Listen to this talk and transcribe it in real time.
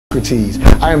Socrates.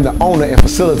 I am the owner and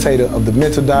facilitator of the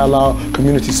Mental Dialogue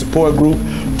Community Support Group,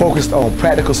 focused on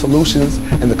practical solutions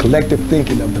and the collective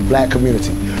thinking of the Black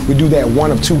community. We do that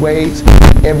one of two ways: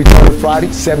 every third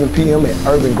Friday, 7 p.m. at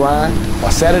Urban Grind,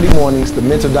 or Saturday mornings, the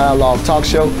Mental Dialogue Talk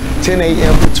Show, 10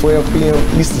 a.m. to 12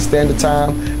 p.m. Eastern Standard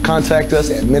Time. Contact us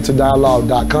at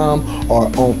mentaldialogue.com or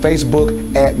on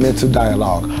Facebook at Mental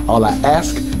Dialogue. All I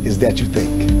ask is that you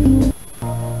think.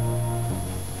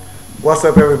 What's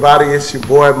up, everybody? It's your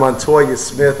boy Montoya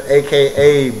Smith,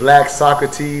 aka Black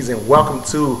Socrates, and welcome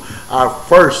to our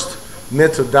first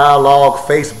Mental Dialogue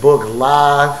Facebook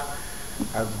Live.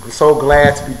 I'm so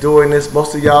glad to be doing this.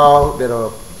 Most of y'all that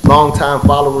are longtime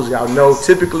followers, y'all know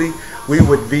typically we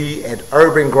would be at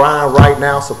Urban Grind right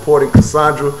now supporting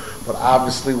Cassandra, but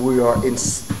obviously we are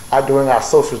doing our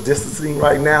social distancing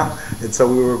right now, and so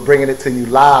we were bringing it to you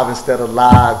live instead of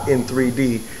live in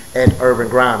 3D at Urban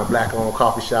Grind, a Black-owned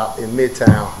coffee shop in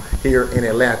Midtown here in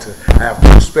Atlanta. I have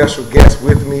two special guests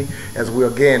with me as we're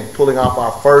again pulling off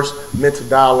our first Mental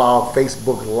Dialogue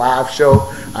Facebook Live show.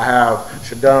 I have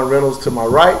Shadon Reynolds to my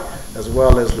right, as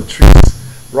well as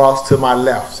Latrice Ross to my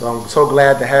left. So I'm so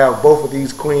glad to have both of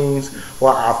these queens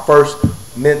for our first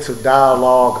Mental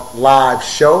Dialogue Live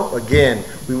show. Again,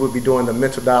 we will be doing the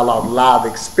Mental Dialogue Live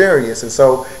experience. And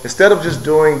so instead of just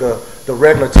doing the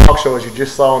regular talk show as you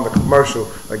just saw in the commercial,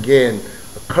 again,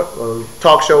 a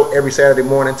talk show every Saturday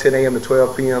morning, 10 a.m. to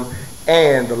 12 p.m.,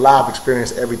 and the live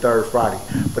experience every third Friday.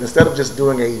 But instead of just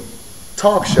doing a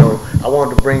talk show, I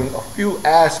wanted to bring a few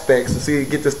aspects to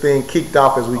get this thing kicked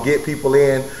off as we get people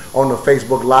in on the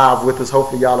Facebook Live with us.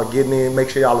 Hopefully y'all are getting in. Make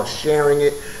sure y'all are sharing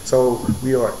it. So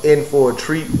we are in for a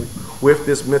treat with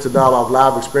this Mental Dialogue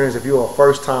Live experience. If you're a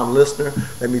first-time listener,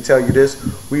 let me tell you this: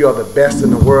 we are the best in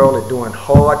the world at doing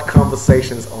hard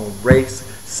conversations on race,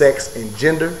 sex, and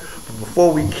gender. But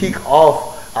before we kick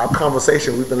off our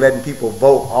conversation, we've been letting people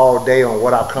vote all day on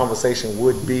what our conversation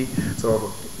would be.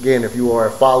 So again, if you are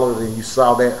a follower, then you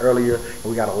saw that earlier, and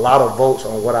we got a lot of votes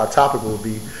on what our topic will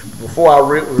be. Before I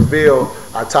reveal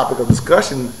our topic of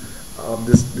discussion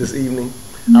this evening,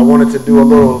 I wanted to do a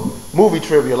little movie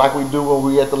trivia like we do when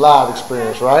we're at the live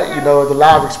experience, right? You know, at the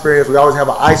live experience, we always have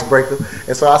an icebreaker.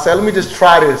 And so I said, let me just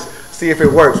try this, see if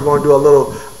it works. We're going to do a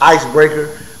little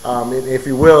icebreaker. And if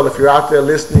you will, if you're out there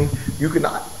listening, you can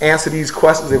answer these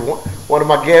questions. If one of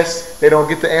my guests, they don't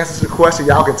get the answer to the question,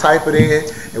 y'all can type it in,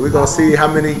 and we're going to see how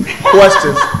many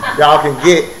questions y'all can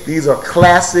get. These are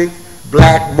classic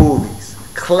Black movies,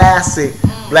 classic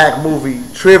Black movie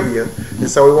trivia. And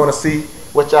so we want to see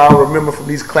what y'all remember from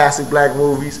these classic Black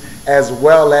movies, as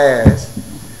well as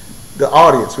the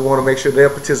audience. We want to make sure they're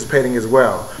participating as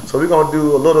well. So we're going to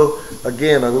do a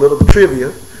little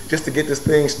trivia just to get this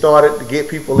thing started, to get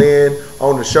people in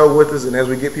on the show with us. And as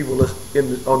we get people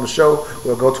on the show,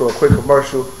 we'll go to a quick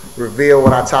commercial, reveal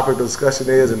what our topic of discussion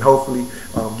is, and hopefully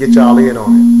get y'all in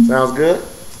on it. Sounds good?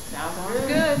 Sounds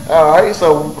good. All right,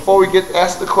 so before we get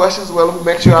asked the questions, well, let me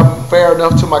make sure I'm fair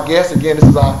enough to my guests. Again, this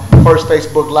is our first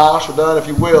Facebook Live. Shadon, if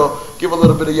you will, give a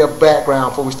little bit of your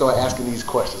background before we start asking these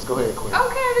questions. Go ahead, Quinn.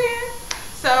 Okay, then.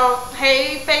 So,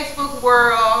 hey, Facebook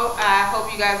world. I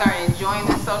hope you guys are enjoying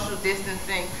the social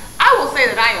distancing. I will say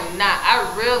that I am not. I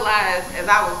realized as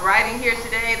I was writing here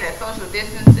today that social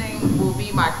distancing will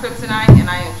be my kryptonite, and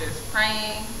I am just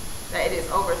praying that it is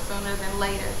over sooner than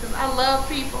later, because I love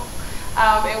people.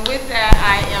 And with that,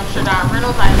 I am Shadon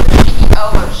Reynolds. I am the CEO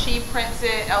of She Prints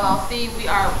It LLC. We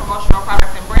are a promotional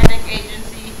products and branding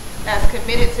agency that's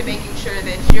committed to making sure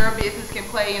that your business can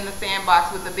play in the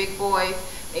sandbox with the big boys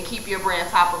and keep your brand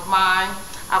top of mind.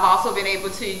 I've also been able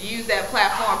to use that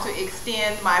platform to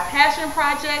extend my passion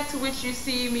project, to which you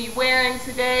see me wearing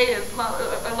today,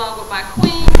 along with my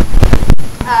queen.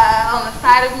 On the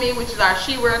side of me, which is our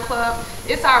She Wear Club.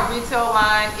 It's our retail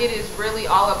line. It is really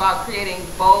all about creating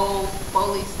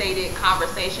boldly stated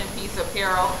conversation piece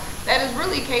apparel that is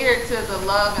really catered to the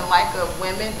love and like of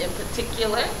women in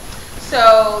particular.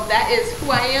 So that is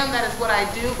who I am, that is what I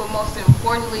do, but most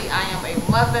importantly, I am a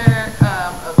mother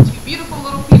of two beautiful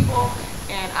little people,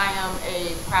 and I am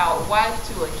a proud wife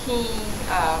to a king,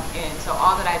 and so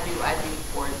all that I do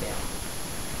for them.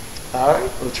 All right,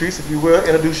 Latrice, if you will,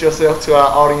 introduce yourself to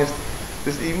our audience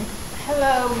this evening.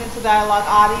 Hello, Mental Dialogue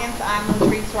audience. I'm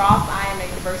Latrice Ross. I am a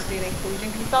diversity and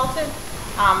inclusion consultant.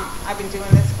 I've been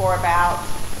doing this for about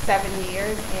 7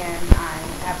 years, and I'm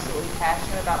absolutely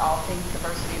passionate about all things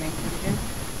diversity and inclusion,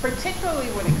 particularly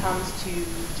when it comes to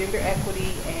gender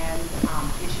equity and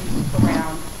issues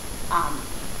around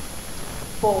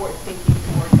forward thinking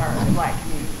towards our Black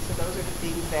community. So those are the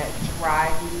things that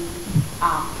drive me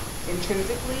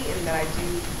intrinsically, and that I do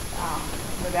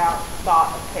without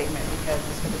thought of payment, because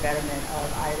it's for the betterment of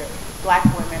either Black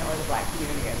women or Black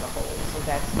community as a whole. So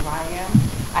that's who I am.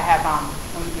 I have,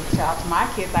 let me give a shout out to my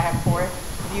kids. I have 4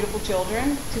 beautiful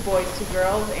children, 2 boys, 2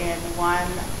 girls, and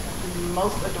 1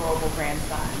 most adorable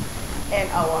grandson. And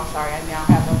oh, I'm sorry, I now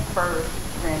have a fur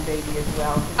grandbaby as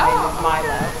well. His name is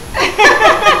Milo.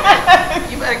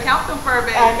 You better count them fur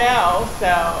babies. I know. So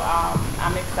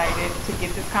I'm excited to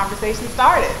get this conversation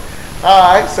started.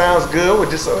 All right, sounds good. Well,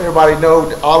 just so everybody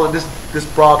know, all of this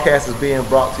broadcast is being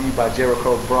brought to you by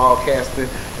Jericho Broadcasting.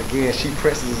 Again, She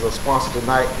Princess is a sponsor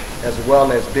tonight, as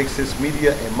well as Big Sis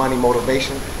Media and Money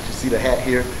Motivation. You see the hat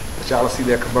here, but y'all will see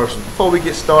their commercials. Before we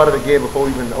get started again, before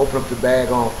we even open up the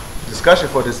bag on discussion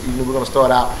for this evening, we're going to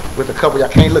start out with a couple. Y'all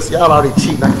can't listen. Y'all already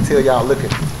cheating. I can tell y'all looking.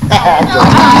 I'm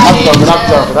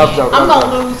joking. I'm going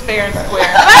to lose fair and square.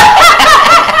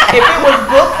 If it was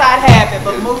books, I'd have it,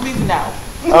 but movies, no.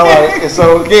 All right, and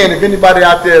so again, if anybody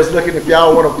out there is looking, if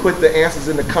y'all want to put the answers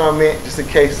in the comment, just in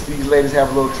case these ladies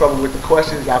have a little trouble with the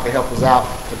questions, y'all can help us out.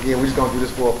 Again, we're just going to do this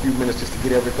for a few minutes just to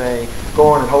get everything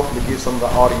going and hopefully get some of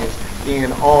the audience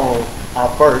in on our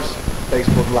first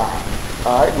Facebook Live.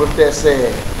 All right, with that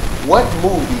said, what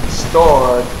movie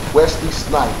starred Wesley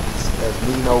Snipes as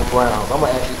Nino Browns? I'm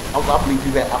going to actually, I believe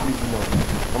you know.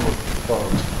 I'm going to start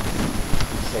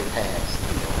say pass.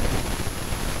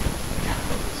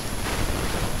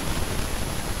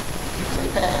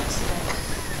 Pass.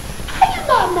 How you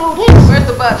not know this? Where's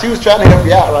the button? She was trying to help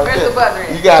you out right Where's there. the button?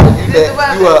 You got it. You Where's the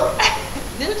button?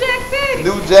 New Jack City.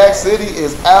 New Jack City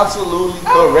is absolutely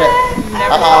correct.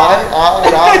 Never All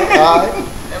right.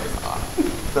 Never saw it.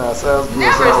 That sounds good.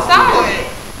 Never saw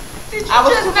it. Did you I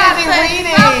was just too not busy say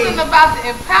reading. something about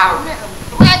the empowerment of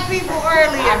Black people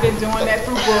earlier? I've been doing that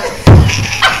through books.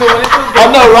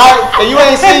 I know, right? And you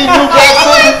ain't seen New Jack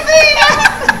City?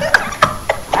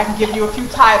 I can give you a few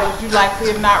titles you likely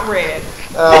have not read.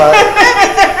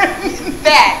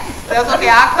 Facts. That's okay.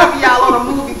 I'll cover y'all on a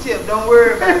movie tip. Don't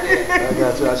worry about that. I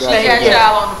got you. She got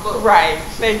y'all on the book. Right.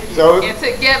 Thank you. So, And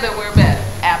together we're better.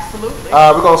 Absolutely.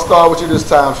 we're gonna start with you this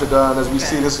time, Shadon. As we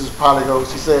see, this is probably go.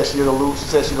 She said she's gonna lose. She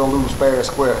said she's gonna lose fair and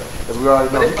square, as we already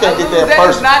know. You can't get that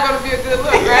person. It's not gonna be a good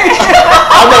look, right?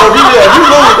 I know. If you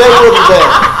lose, that will be bad.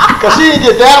 Cause she didn't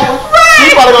get that one.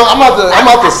 She probably gonna. I'm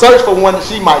about to search for one that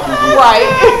she might get. Right.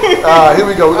 Here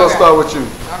we go. We're gonna start with you.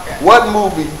 Okay. What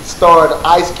movie starred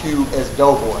Ice Cube as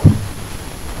Doughboy?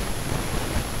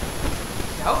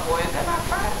 Doughboy, is that my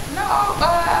friend? No,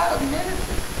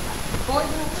 Medicine. Boys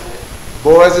in the Hood.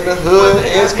 Boys in the Hood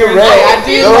is correct. I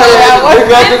did know that one. Boys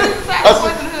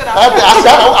in the Hood.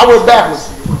 I went backwards.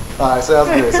 All right, sounds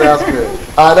good.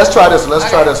 All right, let's try this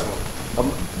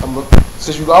one.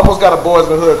 Since you almost got a Boys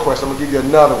in the Hood question, I'm gonna give you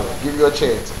another one. Give you a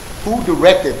chance. Who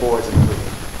directed Boys in the Hood?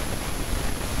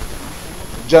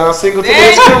 John Singleton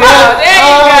is correct. There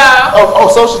you go.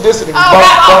 Social distancing.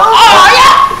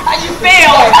 Yeah. You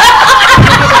failed.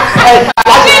 Hey,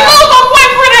 She lose a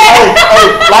point for that. hey,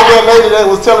 like that lady that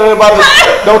was telling everybody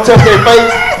don't touch their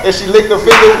face and she licked her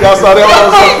finger. Y'all saw that one?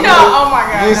 No, oh my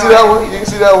God. You didn't see that one? You didn't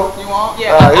see that one? You want?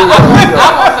 Yeah. All right, here we go. I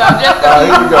want some. Just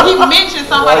Here we go. because he mentioned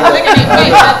somebody licking their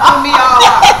face, that threw me all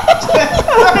off.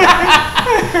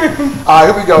 All right,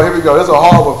 here we go. There's a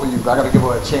hard one for you. I gotta give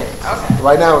her a chance. Okay.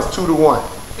 Right now it's 2-1.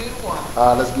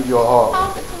 2-1. Let's give you a hard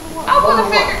one. I would have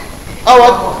figured. No,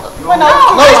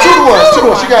 it's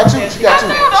 2-1. She got two. She got the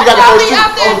first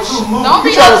two. Don't be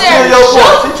She trying to out there. steal your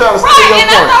point. She trying to steal Right, your and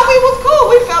I point. thought we was cool.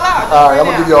 We fell out. All right, I'm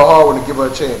gonna give you a hard one to give her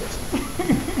a chance.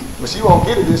 But she won't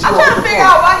get it. Then she I'm won't trying to get the figure point.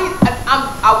 out why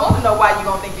I want to know why you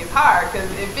gonna think it's hard. Because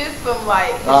if it's some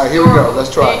like All right, here we go.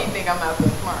 Let's try then you think I'm not so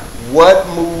smart. What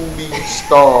movie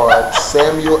starred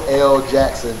Samuel L.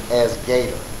 Jackson as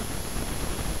Gator?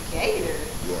 Gator.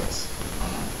 Yes.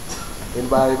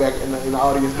 Anybody back in the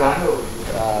audience now?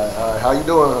 How you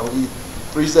doing?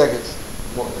 3 seconds.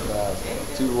 1,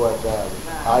 2, 1.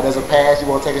 All right, there's a pass. You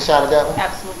want to take a shot at that one?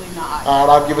 Absolutely not. All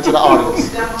right, I'll give it to the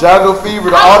audience. Jungle Fever.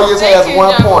 The audience has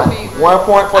 1 point. 1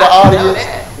 point for the audience.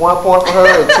 1 point for her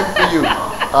and 2 for you.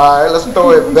 All right, let's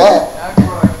throw it back.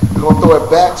 We're gonna throw it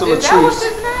back to Is that what's Latrice.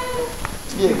 his name?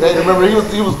 Yeah, Gator. Remember he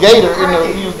was Gator.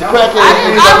 He was the crackhead.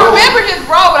 I remember his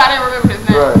role, but I didn't remember his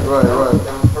name. Right.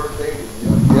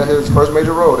 Yeah, his first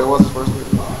major role. That was his first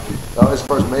major role. That was his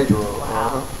first major role.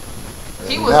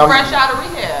 He was fresh out of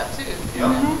rehab too.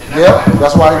 Yeah,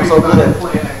 that's why he was so good at it.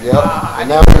 Yep. And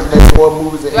now he's making more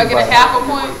movies than Do I get a anybody. half a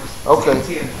point? Okay.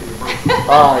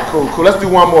 All right, cool. Let's do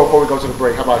one more before we go to the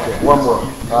break. How about that? One more.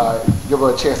 All right, give her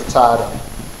a chance to tie it up.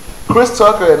 Chris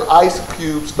Tucker and Ice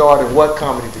Cube starred in what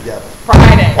comedy together?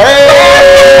 Friday. Hey!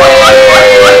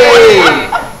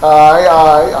 All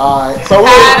right. So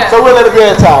we'll let it be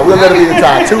a tie. We'll let it be a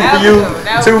tie. 2 for you,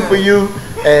 2 for you,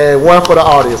 and 1 for the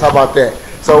audience. How about that?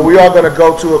 So So we are going to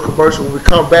go to a commercial. When we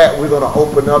come back, we're going to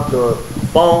open up the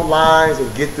phone lines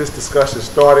and get this discussion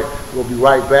started. We'll be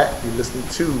right back. You're listening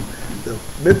to the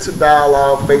Mental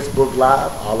Dialogue Facebook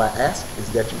Live. All I ask is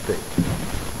that you think.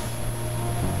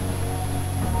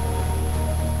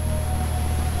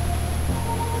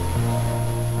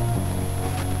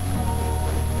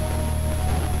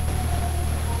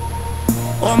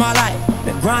 All my life,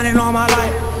 been grinding all my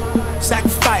life.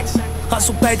 Sacrifice,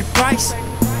 hustle paid the price.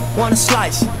 Want a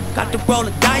slice, got to roll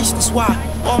the dice, that's why.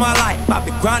 All my life, I've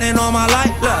been grinding all my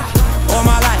life. Look, all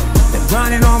my life, been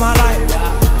grinding all my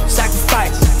life.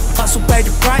 Sacrifice, hustle paid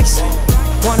the price.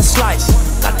 Want a slice,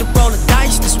 got to roll the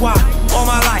dice, that's why. All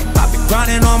my life, I've been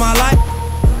grinding all my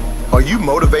life. Are you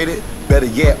motivated? Better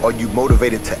yet, are you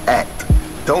motivated to act?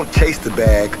 Don't chase the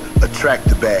bag, attract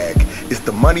the bag. It's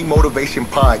the Money Motivation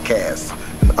Podcast,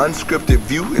 an unscripted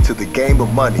view into the game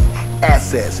of money,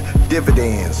 assets,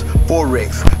 dividends,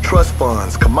 forex, trust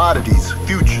funds, commodities,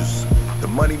 futures. The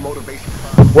Money Motivation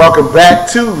Podcast. Welcome back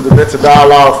to the Mental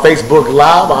Dialogue Facebook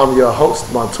Live. I'm your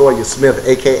host, Montoya Smith,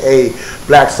 aka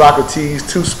Black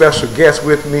Socrates. Two special guests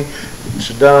with me,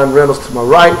 Shadon Reynolds to my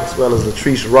right, as well as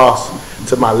Latrice Ross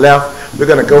to my left. We're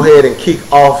going to go ahead and kick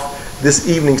off this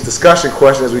evening's discussion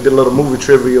question as we did a little movie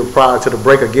trivia prior to the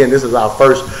break. Again, this is our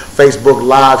first Facebook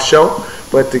Live show.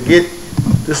 But to get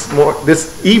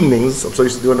this evening's, I'm so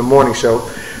used to doing the morning show,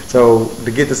 so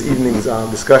to get this evening's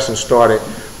discussion started,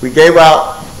 we gave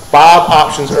out 5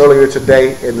 options earlier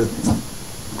today, and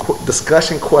the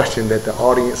discussion question that the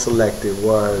audience selected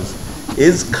was,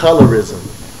 is colorism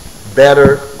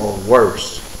better or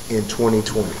worse in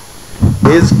 2020?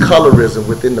 Is colorism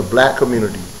within the black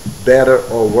community better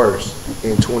or worse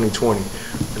in 2020?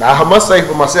 And I must say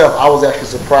for myself, I was actually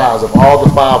surprised of all the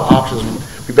 5 options.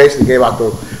 We basically gave out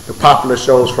the popular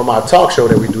shows from our talk show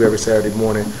that we do every Saturday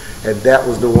morning, and that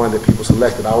was the one that people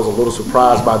selected. I was a little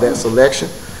surprised by that selection.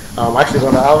 I'll actually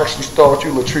start with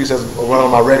you, Latrice, as one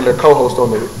of my regular co-hosts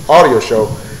on the audio show,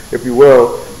 if you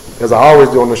will. As I always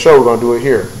do on the show, we're going to do it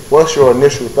here. What's your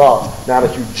initial thoughts now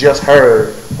that you just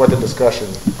heard what the discussion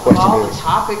question all is? The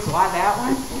topics, why that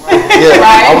one? Yeah,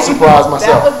 right? I was surprised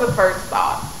myself. That was the first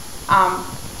thought.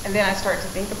 And then I start to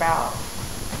think about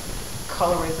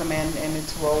colorism and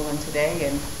its role in today,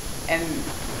 and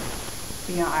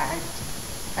you know,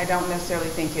 I don't necessarily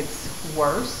think it's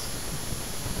worse,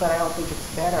 but I don't think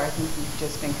it's better. I think we've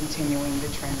just been continuing the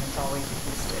trend that's always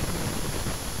existed.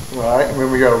 All right,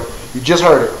 remember you just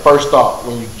heard it. First thought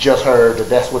when you just heard that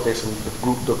that's what the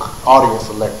audience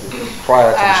selected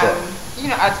prior to the show. You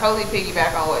know, I totally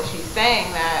piggyback on what she's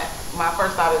saying. That my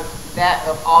first thought is that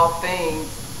of all things,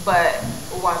 but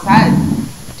once I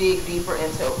dig deeper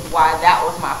into why that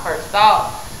was my first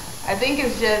thought, I think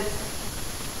it's just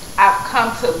I've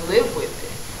come to live with it.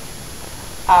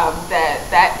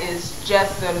 That is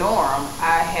just the norm.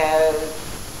 I have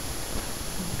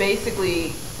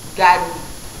basically gotten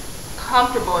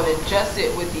comfortable and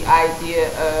adjusted with the idea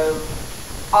of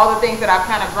all the things that I've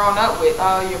kind of grown up with.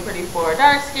 Oh, you're pretty for a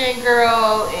dark-skinned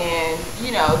girl, and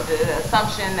you know, the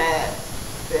assumption that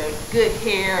the good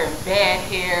hair and bad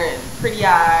hair and pretty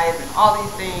eyes and all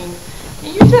these things,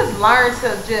 and you just learn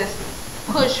to just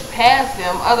push past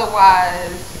them.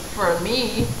 Otherwise, for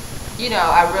me, you know,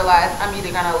 I realized I'm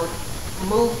either gonna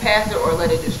move past it or let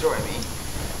it destroy me.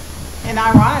 And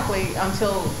ironically,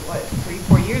 until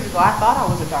 3-4 years ago, I thought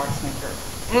I was a dark-skinned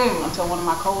girl. Until one of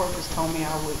my coworkers told me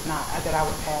I would pass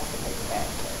the paper bag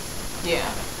test.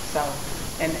 Yeah. So,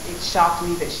 and it shocked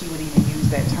me that she would even use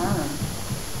that term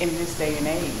in this day and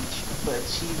age. But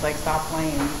she's like, stop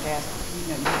playing.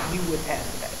 You would pass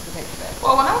the paper bag.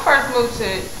 Well, when I first moved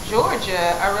to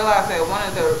Georgia, I realized that one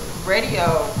of the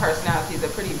radio personalities, a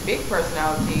pretty big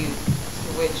personality, to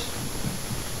which,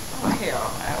 oh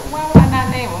hell, why would I not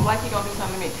name him? Like he gonna do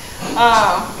something to me.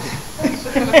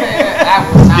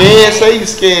 Yeah, say you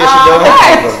scared.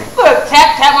 Right. Look,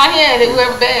 tap my hand and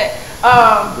whoever bad.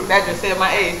 That just said my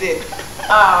age, didn't it?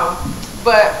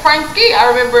 But Frank Ski, I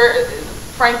remember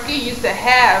Frank Ski used to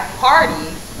have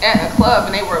parties at a club,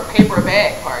 and they were paper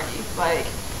bag parties. Like,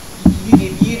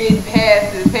 if you didn't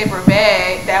pass the paper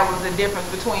bag, that was the difference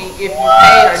between if you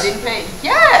paid or didn't pay.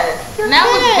 Yes, and that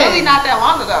was really not that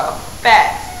long ago.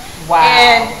 Facts. Wow.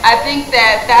 And I think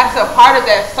that that's a part of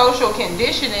that social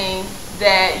conditioning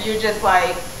that you're just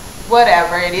like,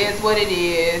 whatever, it is what it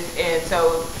is. And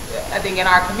so I think in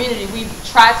our community, we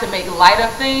try to make light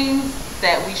of things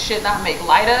that we should not make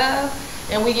light of.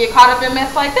 And we get caught up in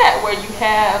mess like that, where you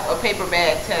have a paper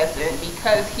bag test, and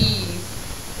because he's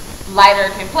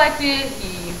lighter complected,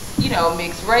 he's, you know,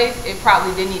 mixed race, it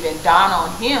probably didn't even dawn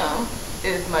on him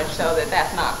as much so that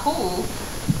that's not cool.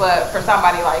 But for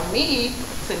somebody like me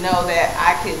to know that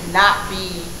I could not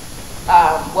be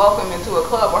welcome into a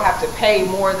club or have to pay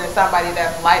more than somebody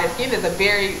that's lighter skinned is a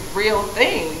very real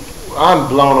thing. I'm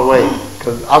blown away,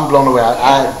 because I'm blown away.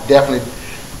 I definitely,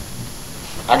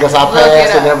 I guess I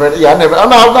passed and never,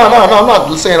 I'm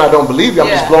not saying I don't believe you. I'm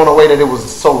just blown away that it was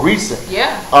so recent.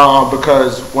 Yeah.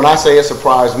 Because when I say it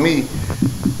surprised me,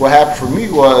 what happened for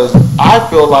me was, I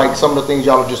feel like some of the things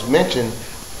y'all just mentioned,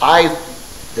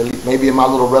 maybe in my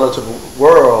little relative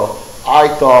world, I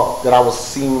thought that I was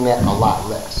seeing that a lot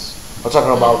less. I'm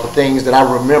talking about the things that I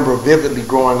remember vividly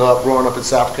growing up in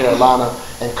South Carolina,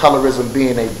 and colorism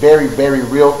being a very, very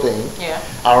real thing. Yeah.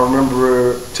 I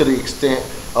remember to the extent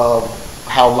of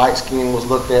how light skin was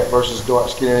looked at versus dark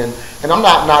skin. And I'm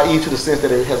not naive to the sense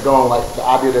that it has gone, like the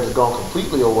idea that it's gone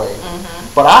completely away.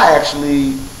 But I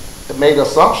actually made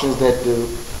assumptions that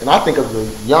and I think of the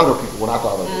younger people when I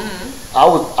thought of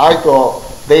it. I thought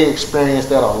they experienced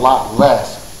that a lot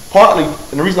less. Partly,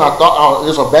 and the reason I thought it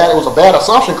was a bad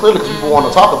assumption, clearly, because people want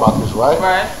to talk about this, right?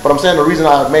 Right. But I'm saying the reason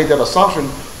I made that assumption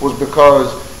was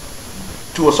because,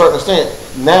 to a certain extent,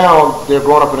 now they're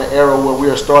growing up in an era where we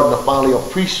are starting to finally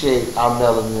appreciate our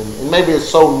melanin, and maybe it's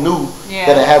so new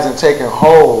that it hasn't taken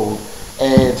hold.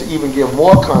 And to even give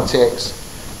more context,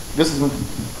 this is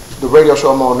the radio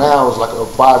show I'm on now is like a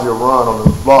 5-year run on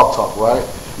the Blog Talk, right?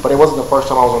 But it wasn't the first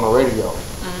time I was on the radio.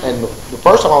 And the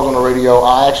first time I was on the radio,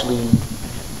 I actually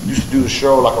used to do the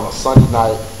show like on a Sunday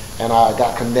night, and I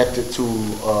got connected to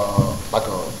like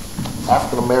a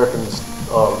African American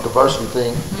diversity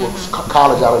thing with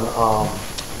college out in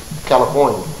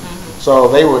California. So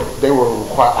they were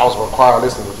required. I was a required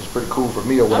listener, which was pretty cool for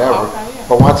me or whatever.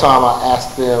 But one time I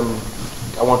asked them,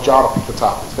 I want y'all to pick the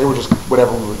topics. They were just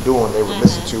whatever we were doing, they would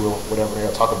listen to whatever they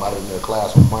had talk about it in their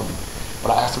class on Monday.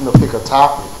 But I asked them to pick a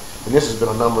topic, and this has been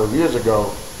a number of years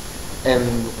ago. And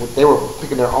they were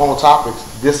picking their own topics.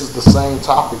 This is the same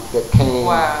topic that came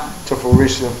to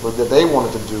fruition that they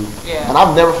wanted to do. And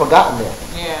I've never forgotten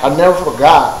that. I never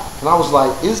forgot. And I was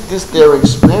like, is this their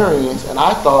experience? And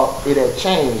I thought it had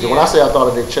changed. And when I say I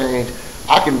thought it had changed,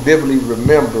 I can vividly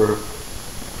remember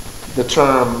the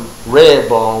term red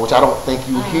bone, which I don't think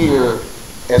you hear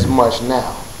as much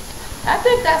now. I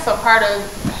think that's a part of,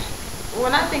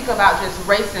 when I think about just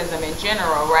racism in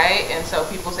general, right? And so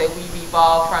people say we've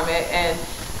evolved from it, and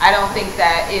I don't think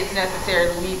that it's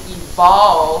necessarily we've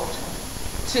evolved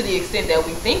to the extent that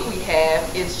we think we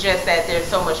have. It's just that there's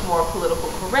so much more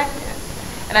political correctness.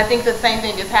 And I think the same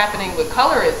thing is happening with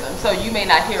colorism. So you may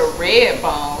not hear red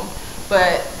bone,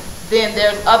 but then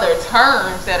there's other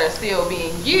terms that are still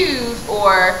being used,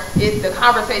 or the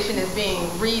conversation is being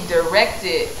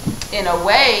redirected in a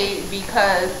way,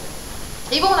 because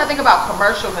even when I think about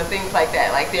commercials and things like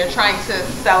that, like they're trying to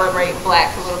celebrate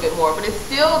blacks a little bit more, but it's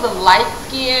still the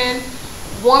light-skinned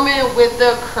woman with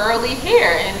the curly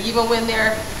hair. And even when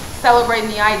they're celebrating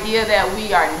the idea that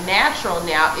we are natural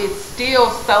now, it's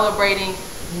still celebrating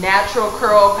natural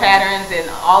curl patterns, and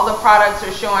all the products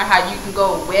are showing how you can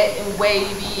go wet and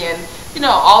wavy and, you know,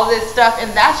 all this stuff.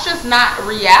 And that's just not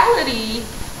reality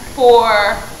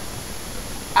for,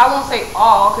 I won't say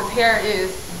all, because hair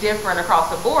is different across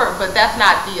the board, but that's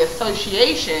not the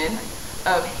association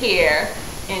of hair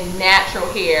and natural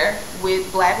hair with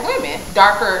black women,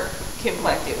 darker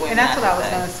complected women. And that's what I was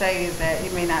going to say, is that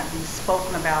it may not be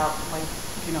spoken about, like,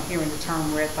 you know, hearing the term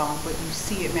red bone, but you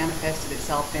see it manifested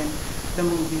itself in the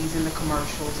movies and the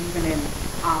commercials, even in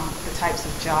the types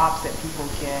of jobs that people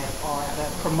get, or the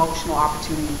promotional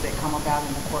opportunities that come about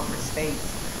in the corporate space.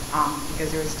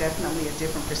 Because there's definitely a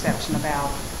different perception about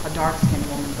a dark-skinned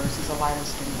woman versus a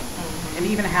lighter-skinned woman. And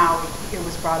even how it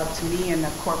was brought up to me in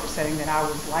the corporate setting that I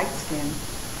was light-skinned,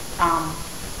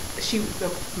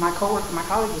 my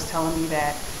colleague was telling me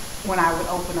that when I would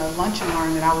open a lunch and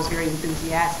learn, that I was very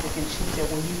enthusiastic, and she said,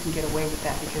 well, you can get away with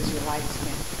that because you're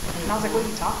light-skinned. And I was like, what are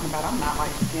you talking about? I'm not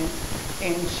light-skinned.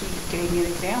 And she gave me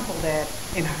an example that,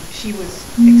 she was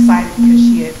excited because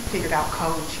she had figured out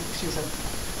code. She was a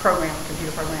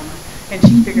computer programmer, and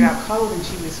she figured out code, and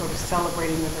she was sort of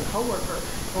celebrating with her coworker.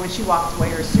 And when she walked away,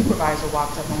 her supervisor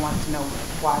walked up and wanted to know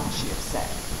why was she upset.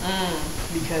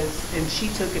 And she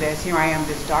took it as, here I am,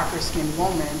 this darker skinned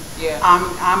woman.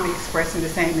 I'm expressing the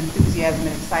same enthusiasm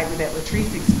and excitement that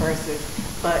Latrice expresses,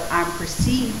 but I'm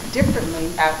perceived differently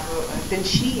than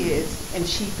she is, and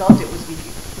she felt it was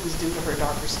due to her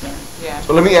darker skin.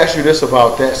 So let me ask you this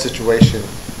about that situation.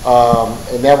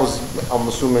 And that was, I'm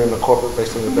assuming, in the corporate,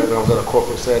 based on the background, was at a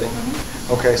corporate setting.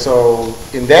 Okay, so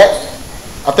in that,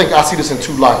 I think I see this in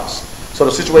two lights. So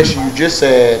the situation you just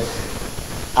said,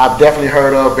 I've definitely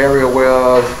heard of, very aware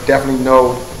of, definitely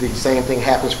know the same thing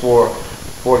happens for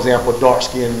example,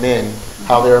 dark-skinned men.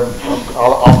 how they're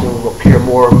often appear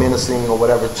more menacing or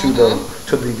whatever to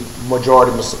the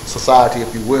majority of society,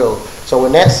 if you will. So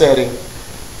in that setting,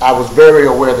 I was very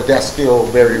aware that that's still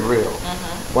very real.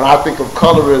 When I think of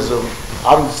colorism,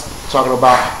 I'm just talking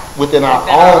about within our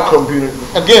own community.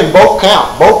 Again, both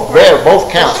count,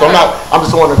 both count. So I'm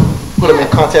just want to put them in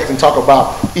context and talk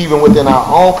about even within our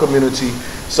own community.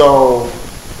 So,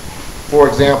 for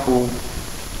example,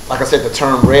 like I said, the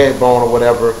term red bone or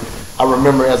whatever, I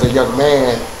remember as a young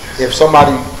man,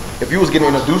 if you was getting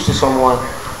introduced to someone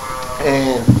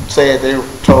and said they were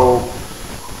told,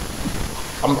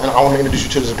 I want to introduce you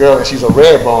to this girl and she's a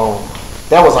red bone,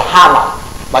 that was a highlight.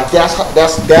 Like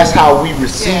that's how we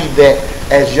received that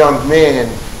as young men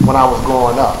when I was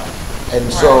growing up.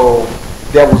 And so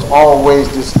there was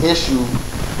always this issue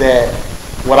that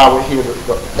what I would hear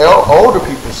the older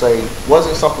people say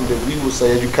wasn't something that we would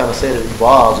say, as you kind of said, it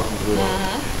evolves, if you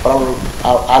will. But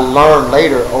I learned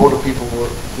later older people were,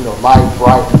 light,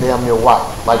 bright, and damn near white.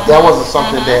 Like that wasn't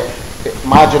something that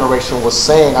my generation was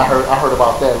saying. I heard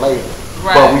about that later.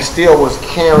 But we still was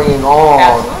carrying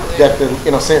on that,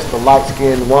 in a sense, the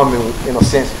light-skinned woman, in a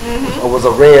sense, was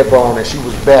a red bone and she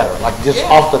was better. Like just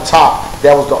off the top,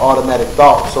 that was the automatic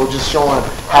thought. So just showing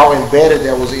how embedded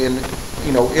that was in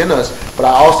us. But I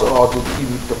also,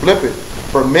 to flip it,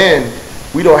 for men,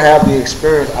 we don't have the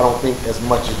experience, I don't think, as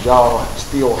much as y'all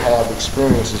still have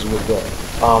experiences with that,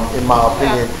 in my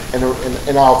opinion.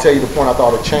 And I'll tell you the point I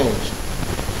thought it changed.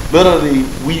 Literally,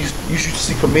 you should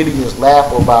see comedians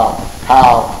laugh about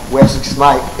how Wesley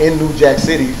Snipes in New Jack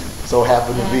City so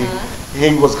happened to be.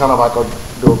 He was kind of like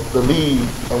the lead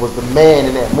and was the man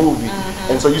in that movie.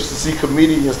 And so you used to see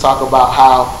comedians talk about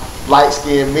how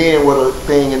light-skinned men were the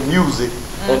thing in music.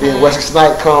 And then Wesley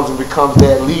Snipes comes and becomes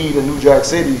that lead in New Jack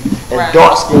City, and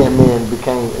dark-skinned men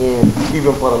became in,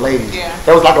 even for the ladies.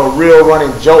 That was like a real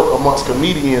running joke amongst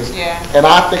comedians. And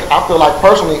I feel like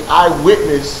personally, I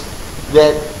witnessed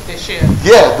that. The shift.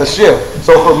 Yeah, the shift.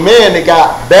 So for men, it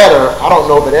got better. I don't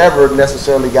know if it ever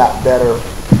necessarily got better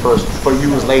for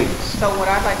you as ladies. So what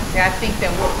I'd like to say, I think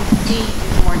that what we see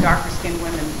is more darker-skinned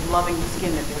women loving the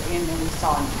skin that they're in than we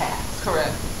saw in the past.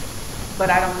 Correct.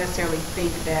 But I don't necessarily think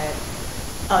that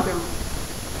other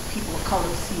people of color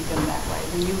see them that way.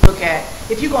 When you look at,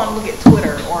 if you go and look at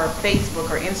Twitter or Facebook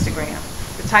or Instagram,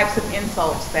 the types of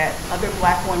insults that other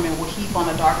black women will heap on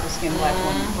a darker skinned black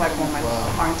woman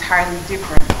are entirely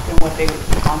different than what they would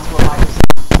heap onto a lighter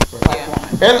skinned black woman.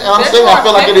 And I'm saying, I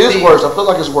feel like it is worse. I feel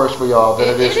like it's worse for y'all than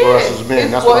it is for us as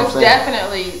men. That's what I'm saying. It's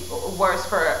definitely worse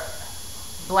for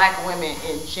black women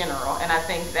in general. And I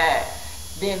think that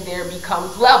then there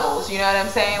becomes levels, you know what I'm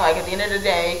saying? Like at the end of the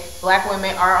day, black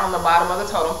women are on the bottom of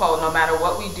the totem pole no matter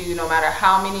what we do, no matter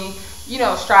how many,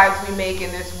 strides we make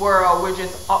in this world,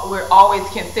 we're always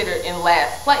considered in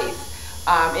last place.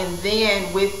 And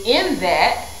then within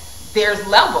that, there's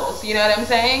levels, you know what I'm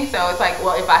saying? So it's like,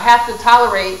 well, if I have to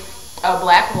tolerate a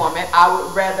black woman, I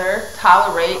would rather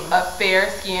tolerate a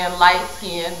fair-skinned,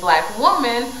 light-skinned black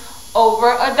woman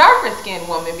over a darker-skinned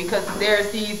woman, because there's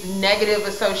these negative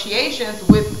associations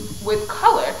with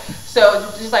color. So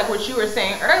just like what you were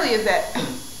saying earlier, is that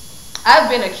I've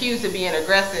been accused of being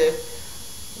aggressive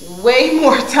way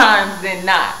more times than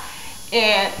not.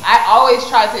 And I always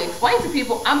try to explain to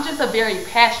people, I'm just a very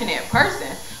passionate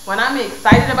person. When I'm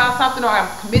excited about something, or I'm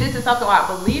committed to something, or I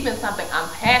believe in something, I'm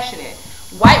passionate.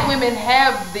 White women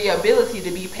have the ability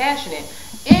to be passionate.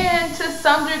 And to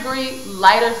some degree,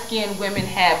 lighter skinned women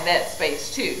have that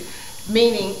space too.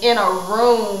 Meaning in a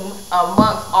room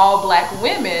amongst all black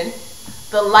women,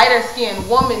 the lighter skinned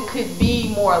woman could be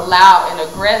more loud and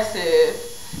aggressive,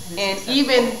 and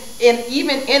even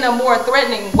in a more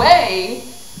threatening way,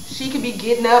 she could be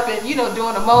getting up and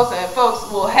doing the most, and folks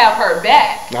will have her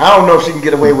back. Now, I don't know if she can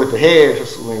get away with the head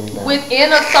just swinging down.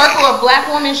 Within a circle of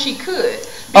black women, she could.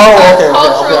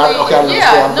 Okay.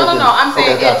 Yeah, no. I'm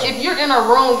saying if you're in a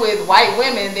room with white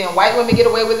women, then white women get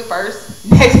away with it first.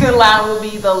 Next in line will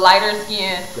be the lighter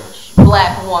skinned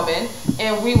black woman,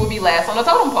 and we will be last on the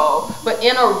totem pole. But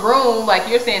in a room, like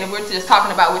you're saying, and we're just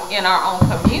talking about within our own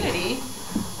community,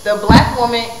 the black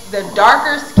woman, the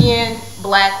darker skinned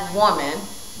black woman,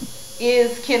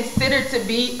 is considered to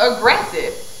be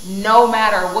aggressive no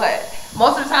matter what.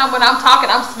 Most of the time when I'm talking,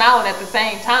 I'm smiling at the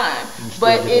same time.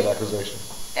 But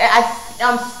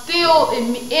I'm still,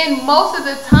 in most of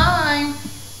the time,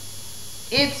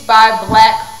 it's by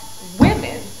black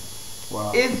women.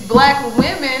 Wow. It's black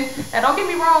women, and don't get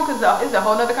me wrong, because it's a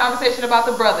whole nother conversation about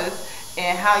the brothers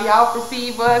and how y'all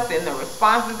perceive us and the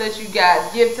responses that you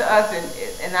guys give to us,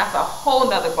 and that's a whole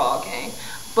nother ball game.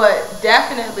 But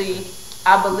definitely,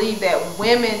 I believe that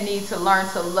women need to learn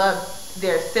to love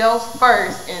their selves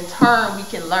first. In turn, we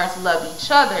can learn to love each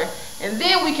other, and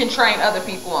then we can train other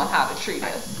people on how to treat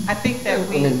us. I think that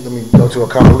let me go to a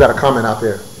comment. We got a comment out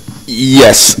there.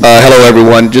 Yes. Hello,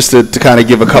 everyone. Just to kind of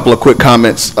give a couple of quick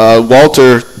comments.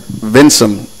 Walter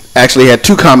Vincent actually had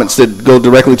two comments that go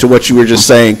directly to what you were just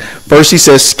saying. First, he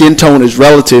says skin tone is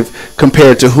relative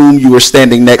compared to whom you were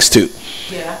standing next to.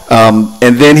 Yeah.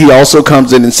 And then he also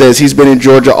comes in and says he's been in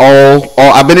Georgia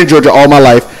I've been in Georgia all my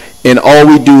life, and all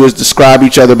we do is describe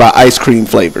each other by ice cream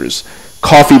flavors,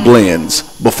 coffee blends.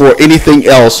 Before anything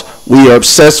else, we are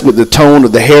obsessed with the tone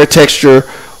of the hair texture.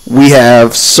 We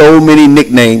have so many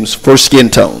nicknames for skin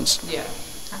tones. Yeah.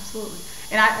 absolutely.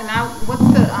 And I what's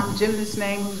the gymnast's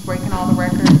name who's breaking all the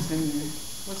records, and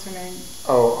what's her name?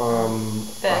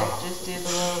 That just did the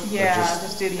little. Yeah,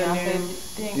 just did the Beyonce new.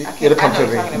 thing. It'll come to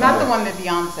me. Not the one that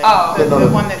Beyonce. Oh. the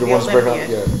one that the one's break up,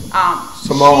 Olympian. yeah.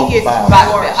 Simone she gets Biles.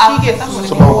 more. She gets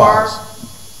Simone more Biles.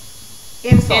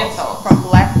 insults from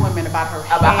black women about her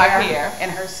hair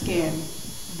and her skin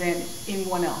than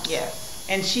anyone else. Yes.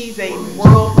 And she's a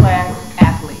world-class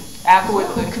athlete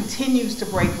Absolutely. who continues to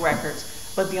break records.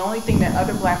 But the only thing that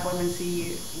other black women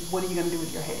see is, what are you going to do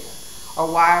with your hair? Or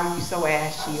why are you so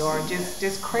ashy? Or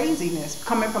just craziness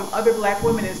coming from other black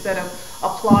women instead of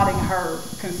applauding her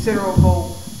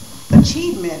considerable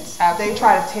achievements. They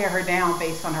try to tear her down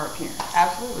based on her appearance.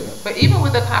 Absolutely. But even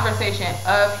with the conversation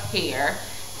of hair,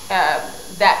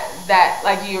 that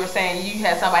like you were saying, you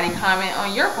had somebody comment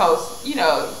on your post,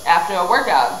 after a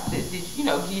workout, did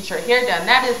get your hair done.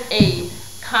 That is a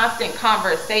constant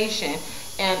conversation.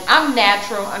 And I'm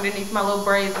natural underneath my little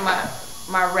braids and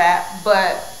my wrap,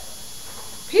 but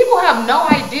people have no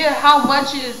idea how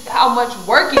much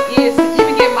work it is to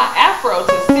even get my afro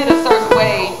to sit a certain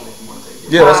way.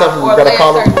 Yeah, that's something we gotta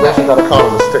call him. We actually gotta call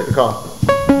him. Let's take the call.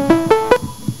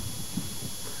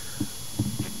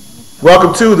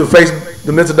 Welcome to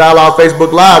the Mental Dialogue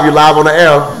Facebook Live. You're live on the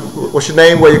air. What's your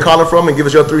name, where you're calling from, and give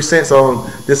us your 3 cents on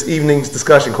this evening's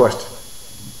discussion question.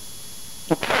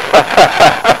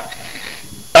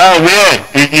 Oh man,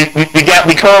 you got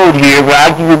me cold here. Well,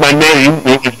 I'll give you my name.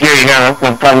 It's Gary Harris.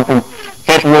 I'm calling from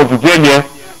Hampton Roads, Virginia.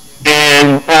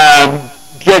 And I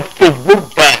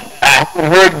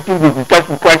haven't heard you do the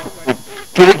discussion question.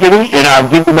 Give it to me, and I'll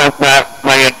give you my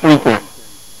 3 cents.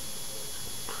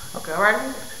 Okay, all right.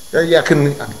 Yeah, tell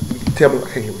me, I can't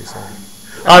hear what he's saying.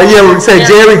 Yeah, we say,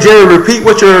 Jerry, repeat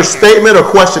what your statement or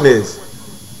question is.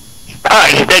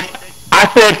 I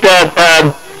said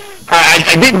that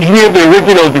I didn't hear the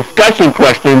original discussion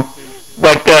question,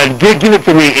 but give it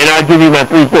to me, and I'll give you my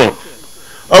 3 cents.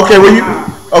 Okay, repeat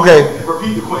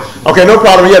the question. Okay, no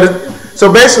problem. Yeah.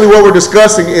 So basically, what we're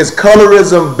discussing is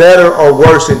colorism better or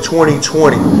worse in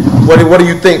 2020? What do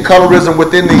you think? Colorism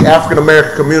within the African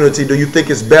American community, do you think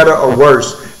it's better or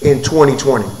worse in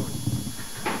 2020?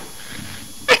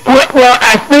 Well,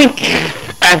 I think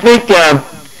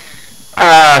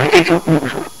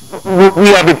we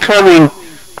are becoming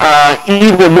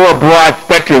even more broad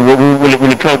spectrum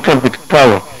when it comes to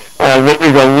color.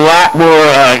 There's a lot more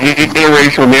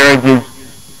interracial marriages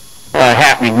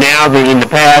happening now than in the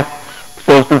past.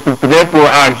 So therefore,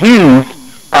 our hues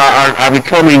are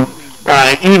becoming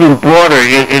even broader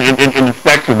in the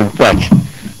spectrum and such.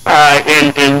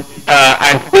 And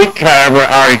I think, however,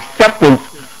 our acceptance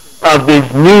of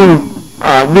this new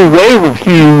wave of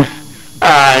hues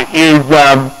is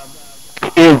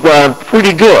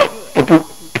pretty good. It's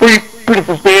pretty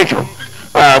substantial.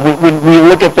 When we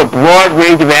look at the broad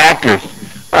range of actors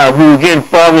who again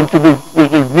fall into this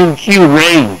new hue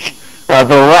range, The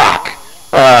Rock,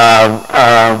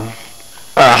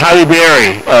 Halle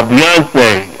Berry,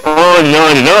 Beyonce, on and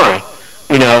on and on.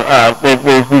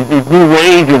 There's this new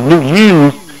range of new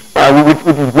hues,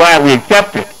 which is widely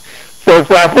accepted. So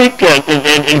I think,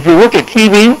 and if you look at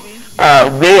TV,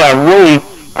 they are really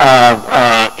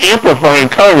amplifying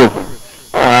colorism.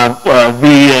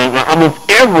 Almost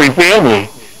every family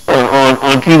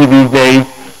on TV these days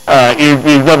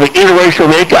is of an interracial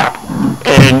makeup,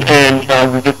 and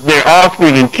their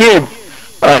offspring and kids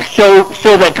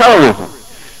show that colorism.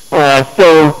 I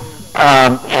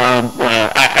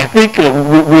think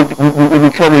we're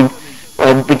becoming,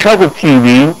 because of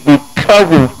TV,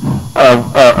 because of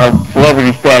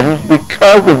celebrity status,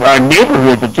 because of our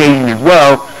neighborhoods are changing as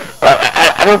well.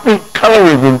 I don't think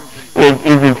colorism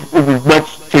is as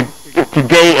much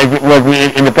today as it was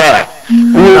in the past.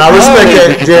 I respect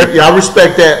that, Jerry. Yeah, I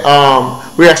respect that.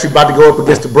 We're actually about to go up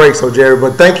against the break, so Jerry,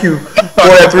 but thank you for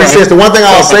that 3 cents. The one thing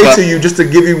I'll say to you, just to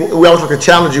give you, we always like to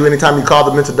challenge you anytime you call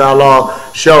the Mental Dialogue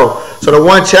show. So the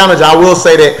one challenge, I will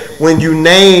say that when you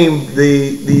name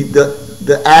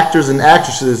the actors and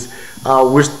actresses,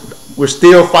 we're we're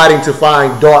still fighting to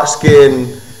find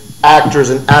dark-skinned actors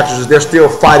and actresses. They're still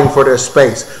fighting for their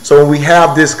space. So when we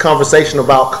have this conversation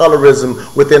about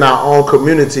colorism within our own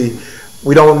community,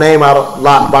 we don't name out a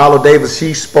lot. Viola Davis,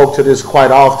 she spoke to this quite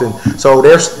often. So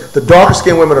there's the darker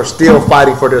skinned women are still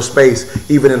fighting for their space,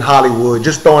 even in Hollywood.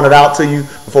 Just throwing it out to you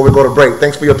before we go to break.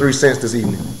 Thanks for your 3 cents this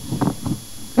evening.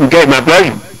 Okay, my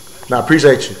pleasure. I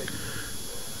appreciate you.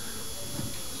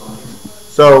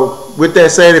 So with that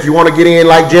said, if you want to get in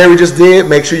like Jerry just did,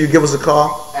 make sure you give us a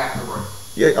call. After break.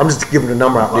 Yeah, I'm just giving the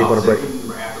number out there. Going to break.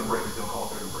 After break, still call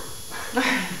during break.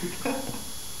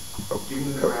 Give me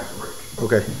the number after break.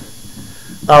 Okay.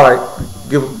 All right.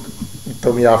 You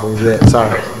throw me off when you do that.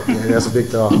 Sorry. Yeah, that's a big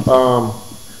thought.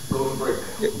 Go to break.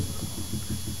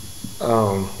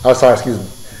 Oh, sorry. Excuse me.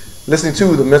 Listening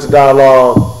to the Mental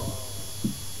Dialogue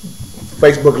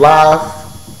Facebook Live.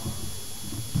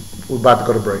 We're about to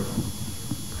go to break.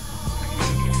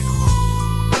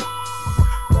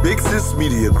 Big Sis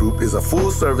Media Group is a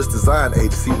full-service design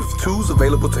agency with tools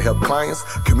available to help clients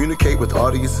communicate with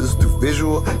audiences through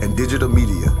visual and digital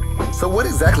media. So what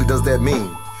exactly does that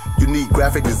mean? You need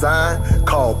graphic design?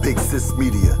 Call Big Sis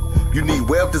Media. You need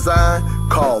web design?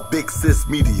 Call Big Sis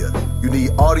Media. You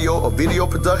need audio or video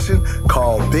production?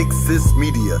 Call Big Sis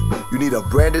Media. You need a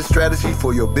branded strategy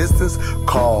for your business?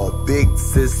 Call Big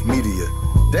Sis Media.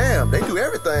 Damn, they do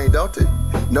everything, don't they?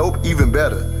 Nope, even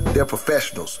better. They're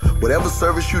professionals. Whatever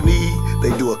service you need,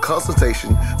 they do a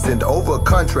consultation, send over a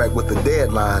contract with a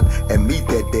deadline, and meet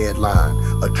that deadline.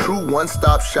 A true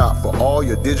one-stop shop for all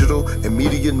your digital and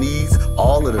media needs,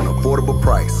 all at an affordable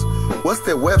price. What's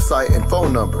their website and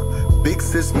phone number?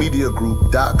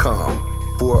 BigSisMediaGroup.com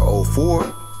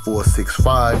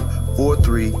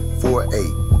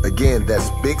 404-465-4348. Again, that's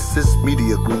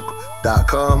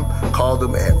BigSisMediaGroup.com. Call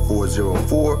them at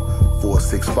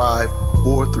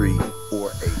 404-465-4348.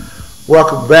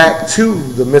 Welcome back to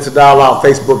the Mental Dialogue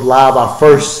Facebook Live, our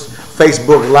first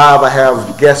Facebook Live. I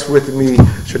have guests with me,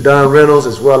 Shadon Reynolds,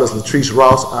 as well as Latrice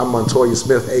Ross. I'm Montoya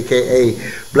Smith, a.k.a.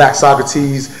 Black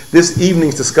Socrates. This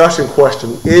evening's discussion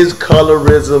question, is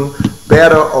colorism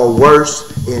better or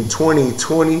worse in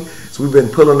 2020? So we've been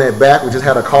pulling that back. We just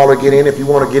had a caller get in. If you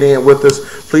want to get in with us,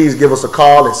 please give us a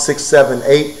call at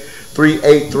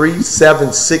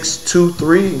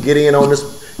 678-383-7623 and get in on this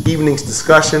evening's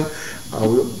discussion.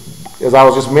 As I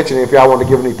was just mentioning, if y'all want to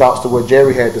give any thoughts to what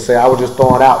Jerry had to say, I was just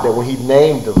throwing out that when he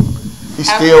named them, he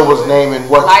still was naming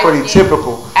what's pretty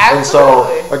typical. And so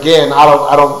again,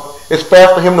 I don't. It's fair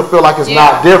for him to feel like it's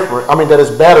not different. I mean, that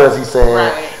it's better, as he said.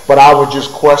 Right. But I was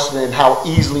just questioning how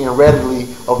easily and readily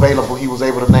available he was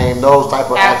able to name those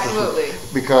type of actresses.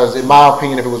 Because in my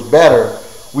opinion, if it was better,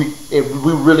 we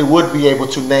really would be able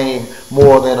to name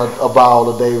more than a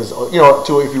Viola Davis, or,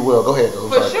 to, if you will. Go ahead.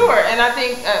 For sure, and I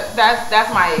think that's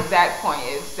my exact point,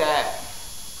 is that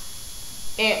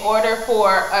in order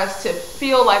for us to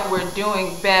feel like we're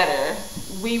doing better,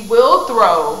 we will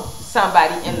throw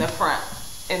somebody in the front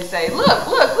and say, look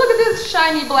at this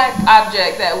shiny black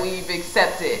object that we've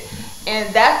accepted.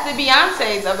 And that's the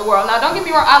Beyoncés of the world. Now, don't get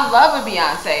me wrong, I love a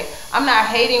Beyonce. I'm not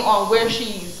hating on where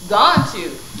she's gone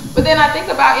to. But then I think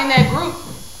about in that group,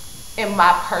 in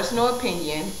my personal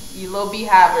opinion, you little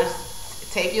beehivers,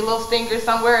 take your little stinger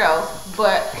somewhere else.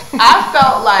 But I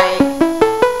felt like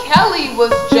Kelly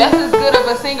was just as good of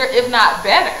a singer, if not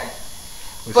better.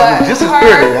 But just as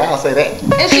pretty, I'll say that.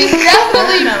 And she's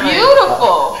definitely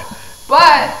beautiful.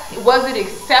 But was it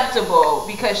acceptable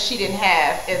because she didn't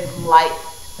have as light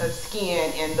of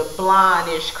skin and the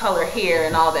blondish color hair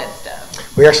and all that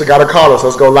stuff? We actually got a caller, so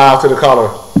let's go live to the caller.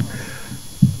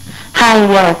 Hi,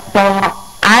 yes. So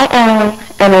I am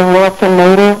an Atlanta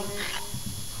native,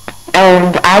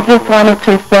 and I just wanted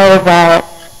to say that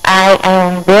I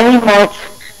am very much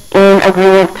in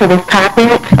agreement to this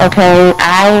topic. Okay,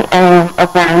 I am a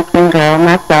brown skin girl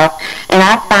myself, and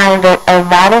I find that a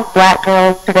lot of black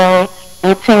girls today,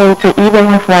 they tend to,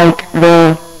 even with like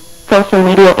the social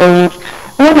media age,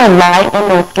 want to lighten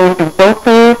their skin through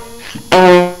filters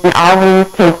and always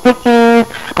take pictures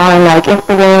on like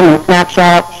Instagram and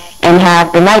Snapchat and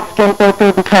have the light skin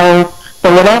filter because for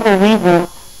whatever reason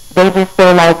they just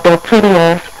feel like they're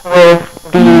prettier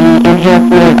with the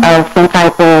enhancement of some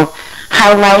type of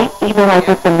highlight, even like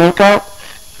with the makeup.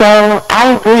 So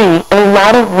I agree. A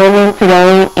lot of women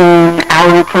today in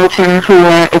our culture who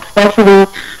are especially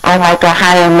on like a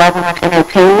higher level of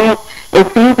entertainment, it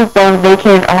seems as though they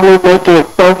can only make it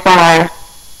so far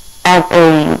as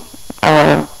a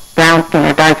brown skin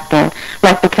or dark skin.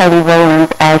 Like the Kelly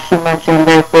Rowlands, as she mentioned,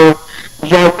 versus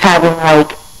just having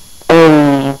like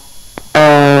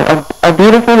a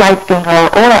beautiful light skin girl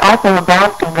or also a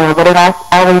brown skin girl, but it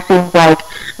always seems like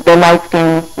the light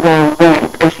skin will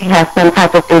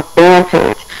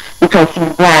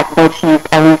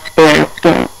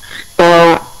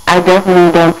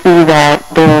see that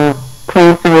the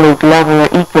playing field is level or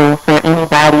equal for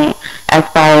anybody as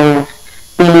far as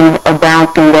being a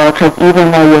bounty though, because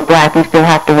even though you're black, you still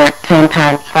have to work 10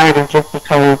 times harder just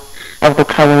because of the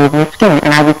color of your skin.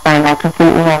 And I just find that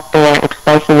completely unfair,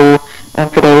 especially in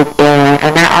today's era.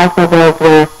 And that also goes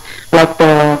with like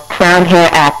the Crown Hair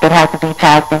Act that had to be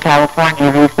passed in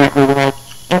California recently. Like,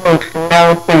 it makes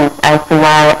no sense as to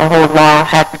why a whole law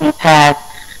had to be passed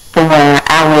for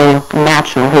our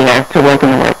natural hair to work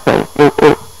in the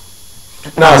workplace.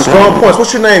 Now, strong points.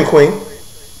 What's your name, Queen?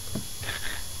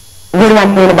 What do I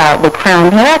mean about the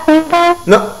Crown Hair Act thing, though?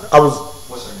 No, I was.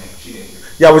 What's her name? She didn't hear.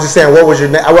 Yeah, I was just saying, what was your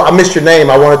name? I missed your name.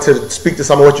 I wanted to speak to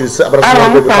some of what you said, but I just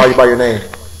wanted to call you by your name.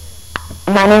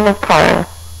 My name is Cara.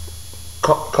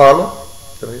 Carla?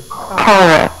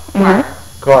 Cara.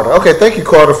 Mm-hmm. Carter. Okay, thank you,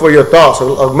 Carter, for your thoughts.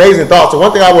 Amazing thoughts. So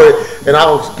one thing I would, and I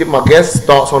will get my guests'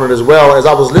 thoughts on it as well, as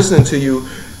I was listening to you,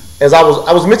 as I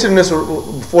was mentioning this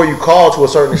before you called to a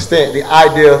certain extent, the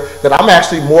idea that I'm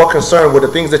actually more concerned with the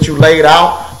things that you laid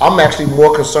out. I'm actually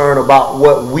more concerned about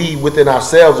what we within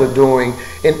ourselves are doing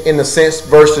in a sense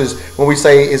versus when we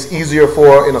say it's easier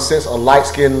for, in a sense, a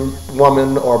light-skinned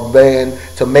woman or man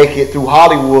to make it through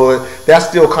Hollywood. That's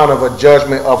still kind of a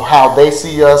judgment of how they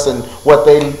see us and what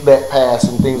they let pass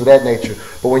and things of that nature.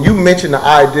 But when you mention the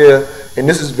idea, and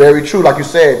this is very true, like you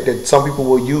said, that some people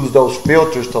will use those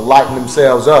filters to lighten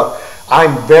themselves up.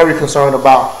 I'm very concerned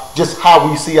about just how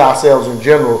we see ourselves in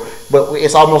general. But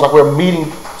it's almost like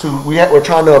we're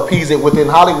trying to appease it within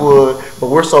Hollywood, but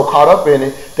we're so caught up in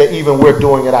it that even we're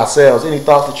doing it ourselves. Any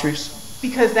thoughts, Latrice?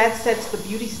 Because that sets the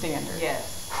beauty standard.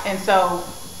 Yes. And so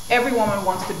every woman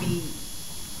wants to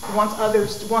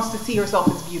see herself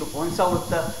as beautiful. And so if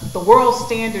the world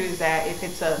standard is that if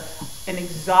it's an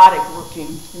exotic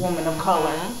looking woman of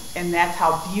color, and that's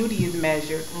how beauty is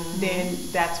measured, then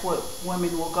that's what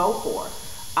women will go for.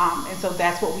 And so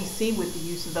that's what we see with the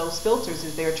use of those filters,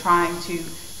 is they're trying to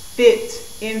fit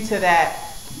into that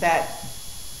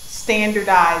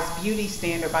standardized beauty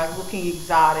standard by looking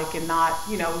exotic and not,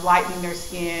 lightening their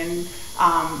skin,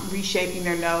 reshaping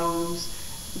their nose,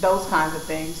 those kinds of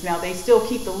things. Now they still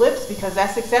keep the lips because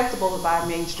that's acceptable by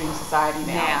mainstream society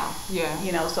now.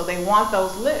 Yeah. So they want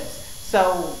those lips.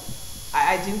 So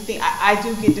I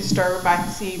do get disturbed by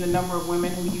seeing the number of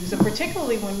women who use them,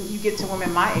 particularly when you get to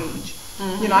women my age.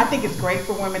 I think it's great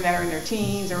for women that are in their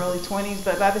teens or early 20s,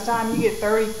 but by the time you get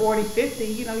 30, 40, 50,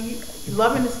 you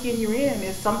loving the skin you're in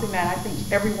is something that I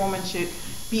think every woman should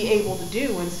be able to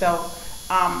do. And so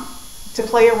to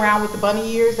play around with the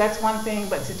bunny ears, that's one thing,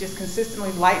 but to just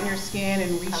consistently lighten your skin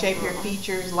and reshape your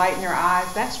features, lighten your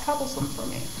eyes, that's troublesome for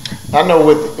me. I know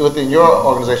within your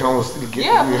organization, I'm going to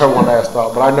get her one last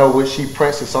thought, but I know with She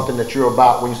Prince is something that you're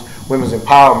about when women's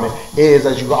empowerment is,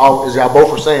 as y'all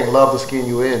both were saying, love the skin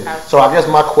you're in. Absolutely. So I guess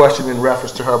my question in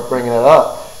reference to her bringing it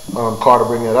up, Carter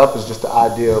bringing it up, is just the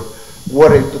idea of what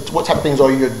type of things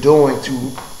are you doing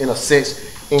to, in a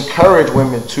sense, encourage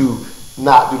women to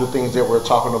not do the things that we're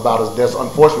talking about, as that's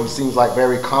unfortunately seems like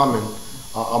very common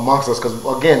amongst us, because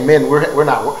again, men, we're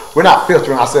not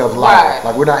filtering ourselves live.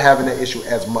 Like we're not having that issue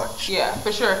as much. Yeah,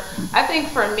 for sure. I think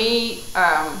for me,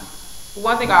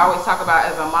 one thing I always talk about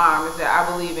as a mom is that I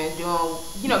believe in doing,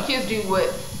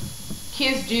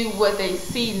 kids do what they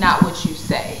see, not what you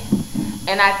say.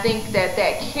 And I think that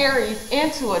carries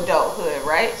into adulthood,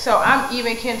 right? So I'm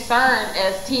even concerned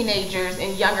as teenagers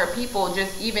and younger people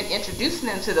just even introducing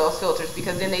them to those filters,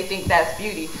 because then they think that's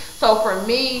beauty. So for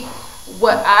me,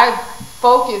 what I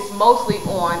focus mostly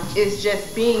on is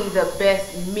just being the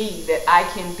best me that I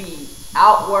can be.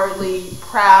 Outwardly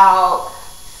proud,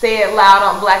 say it loud,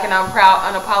 I'm black and I'm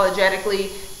proud,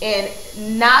 unapologetically, and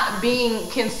not being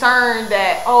concerned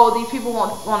that, these people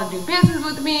want to do business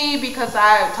with me because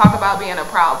I talk about being a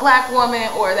proud black woman,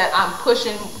 or that I'm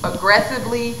pushing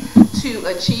aggressively to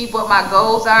achieve what my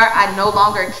goals are. I no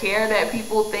longer care that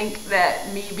people think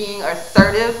that me being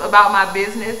assertive about my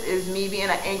business is me being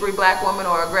an angry black woman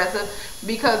or aggressive,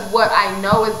 because what I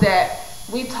know is that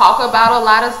we talk about a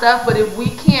lot of stuff, but if we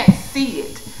can't see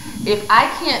it, if I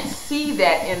can't see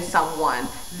that in someone,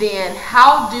 then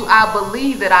how do I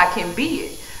believe that I can be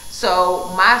it?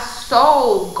 So my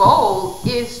sole goal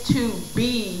is to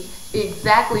be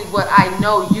exactly what I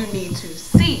know you need to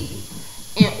see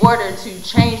in order to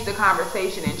change the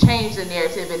conversation and change the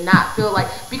narrative, and not feel like,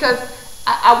 because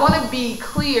I want to be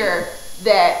clear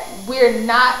that we're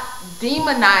not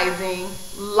demonizing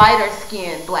lighter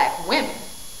skinned black women.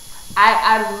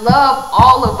 I love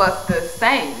all of us the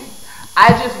same. I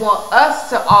just want us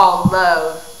to all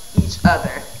love each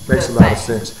other. Makes a lot of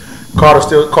sense.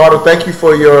 Carter, thank you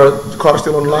for Carter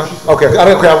still on the line? Okay,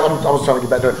 I was trying to get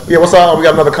back there. Yeah, what's up? We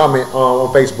got another comment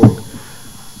on Facebook.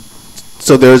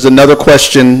 So there's another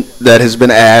question that has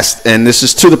been asked, and this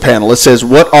is to the panel. It says,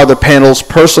 what are the panel's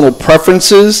personal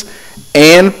preferences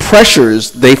and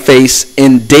pressures they face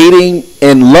in dating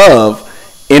and love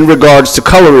in regards to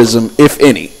colorism, if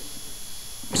any?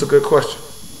 It's a good question.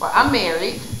 Well, I'm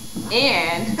married,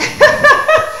 and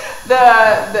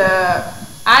the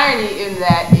irony in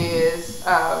that is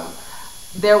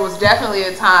there was definitely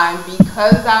a time,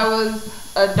 because I was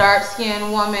a dark-skinned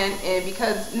woman, and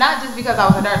because not just because I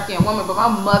was a dark-skinned woman, but my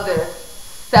mother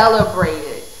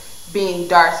celebrated being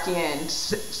dark-skinned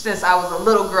since I was a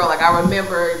little girl. Like, I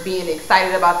remember being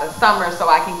excited about the summer so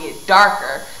I can get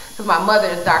darker, because my mother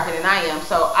is darker than I am.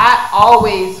 So I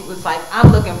always was like,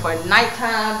 I'm looking for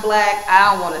nighttime black.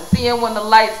 I don't want to see him when the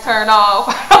lights turn off.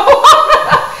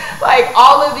 Like,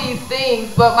 all of these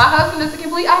things. But my husband is the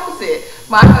complete opposite.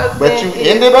 My husband But you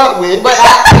ended up with. But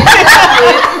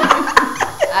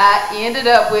I ended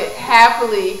up with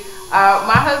happily.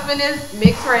 My husband is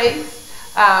mixed race.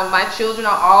 My children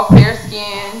are all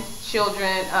fair-skinned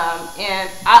children, and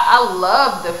I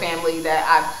love the family that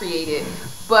I've created.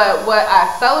 But what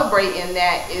I celebrate in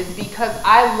that is because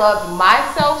I loved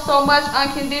myself so much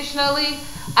unconditionally,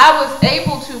 I was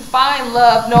able to find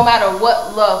love no matter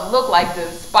what love looked like,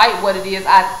 despite what it is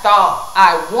I thought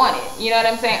I wanted. You know what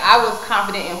I'm saying? I was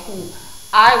confident in who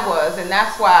I was, and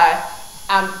that's why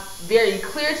I'm very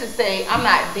clear to say I'm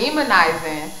not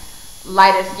demonizing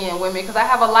lighter skinned women, because I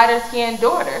have a lighter skinned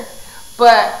daughter.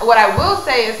 But what I will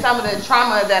say is some of the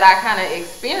trauma that I kind of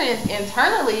experienced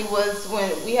internally was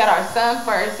when we had our son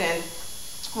first, and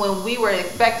when we were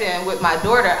expecting with my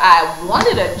daughter, I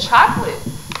wanted a chocolate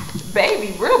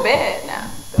baby real bad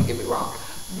now, don't get me wrong.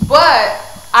 But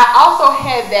I also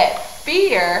had that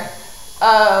fear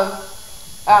of,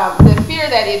 the fear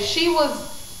that if she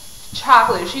was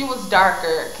chocolate, she was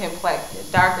darker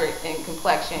in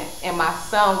complexion, and my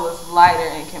son was lighter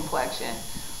in complexion,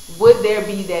 would there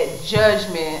be that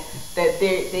judgment that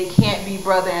they can't be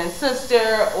brother and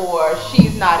sister, or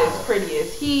she's not as pretty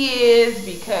as he is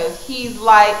because he's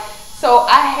light? So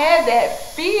I had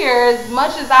that fear, as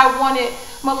much as I wanted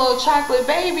my little chocolate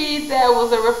baby that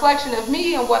was a reflection of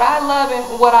me and what I love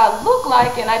and what I look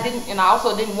like, and I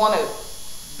also didn't want to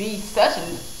be such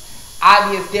an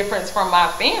obvious difference from my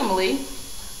family.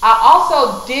 I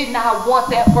also did not want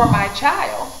that for my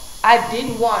child. I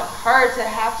didn't want her to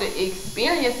have to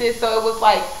experience it, so it was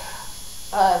like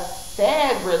a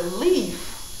sad relief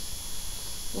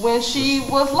when she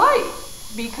was light,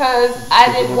 because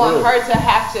I didn't want her to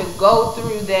have to go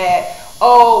through that,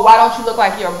 oh, why don't you look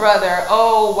like your brother?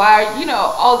 Oh, why, you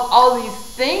know, all these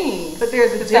things. But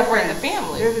there's a separate difference. The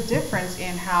family. There's a difference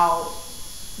in how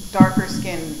darker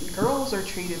skinned girls are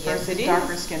treated versus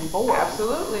darker skinned boys.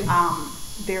 Absolutely.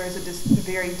 There is a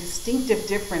very distinctive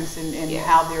difference in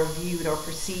how they're viewed or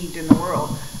perceived in the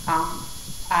world.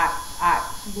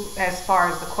 As far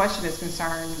as the question is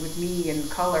concerned with me and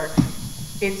color,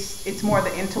 it's more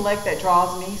the intellect that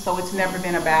draws me. So it's never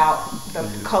been about the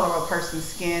color of a person's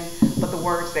skin, but the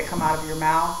words that come out of your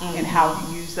mouth and how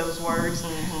you use those words.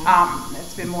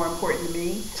 That's been more important to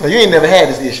me. So you ain't never had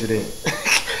this issue then?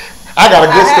 I got a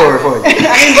good story for you.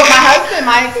 I mean, but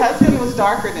my ex-husband was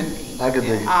darker than me. I could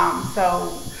dig it.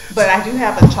 But I do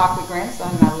have a chocolate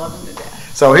grandson, and I love him to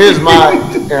death. So here's my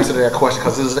answer to that question,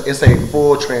 because it's a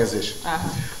full transition.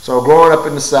 So growing up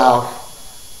in the South,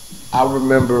 I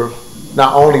remember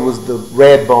not only was the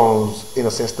red bones, in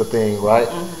a sense, the thing, right?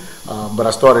 But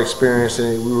I started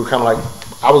experiencing it. We were kind of like,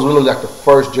 I was really like the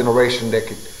first generation that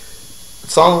could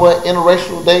somewhat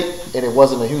interracial date, and it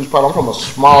wasn't a huge problem. I'm from a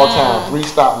small town, 3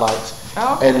 stoplights,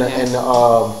 and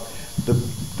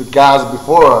the guys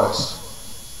before us,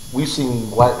 we've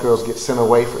seen white girls get sent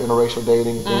away for interracial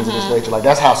dating and things of this nature. Like,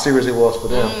 that's how serious it was for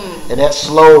them. And that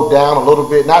slowed down a little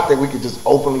bit. Not that we could just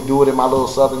openly do it in my little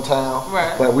southern town,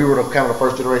 but we were kind of the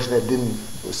first generation that didn't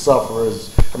suffer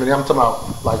as, I mean, I'm talking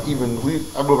about, like, I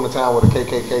grew up in a town where the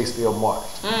KKK still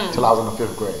marched till I was in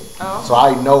the 5th grade. So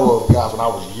I know of guys when I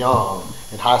was young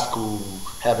in high school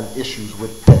having issues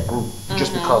with that group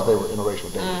just because they were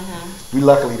interracial dating. We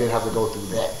luckily didn't have to go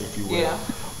through that, if you will.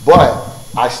 But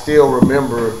I still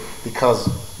remember, because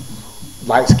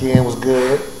light skin was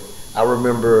good, I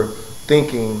remember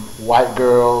thinking white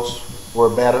girls were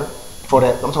better for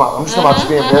that. I'm just talking about just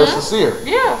being very sincere.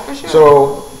 Yeah, for sure.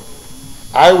 So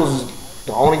I was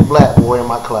the only black boy in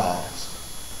my class,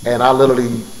 and I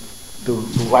literally, the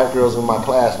white girls in my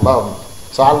class loved me.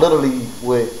 So I literally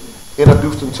would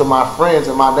introduce them to my friends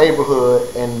in my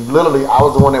neighborhood, and literally I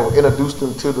was the one that would introduce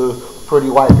them to the pretty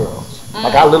white girls.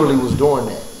 Like, I literally was doing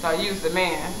that. So you was the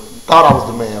man. Thought I was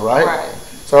the man, right?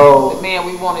 So the man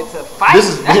we wanted to fight. this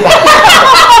is I'm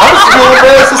just being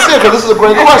very sincere because this is a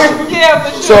great question. Yeah,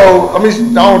 for sure. So I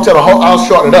mean, I don't tell the whole. I'll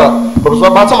shorten it up. But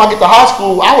by the time I get to high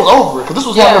school, I was over it because this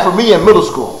was happening for me in middle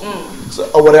school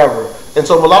or whatever. And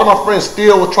so a lot of my friends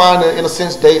still were trying to, in a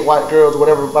sense, date white girls or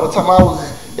whatever. By the time I was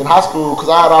in high school, because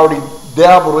I had already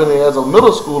dabbled in it as a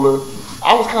middle schooler,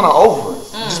 I was kind of over it.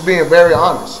 Just being very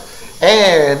honest.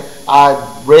 And I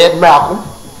read Malcolm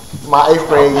my 8th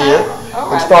grade year.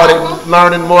 And started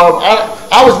learning more. I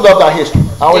always loved our history.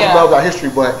 Loved our history,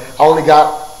 but I only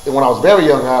got, when I was very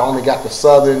young, I only got the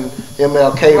Southern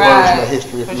MLK version of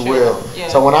history, if you will. Yeah.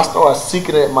 So when I started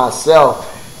seeking it myself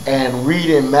and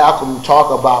reading Malcolm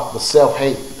talk about the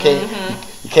self-hate,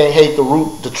 you can't hate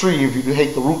the tree if you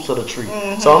hate the roots of the tree.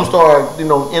 So I'm starting,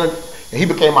 and he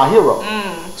became my hero.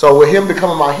 So with him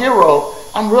becoming my hero,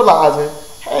 I'm realizing,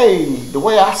 hey, the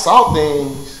way I saw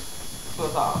things, it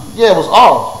was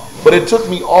off. But it took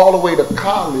me all the way to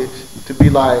college to be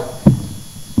like,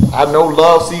 I know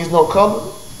love sees no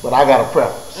color, but I got a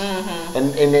preference.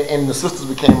 And the sisters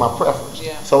became my preference.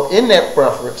 Yeah. So in that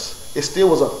preference, it still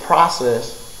was a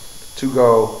process to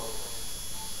go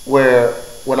where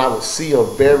when I would see a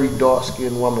very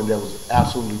dark-skinned woman that was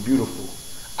absolutely beautiful,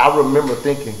 I remember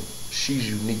thinking, she's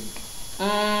unique.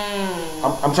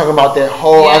 I'm talking about that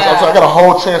whole, I got a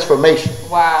whole transformation.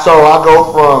 Wow. So I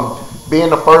go from being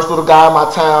the first little guy in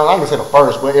my town, I didn't say the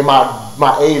first, but in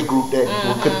my age group that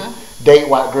could date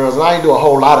white girls, and I didn't do a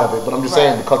whole lot of it, but I'm just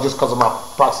saying because of my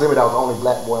proximity, I was the only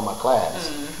black boy in my class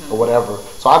or whatever.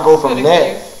 So I go from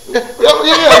that. I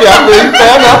mean,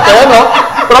 fair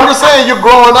enough. But I'm just saying, you're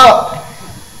growing up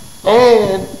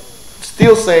and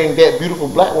still saying that beautiful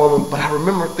black woman. But I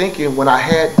remember thinking when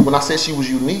I said she was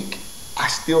unique, I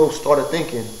still started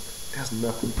thinking, there's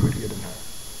nothing prettier than her.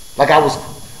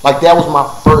 That was my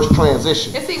first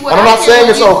transition. And I'm not saying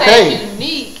it's okay.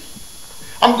 Unique.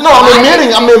 I'm admitting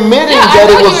that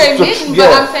it was. But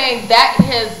I'm saying that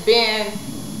has been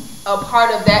a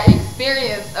part of that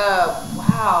experience of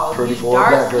wow, pretty you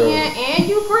dark skin and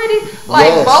you pretty.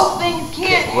 Both things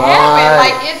can't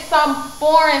happen. It's some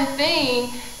foreign thing.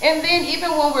 And then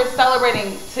even when we're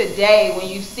celebrating today, when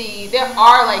you see there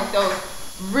are those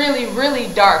really, really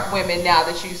dark women now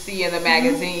that you see in the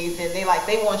magazines, and they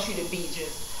want you to be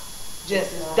just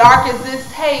dark as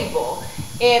this table.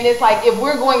 And it's like, if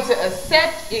we're going to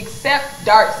accept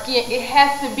dark skin, it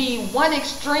has to be one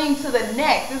extreme to the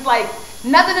next. It's like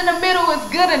nothing in the middle is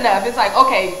good enough. It's like,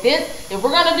 okay, if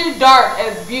we're gonna do dark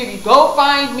as beauty, go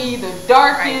find me the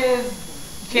darkest.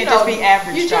 You can't just be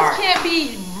average. You dark. just can't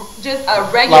be just a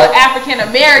regular African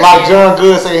American. Like John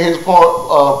Good said in his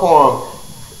poem.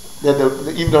 That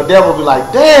even the devil be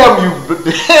like, damn you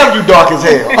dark as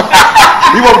hell.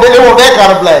 They want that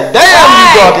kind of black. Damn you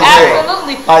dark as hell.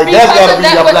 Absolutely. That's gotta be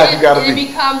how black you gotta be. It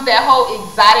becomes that whole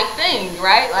exotic thing,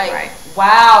 right?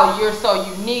 Wow, you're so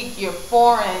unique, you're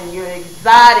foreign, you're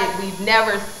exotic. We've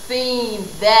never seen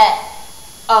that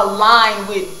align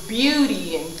with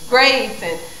beauty and grace,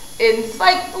 and it's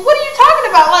like, what are you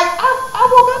talking about? I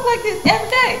woke up like this every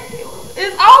day.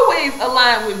 It's always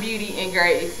aligned with beauty and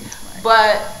grace,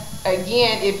 but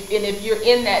again, if you're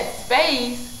in that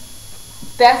space,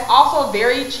 that's also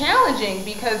very challenging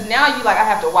because now I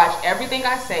have to watch everything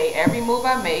I say, every move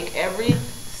I make, every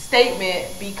statement,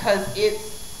 because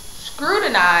it's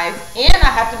scrutinized, and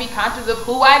I have to be conscious of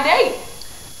who I date.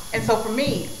 And so for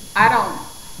me,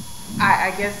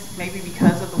 I guess maybe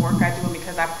because of the work I do and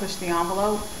because I push the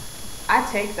envelope, I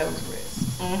take those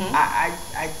risks.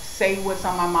 I say what's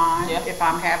on my mind. If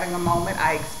I'm having a moment,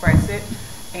 I express it.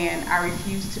 And I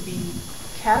refuse to be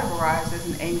categorized as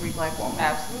an angry black woman.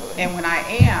 Absolutely. And when I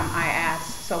am, I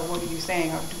ask, so what are you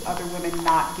saying? Or do other women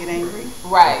not get angry?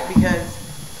 Right. Because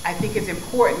I think it's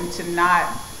important to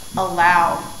not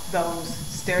allow those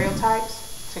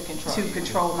stereotypes to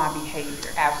control my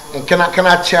behavior. Absolutely. And can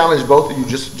I challenge both of you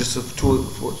just to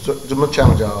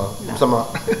challenge y'all? No.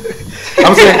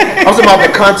 I'm saying about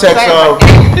the context of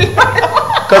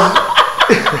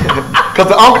because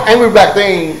the angry black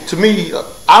thing, to me,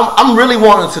 I'm really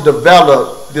wanting to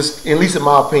develop this, at least in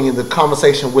my opinion, the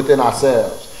conversation within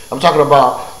ourselves. I'm talking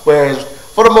about, whereas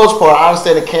for the most part, I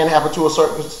understand it can happen to a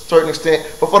certain extent,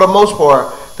 but for the most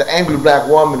part, the angry black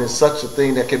woman is such a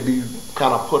thing that can be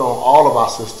kind of put on all of our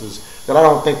sisters that I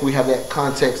don't think we have that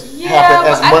context happen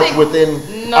as much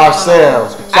within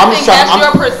ourselves. So I think that's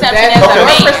your perception as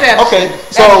a man. Okay,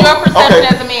 so that's your perception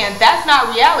as a man. That's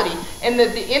not reality. And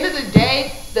at the end of the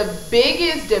day, the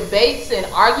biggest debates and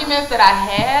arguments that I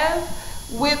have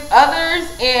with others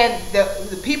and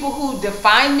the people who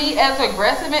define me as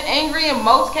aggressive and angry in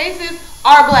most cases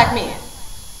are black men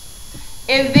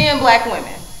and then black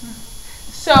women.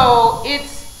 So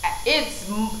it's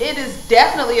it is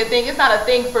definitely a thing. It's not a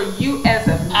thing for you as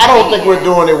a man. I don't think we're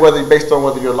doing it based on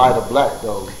whether you're light or black,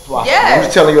 though. Yes. I'm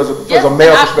just telling you as a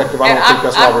male perspective. I don't think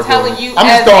that's why we're doing it. I'm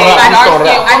just throwing it out.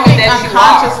 I think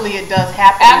unconsciously it does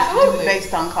happen. Absolutely.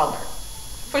 Based on color.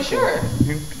 For sure.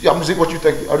 I'm just what you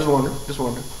think. I just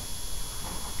wondering.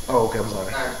 Oh, okay. I'm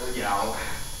sorry.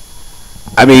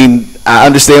 I mean, I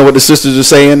understand what the sisters are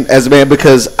saying as a man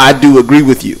because I do agree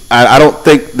with you. I don't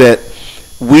think that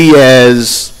we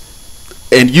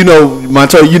and you know,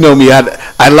 Montoya, you know me,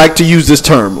 I like to use this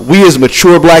term. We as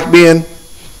mature black men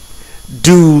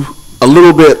do a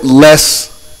little bit less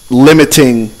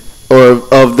limiting or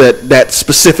of that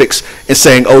specifics and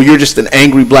saying, oh, you're just an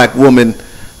angry black woman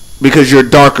because you're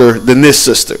darker than this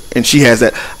sister and she has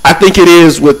that. I think it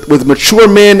is with mature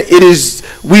men, it is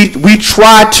we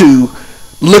try to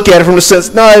look at it from the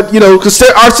sense, no, you know, because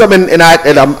there are some, and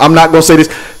I'm not going to say this,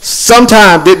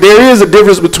 sometimes there is a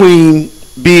difference between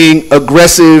being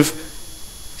aggressive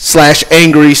 /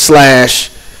 angry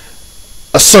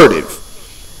 / assertive.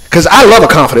 Because I love a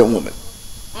confident woman.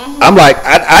 Mm-hmm. I'm like,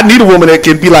 I need a woman that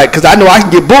can be like, because I know I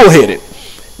can get bullheaded.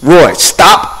 Roy,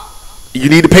 stop. You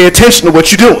need to pay attention to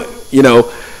what you're doing, you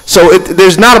know. So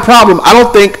there's not a problem. I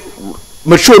don't think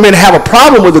mature men have a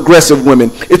problem with aggressive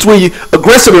women. It's when you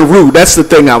aggressive and rude. That's the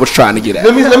thing I was trying to get at.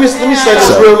 Let me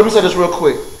say this real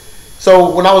quick.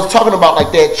 So when I was talking about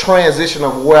like that transition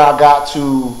of where I got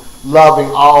to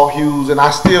loving all hues, and I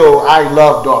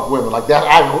love dark women like that.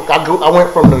 I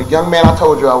went from the young man I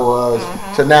told you I was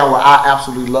to now where I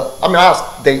absolutely love. I mean,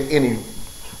 I'll date any.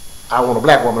 I want a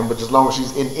black woman, but as long as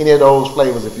she's in any of those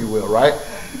flavors, if you will, right?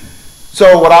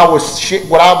 So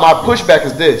my pushback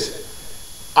is this.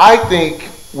 I think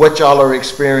what y'all are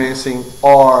experiencing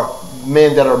are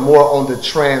men that are more on the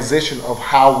transition of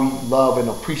how we love and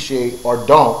appreciate or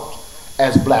don't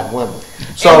as black women.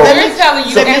 So let me tell you,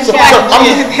 what I'm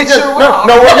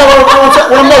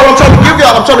trying to give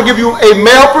y'all, I'm trying to give you a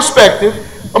male perspective.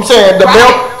 I'm saying the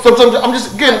male. Sometimes I'm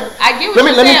just getting. I get what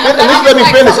you're saying. Let me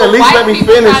finish. At least let me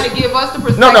finish. Trying to give us the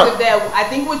perspective that I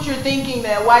think what you're thinking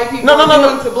that white people are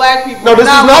doing to black people. No, this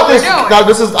is not this. No,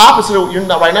 this is the opposite. You're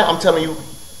not right now. I'm telling you,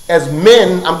 as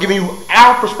men, I'm giving you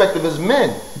our perspective as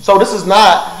men. So this is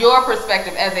not your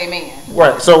perspective as a man.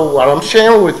 Right. So what I'm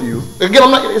sharing with you, again,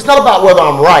 it's not about whether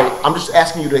I'm right. I'm just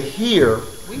asking you to hear.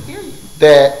 We hear you.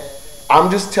 That I'm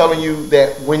just telling you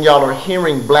that when y'all are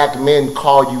hearing black men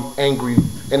call you angry,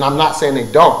 and I'm not saying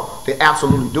they don't. They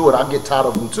absolutely do it. I get tired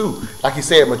of them too. Like you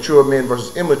said, mature men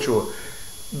versus immature.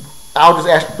 I'll just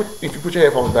ask if you put your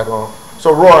headphones back on.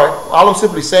 So Roy, all I'm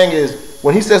simply saying is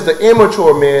when he says the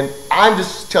immature men, I'm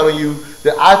just telling you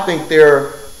that I think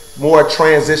they're more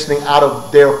transitioning out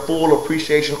of their full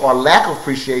appreciation or lack of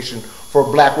appreciation for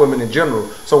black women in general.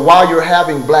 So while you're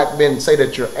having black men say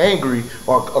that you're angry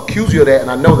or accuse you of that,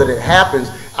 and I know that it happens,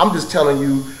 I'm just telling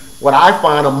you what I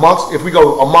find if we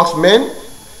go amongst men,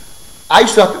 I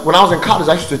used to, when I was in college,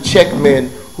 I used to check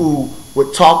men who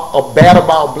would talk bad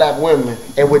about black women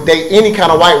and would date any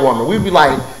kind of white woman. We'd be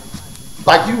like you,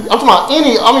 I'm talking about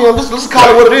let's call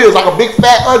it what it is, like a big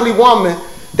fat ugly woman.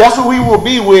 That's who we will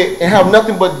be with and have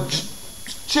nothing but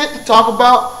shit to talk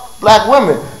about black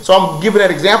women. So I'm giving that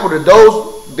example to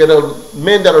those that are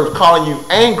men that are calling you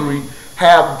angry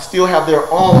still have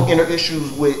their own inner issues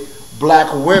with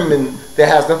black women that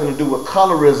has nothing to do with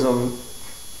colorism.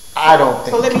 I don't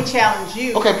think. So let me challenge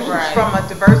you from a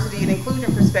diversity and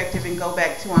inclusion perspective and go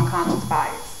back to unconscious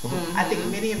bias. Mm-hmm. I think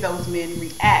many of those men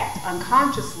react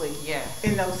unconsciously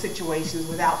in those situations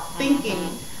without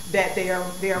thinking that they are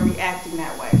reacting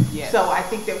that way. Yes. So I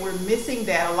think that we're missing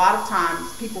that. A lot of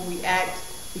times people react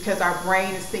because our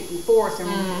brain is thinking for us and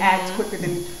we react quicker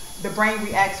than the brain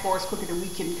reacts for us quicker than we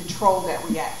can control that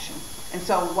reaction. And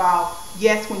so while,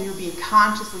 yes, when you're being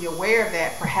consciously aware of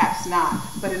that, perhaps not,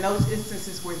 but in those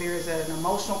instances where there is an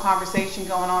emotional conversation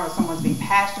going on or someone's being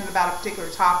passionate about a particular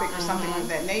topic or something of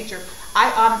that nature,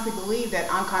 I honestly believe that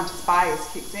unconscious bias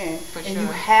kicks in you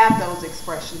have those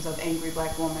expressions of angry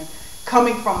black woman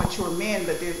coming from mature men,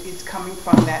 but it's coming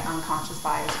from that unconscious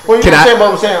bias. Well, you can say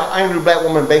what I'm saying, angry black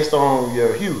woman based on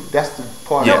your hue. That's the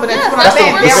part. No, but that's what I'm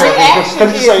saying.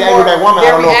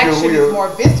 Their reaction is more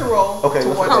visceral towards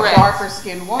a darker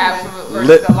skinned woman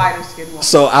versus a lighter skinned woman.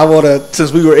 So I want to,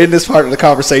 since we were in this part of the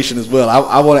conversation as well,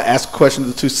 I want to ask a question to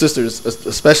the two sisters,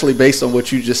 especially based on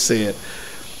what you just said.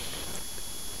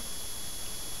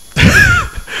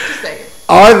 Just say it.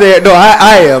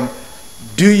 I am.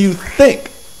 Do you think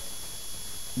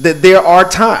that there are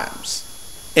times,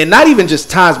 and not even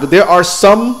just times, but there are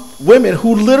some women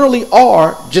who literally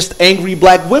are just angry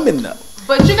black women though?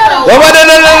 But you gotta. No,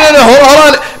 hold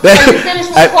on.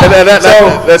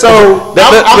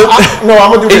 No,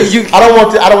 I'm gonna do this. I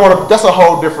don't want to. That's a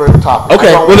whole different topic.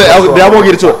 Okay, I won't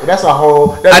get into it. That's a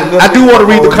whole. I do want to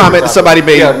read the comment that somebody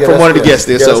made from one of the guests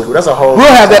there. So that's a whole.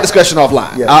 We'll have that discussion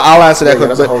offline. Yeah. I'll answer that.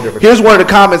 That's a whole different. Here's one of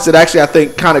the comments that actually I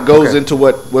think kind of goes into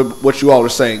what you all are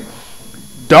saying.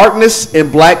 Darkness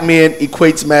in black men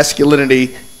equates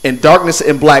masculinity, and darkness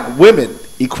in black women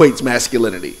equates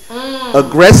masculinity.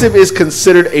 Aggressive is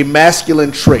considered a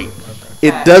masculine trait.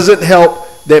 It doesn't help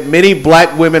that many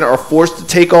black women are forced to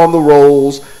take on the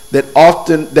roles that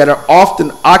are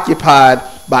often occupied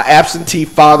by absentee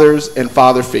fathers and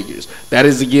father figures. That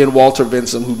is again Walter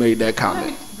Vinson who made that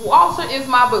comment. Walter is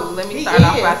my boo. Let me start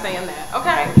off by saying that,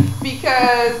 okay?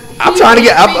 Because I'm trying to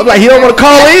get. I'm like, he don't want to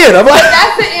call in. I'm like,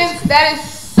 that is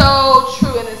so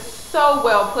true, and it's so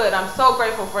well put. I'm so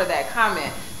grateful for that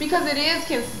comment because it is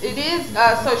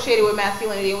associated with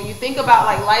masculinity. When you think about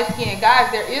like light-skinned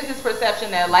guys, there is this perception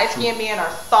that light-skinned men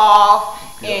are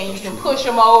soft and you can push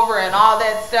them over and all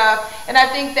that stuff. And I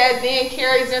think that then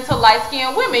carries into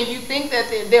light-skinned women. You think that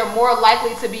they're more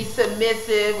likely to be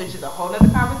submissive, which is a whole other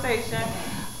conversation.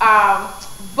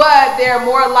 But they're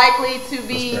more likely to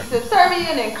be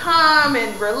subservient and calm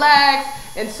and relaxed.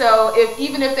 And so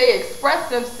even if they express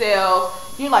themselves,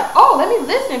 you're like, oh, let me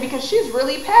listen because she's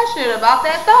really passionate about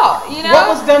that thought. You know, what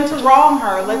was done to wrong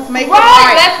her? Let's make it right.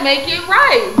 right. Let's make it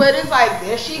right. But it's like,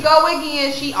 there she go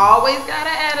again. She always got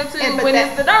an attitude when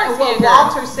it's the dark skin girl.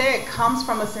 What Walter said comes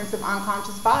from a sense of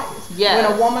unconscious bias. Yes. When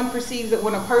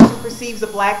a person perceives a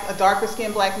darker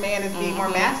skinned black man as being more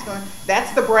masculine,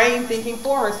 that's the brain thinking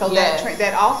for her. So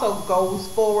that also goes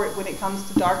forward when it comes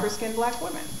to darker skinned black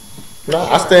women. No,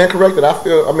 I stand corrected. I'm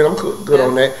good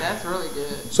on that. That's really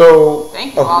good. So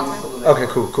thank you, Walter. Okay,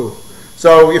 cool.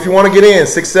 So if you want to get in,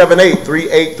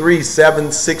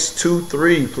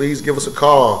 678-383-7623, please give us a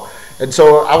call. And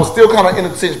so I was still kind of in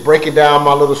a sense breaking down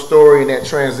my little story in that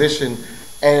transition,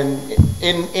 and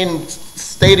in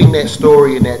stating that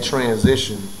story in that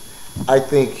transition, I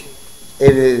think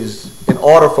it is in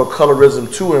order for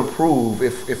colorism to improve.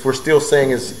 If we're still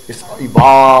saying it's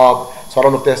evolved. So I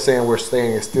don't know if that's saying we're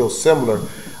saying it's still similar.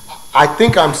 I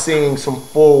think I'm seeing some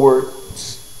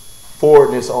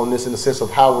forwardness on this in the sense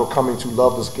of how we're coming to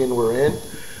love the skin we're in.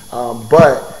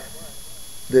 But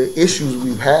the issues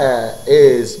we've had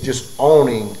is just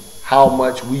owning how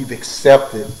much we've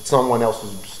accepted someone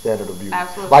else's standard of beauty.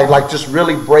 Absolutely. Like just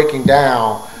really breaking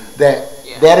down that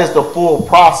is the full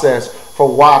process for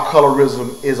why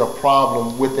colorism is a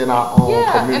problem within our own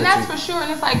community. And that's for sure.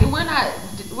 And it's like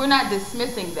we're not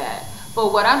dismissing that.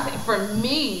 But what I'm saying, for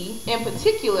me in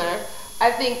particular,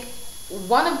 I think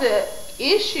one of the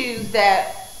issues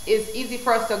that is easy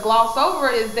for us to gloss over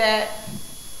is that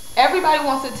everybody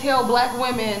wants to tell black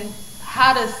women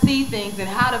how to see things and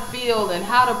how to feel and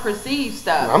how to perceive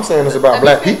stuff. I'm saying it's about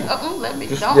black people. Don't I'm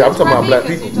talking about black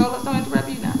people. You told us don't interrupt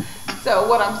you now. So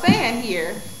what I'm saying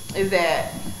here is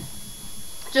that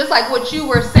just like what you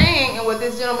were saying and what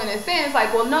this gentleman is saying, it's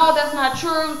like, well, no, that's not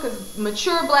true because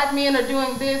mature black men are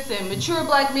doing this and mature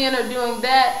black men are doing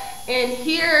that. And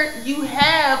here you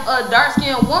have a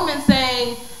dark-skinned woman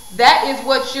saying that is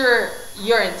what your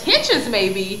intentions may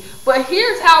be, but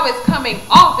here's how it's coming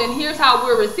off and here's how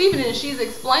we're receiving it. And she's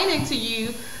explaining to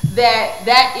you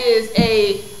that is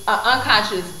a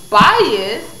unconscious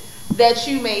bias that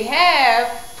you may have.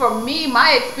 For me,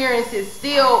 my experience is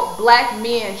still black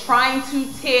men trying to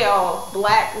tell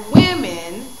black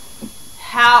women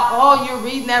how, oh, you're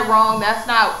reading that wrong, that's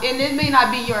not, and it may not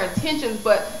be your intentions,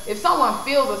 but if someone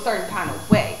feels a certain kind of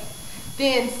way,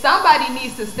 then somebody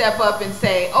needs to step up and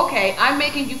say, okay, I'm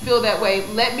making you feel that way,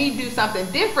 let me do something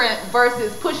different,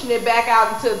 versus pushing it back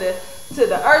out into the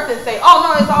earth and say, oh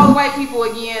no, it's all the white people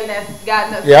again that's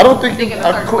got nothing. Yeah, I don't think I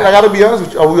got to be honest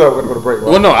with you. Oh, we got to go to break.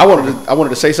 Right? Well, no, I wanted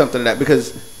to say something to that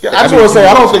because I just want to say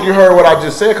I don't think you heard what I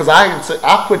just said because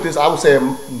I put this. I would say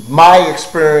my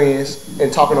experience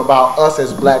in talking about us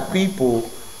as black people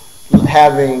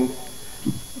having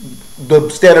the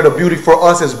standard of beauty for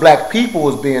us as black people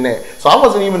as being that. So I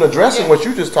wasn't even addressing what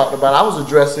you just talked about. I was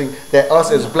addressing that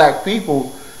us as black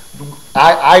people.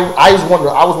 I was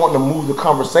wanting to move the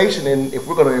conversation, and if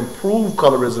we're going to improve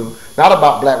colorism, not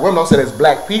about black women, I'm saying as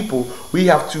black people, we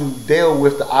have to deal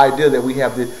with the idea that we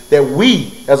have that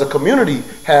we as a community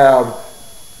have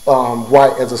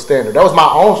white as a standard. That was my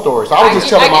own story. So I was just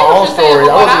telling my own story.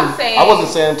 I wasn't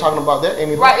saying talking about that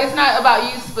anymore. Right, it's not about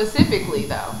you specifically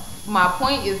though. My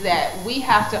point is that we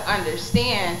have to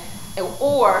understand,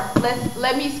 or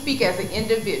let me speak as an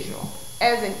individual.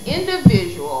 As an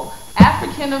individual,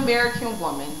 African American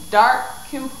woman, dark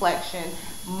complexion,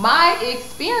 my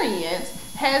experience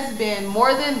has been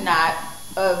more than not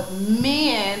of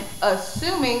men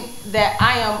assuming that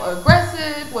I am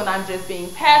aggressive when I'm just being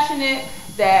passionate,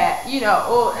 that, you know,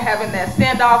 or having that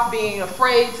standoff, being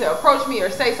afraid to approach me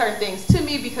or say certain things to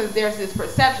me because there's this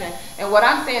perception. And what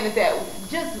I'm saying is that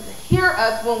just hear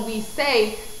us when we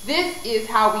say, this is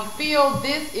how we feel,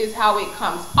 this is how it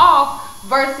comes off,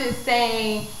 versus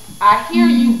saying, I hear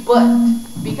you, but.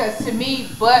 Because to me,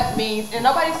 but means, and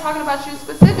nobody's talking about you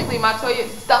specifically, Montoya.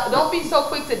 Don't be so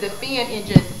quick to defend and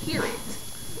just hear it.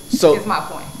 So is my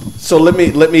point. So let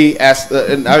me ask,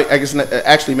 and I guess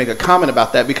actually make a comment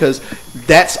about that, because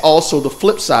that's also the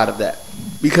flip side of that.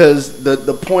 Because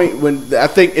the point, when I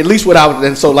think, at least what I would,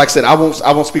 and so like I said, I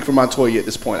won't speak for Montoya at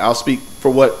this point. I'll speak for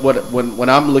when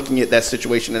I'm looking at that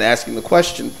situation and asking the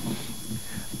question.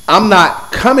 I'm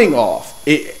not coming off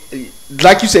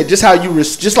like you said, just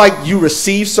like you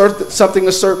receive something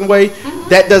a certain way. Mm-hmm.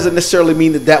 That doesn't necessarily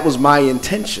mean that was my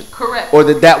intention. Correct. Or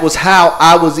that was how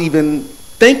I was even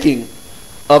thinking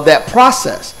of that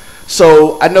process.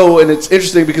 So I know, and it's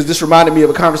interesting because this reminded me of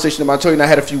a conversation that Montoya and I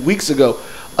had a few weeks ago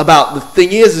about, the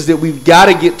thing is that we've got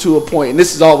to get to a point, and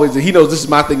this is always, he knows this is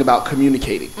my thing about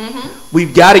communicating. Mm-hmm.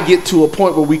 We've got to get to a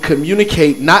point where we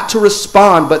communicate, not to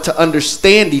respond, but to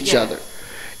understand each other.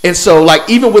 And so, like,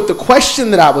 even with the question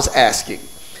that I was asking,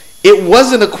 it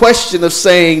wasn't a question of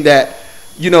saying that,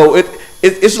 you know,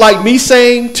 it's like me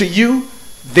saying to you,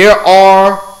 there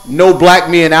are no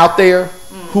black men out there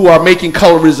who are making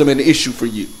colorism an issue for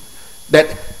you.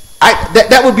 That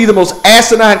would be the most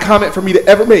asinine comment for me to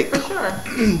ever make. For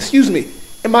sure. Excuse me.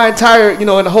 In my entire, in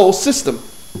the whole system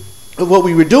of what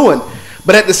we were doing.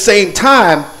 But at the same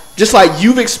time, just like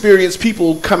you've experienced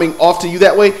people coming off to you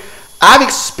that way, I've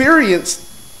experienced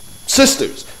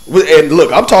sisters, and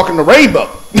look, I'm talking the rainbow.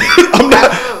 I'm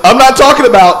not talking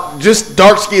about just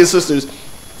dark-skinned sisters,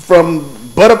 from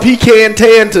butter pecan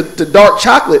tan to dark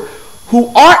chocolate, who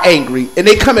are angry, and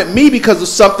they come at me because of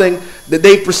something that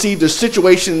they've perceived as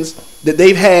situations that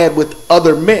they've had with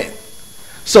other men.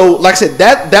 So, like I said,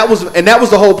 that was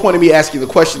the whole point of me asking the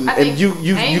question. And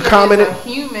you commented. Is a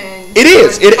human it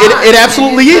is. It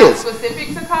absolutely is.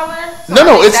 Specific to color. So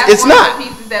no, it's not. One of the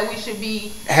pieces that we should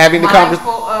be having the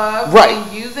mindful of, right,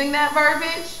 and using that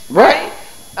verbiage, right?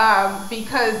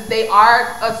 Because they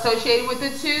are associated with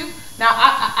it too. Now,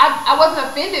 I wasn't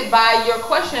offended by your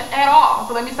question at all.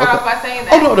 So let me start off by saying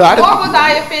that. Nor was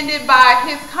I offended by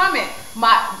his comment.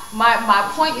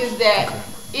 My point is that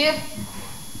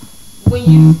when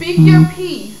you speak your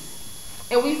piece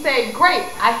and we say, great,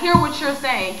 I hear what you're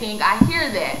saying, King, I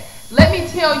hear that. Let me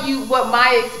tell you what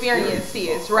my experience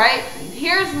is, right?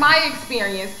 Here's my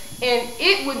experience, and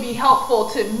it would be helpful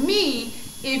to me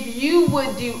if you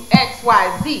would do X,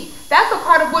 Y, Z. That's a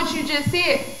part of what you just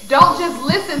said. Don't just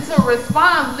listen to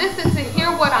respond. Listen to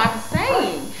hear what I'm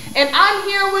saying. And I'm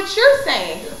hearing what you're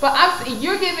saying. But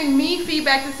you're giving me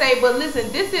feedback to say, but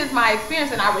listen, this is my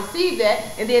experience, and I received that.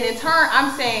 And then in turn,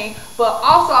 I'm saying, but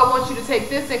also I want you to take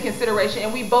this in consideration,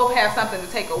 and we both have something to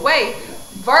take away.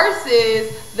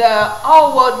 Versus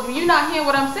oh, well, you're not hearing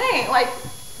what I'm saying. Like,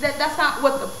 that's not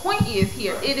what the point is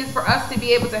here. It is for us to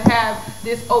be able to have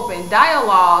this open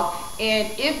dialogue.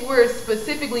 And if we're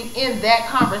specifically in that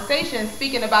conversation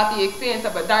speaking about the experience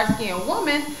of a dark-skinned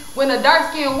woman, when a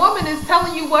dark-skinned woman is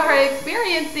telling you what her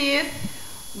experience is,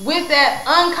 with that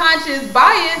unconscious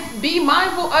bias, be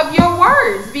mindful of your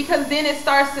words, because then it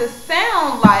starts to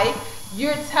sound like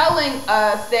you're telling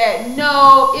us that,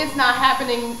 no, it's not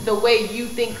happening the way you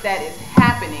think that is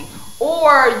happening.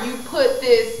 Or you put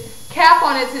this cap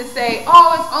on it to say,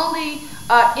 oh, it's only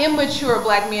immature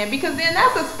black men, because then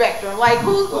that's a spectrum. Like,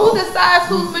 who decides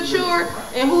who's mature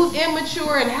and who's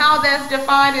immature, and how that's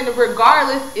defined, and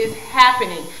regardless is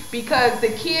happening. Because the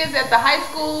kids at the high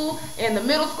school and the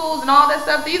middle schools and all that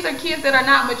stuff, these are kids that are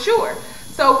not mature.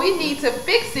 So we need to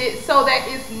fix it so that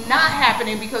it's not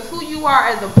happening, because who you are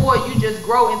as a boy, you just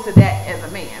grow into that as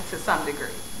a man to some degree,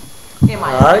 in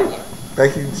my opinion. Right.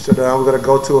 Thank you. So now we're going to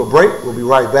go to a break. We'll be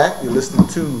right back. You're listening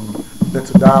to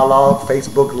Mental Dialogue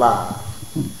Facebook Live.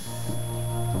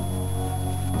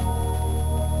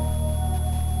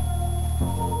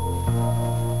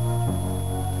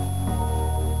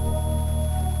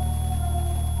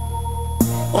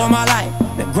 All my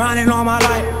life, been grinding all my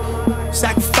life.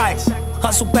 Sacrifice,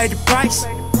 hustle, pay the price.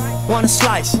 Want a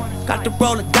slice, got to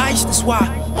roll the dice. That's why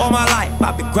all my life,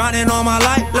 I've been grinding all my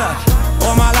life. Look,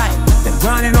 all my life, been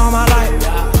grinding all my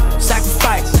life.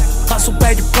 Sacrifice, hustle,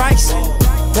 pay the price.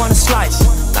 Want a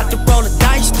slice, got to roll the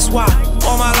dice. That's why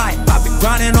all my life, I've been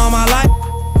grinding all my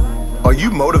life. Are you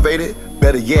motivated?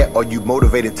 Better yet, are you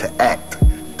motivated to act?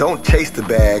 Don't chase the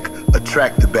bag,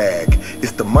 attract the bag.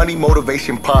 It's the Money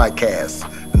Motivation Podcast.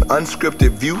 an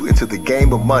unscripted view into the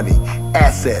game of money,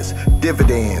 assets,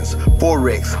 dividends,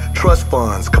 forex, trust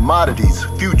funds, commodities,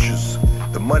 futures.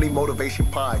 The Money Motivation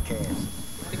Podcast.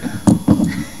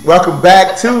 Welcome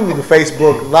back to the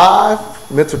Facebook Live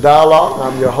Mental Dialogue.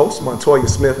 I'm your host, Montoya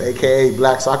Smith, aka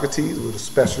Black Socrates, with a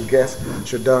special guest,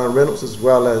 Shadon Reynolds, as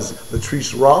well as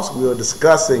Latrice Ross. We are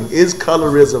discussing, is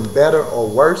colorism better or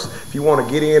worse? If you want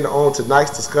to get in on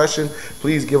tonight's discussion,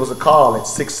 please give us a call at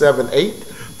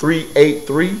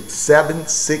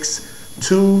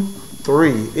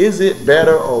 678-383-7623. Is it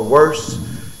better or worse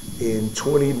in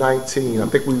 2019? I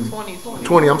think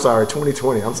 2020. I'm sorry,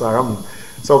 2020. I'm sorry, I'm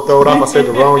so thrown off. I said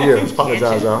the wrong year. I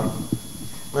apologize, y'all.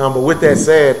 But with that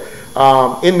said,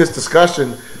 in this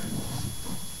discussion,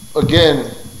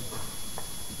 again,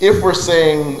 if we're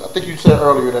saying, I think you said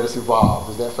earlier that it's evolved.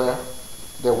 Is that fair?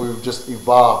 That we've just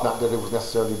evolved, not that it was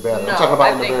necessarily better. No, I'm talking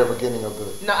about in the very beginning of the.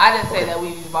 No, I didn't say that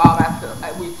we've evolved. I feel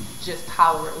like we've just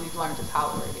we've learned to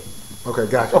tolerate it. Okay,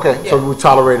 gotcha. Okay, Yeah. so we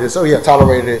tolerated it. So yeah,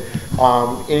 tolerated it.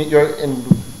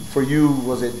 For you,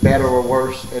 was it better or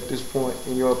worse at this point,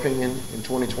 in your opinion, in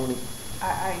 2020?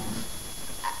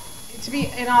 To be,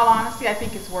 in all honesty, I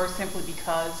think it's worse simply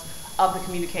because of the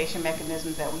communication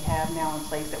mechanisms that we have now in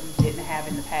place that we didn't have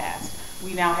in the past.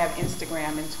 We now have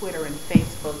Instagram and Twitter and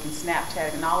Facebook and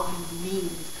Snapchat and all of these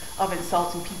means of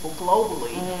insulting people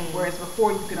globally, whereas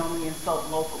before you could only insult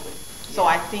locally. So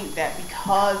I think that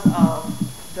because of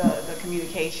the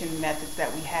communication methods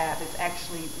that we have, it's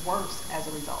actually worse as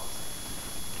a result.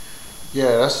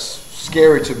 Yeah, that's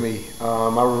scary to me.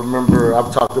 I remember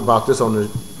I've talked about this on the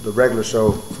regular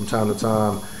show from time to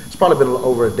time. It's probably been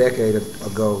over a decade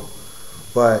ago.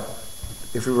 But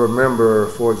if you remember,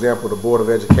 for example, the Board of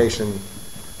Education,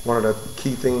 one of the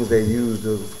key things they used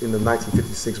in the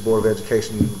 1956 Board of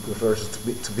Education versus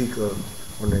Topeka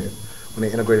when they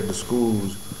integrated the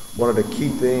schools, one of the key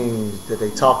things that they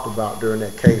talked about during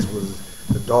that case was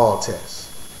the dog test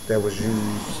that was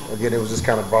used. Again, it was just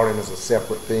kind of brought in as a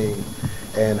separate thing,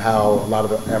 and how a lot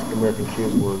of the African American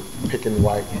kids were picking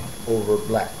white over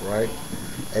black, right?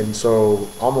 And so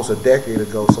almost a decade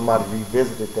ago, somebody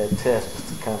revisited that test just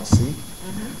to kind of see,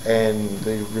 and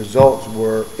the results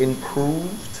were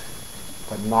improved,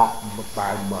 but not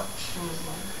by much.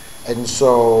 And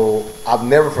so I've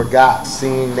never forgot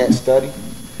seeing that study,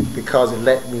 because it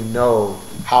let me know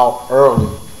how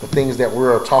early the things that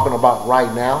we're talking about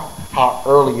right now, how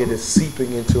early it is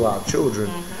seeping into our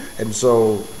children. And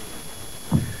so,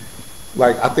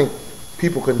 like, I think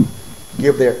people can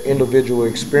give their individual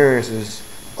experiences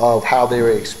of how they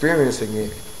were experiencing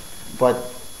it,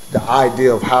 but the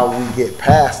idea of how we get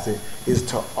past it is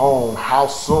to own how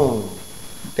soon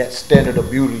that standard of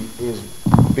beauty is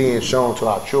being shown to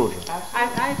our children.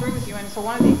 I agree with you, and so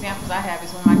one of the examples I have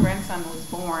is when my grandson was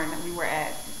born, we were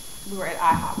at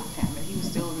IHOP with him, and he was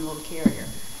still in the little carrier,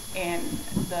 and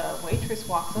the waitress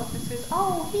walks up and says,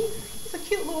 "Oh, he's a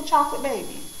cute little chocolate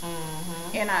baby."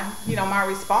 And my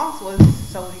response was,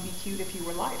 "So would he be cute if he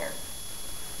were lighter?"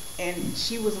 And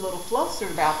she was a little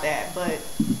flustered about that, but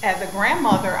as a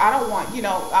grandmother, I don't want,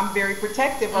 I'm very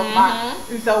protective of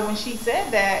and so when she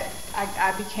said that,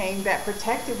 I became, that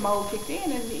protective mode kicked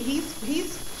in, and he's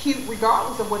cute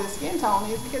regardless of what his skin tone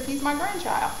is, because he's my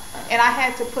grandchild. And I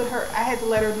had to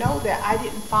let her know that I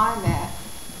didn't find that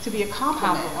to be a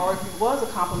compliment, or if it was a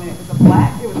compliment, it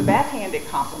was a backhanded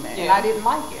compliment, and I didn't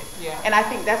like it. And I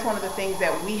think that's one of the things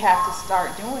that we have to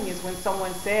start doing, is when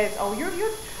someone says, "Oh,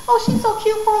 she's so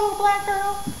cute for a little black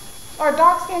girl or a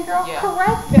dark-skinned girl,"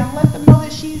 correct them, let them know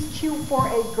that she's cute for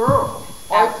a girl.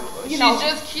 Absolutely. She's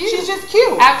just cute. She's just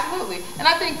cute. Absolutely. And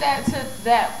I think that to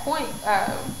that point,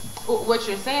 what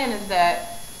you're saying is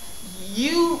that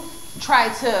you try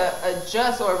to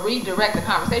adjust or redirect the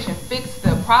conversation, fix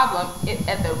the problem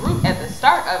at the root, at the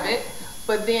start of it,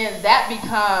 but then that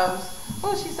becomes,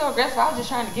 "Oh, she's so aggressive, I was just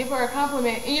trying to give her a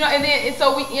compliment." And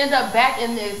so we end up back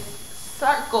in this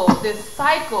cycle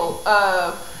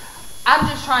of, I'm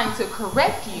just trying to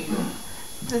correct you,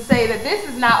 to say that this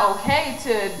is not okay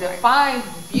to define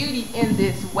beauty in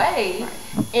this way,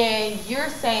 and you're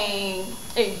saying,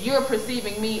 and you're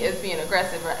perceiving me as being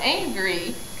aggressive or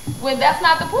angry, when that's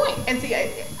not the point. And see,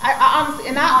 I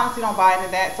honestly don't buy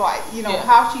into that. So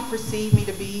how she perceived me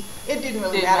to be, it didn't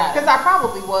really matter, because I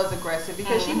probably was aggressive,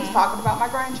 because she was talking about my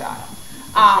grandchild.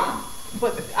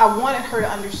 But I wanted her to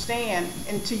understand,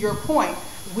 and to your point,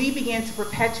 we begin to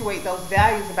perpetuate those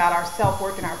values about our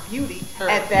self-worth and our beauty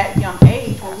at that young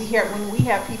age. When we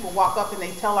have people walk up and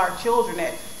they tell our children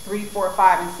at 3, 4,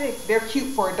 5, and 6, they're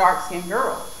cute for a dark-skinned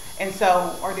girl. And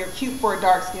so, or they're cute for a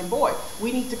dark-skinned boy.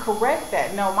 We need to correct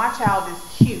that. No, my child is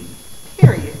cute,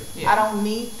 period. I don't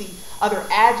need the, other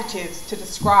adjectives to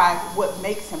describe what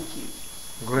makes him cute.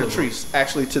 Go ahead, Latrice,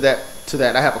 actually, to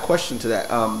that, I have a question to that.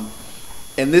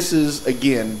 And this is,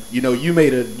 again, you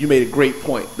made a great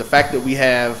point. The fact that we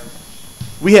have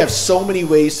so many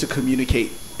ways to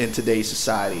communicate in today's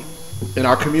society, and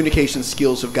our communication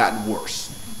skills have gotten worse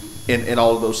in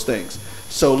all of those things.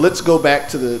 So let's go back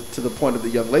to the point of the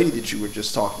young lady that you were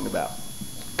just talking about.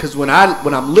 Because when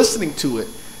I'm listening to it,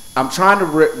 I'm trying to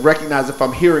recognize if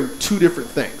I'm hearing two different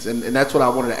things, and that's what I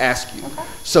wanted to ask you. Okay.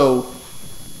 So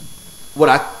what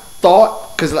I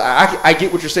thought, because I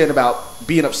get what you're saying about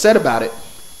being upset about it,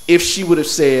 if she would have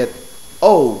said,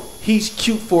 oh, he's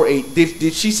cute for a,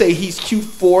 did she say he's cute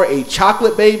for a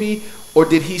chocolate baby, or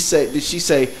did she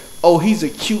say, oh, he's a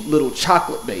cute little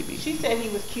chocolate baby? She said he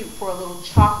was cute for a little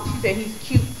chocolate. She said he's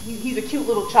cute. He's a cute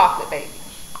little chocolate baby.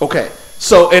 Okay.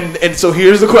 So and so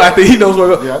here's the question. I think he knows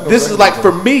where I'm going. This is like,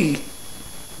 for me,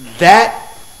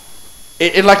 that,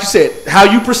 and like you said, how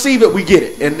you perceive it, we get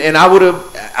it. And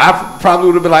I probably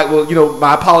would have been like, well,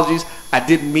 my apologies. I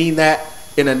didn't mean that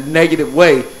in a negative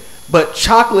way. But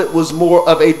chocolate was more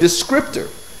of a descriptor.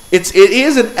 It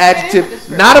is an adjective,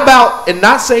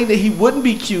 not saying that he wouldn't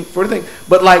be cute for anything,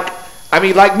 but like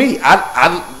me,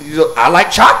 I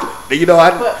like chocolate.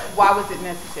 But why was it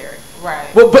necessary?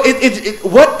 Right. Well, but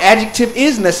what adjective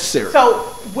is necessary?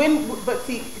 So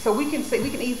we can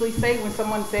easily say when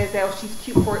someone says that, oh, she's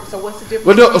cute for it. So what's the difference?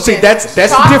 Well, no, see, that's the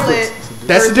difference.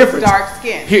 That's the difference. Dark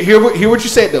skin. Hear what you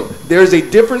said though. There is a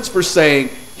difference for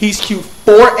saying he's cute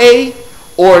for a,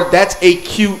 or that's a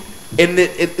cute. And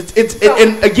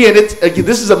and again,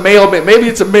 this is a male man. Maybe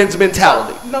it's a men's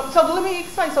mentality. So let me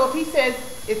explain. So if he says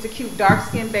it's a cute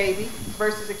dark-skinned baby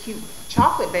versus a cute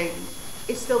chocolate baby,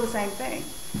 it's still the same thing.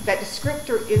 That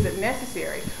descriptor isn't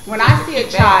necessary. When I see a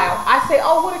child, I say,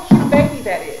 "Oh, what a cute baby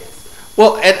that is."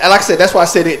 Well, and like I said, that's why I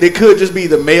said it could just be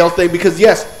the male thing, because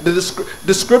yes, the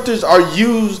descriptors are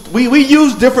used. We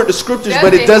use different descriptors,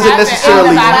 but it doesn't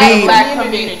necessarily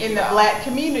mean in the black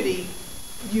community.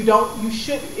 You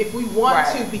should, if we want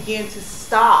to begin to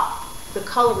stop the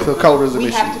colorism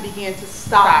we have to begin to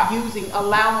stop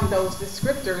allowing those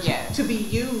descriptors to be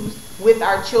used with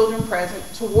our children present,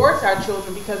 towards our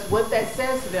children, because what that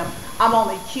says to them, I'm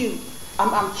only cute.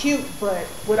 I'm cute, but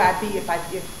would I be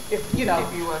if you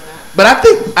wasn't? But I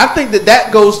think that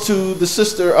goes to the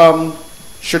sister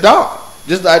Shadon.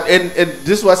 And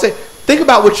this is what I say. Think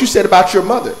about what you said about your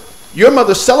mother. Your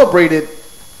mother celebrated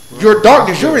your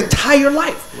darkness your entire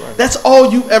life. Right. That's all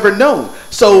you've ever known.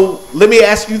 So let me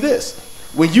ask you this.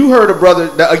 When you heard a brother,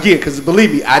 again, because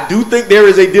believe me, I do think there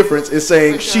is a difference in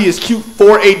saying she is cute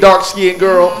for a dark-skinned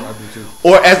girl,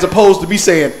 or as opposed to be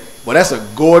saying, well, that's a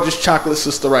gorgeous chocolate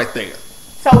sister right there.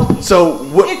 It's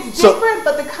different,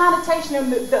 but the connotation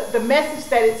and the message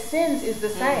that it sends is the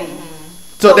same.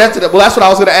 So that's what I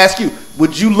was going to ask you.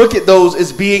 Would you look at those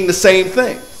as being the same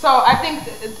thing? So I think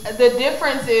the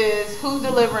difference is who's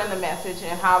delivering the message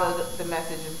and how the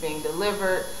message is being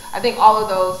delivered. I think all of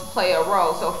those play a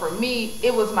role. So for me,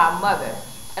 it was my mother.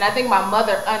 And I think my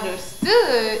mother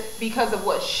understood, because of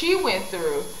what she went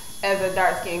through as a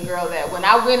dark-skinned girl, that when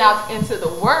I went out into the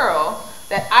world,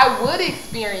 that I would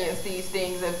experience these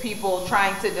things of people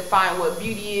trying to define what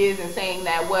beauty is and saying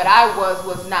that what I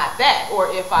was not that. Or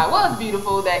if I was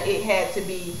beautiful, that it had to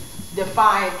be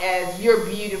defined as you're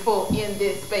beautiful in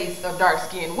this space of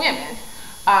dark-skinned women.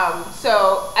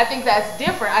 So I think that's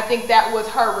different. I think that was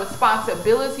her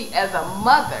responsibility as a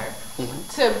mother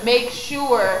to make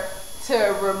sure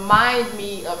to remind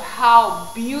me of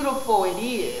how beautiful it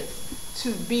is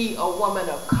to be a woman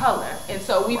of color. And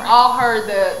so we've all heard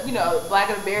the, black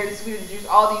of the berry, the sweet of the juice,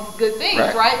 all these good things,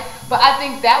 right? But I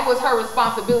think that was her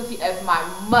responsibility as my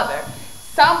mother.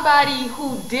 Somebody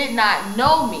who did not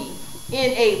know me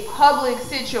in a public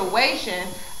situation,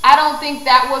 I don't think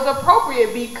that was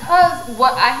appropriate, because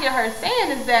what I hear her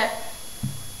saying is that,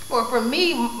 or for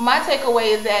me, my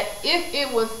takeaway is that if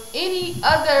it was any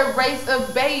other race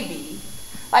of baby,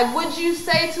 like, would you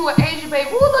say to an Asian baby,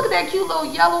 "Ooh, look at that cute little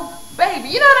yellow baby"?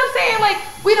 You know what I'm saying?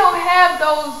 Like, we don't have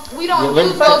those, we don't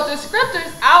use those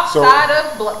descriptors outside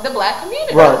of the black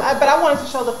community. Right. But I wanted to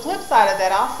show the flip side of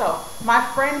that also. My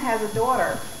friend has a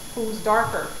daughter who's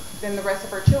darker than the rest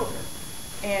of her children,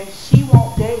 and she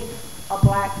won't date a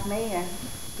black man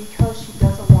because she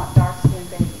doesn't want dark-skinned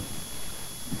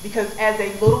babies. Because as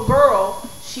a little girl,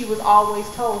 she was always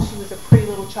told she was a pretty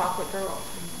little chocolate girl.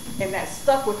 And that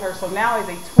stuck with her. So now as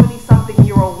a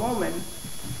 20-something-year-old woman,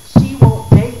 she won't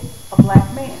date a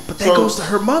black man. But that goes to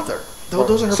her mother.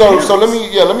 Those are her parents. So let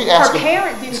me ask her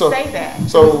parent didn't say that.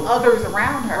 So it was others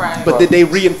around her. Right. But did they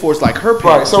reinforce like her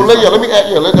parents? Right. So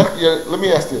let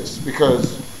me ask this,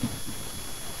 because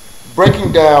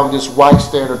breaking down this white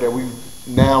standard that we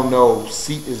now know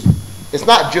it's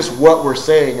not just what we're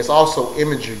saying, it's also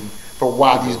imagery for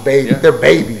why these babies, they're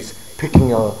babies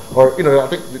picking or I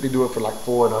think they do it for like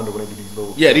 4 and under when they do these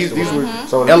little. Yeah, these were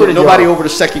so nobody over the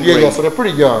second grade. Yeah, so they're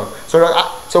pretty young.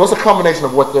 So it's a combination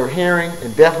of what they're hearing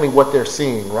and definitely what they're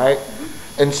seeing, right?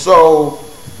 And so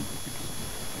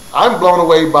I'm blown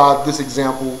away by this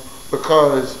example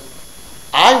because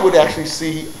I would actually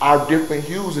see our different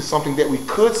hues as something that we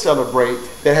could celebrate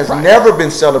that has never been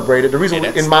celebrated. The reason,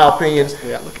 in my opinion,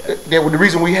 the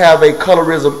reason we have a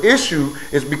colorism issue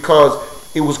is because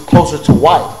it was closer to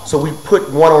white. So we put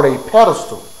one on a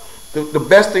pedestal. The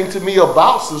best thing to me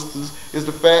about sisters is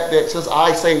the fact that since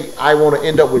I say I want to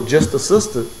end up with just a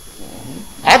sister,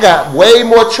 I got way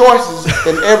more choices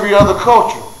than every other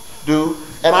culture do.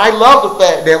 And I love the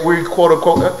fact that we're quote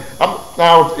unquote,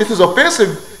 now this is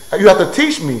offensive, you have to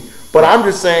teach me, but I'm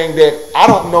just saying that I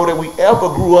don't know that we ever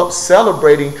grew up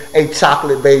celebrating a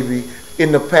chocolate baby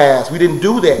in the past. We didn't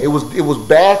do that. It was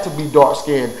bad to be dark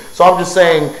skinned. So I'm just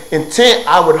saying intent,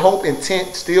 I would hope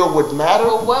intent still would matter.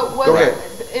 Well, Go ahead.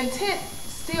 Intent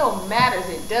still matters,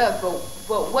 it does,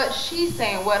 but what she's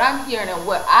saying, what I'm hearing and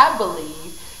what I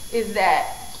believe is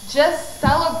that just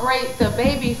celebrate the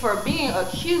baby for being a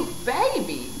cute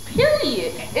baby.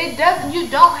 Period. It doesn't. You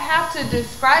don't have to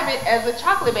describe it as a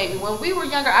chocolate baby. When we were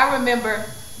younger, I remember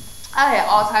I had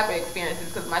all type of experiences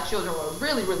because my children were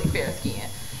really, really fair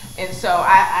skinned, and so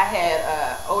I had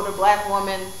an older black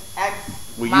woman ask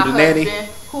my husband,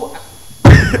 who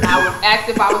I was asked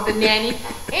if I was the nanny,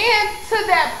 and to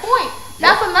that point,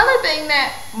 that's another thing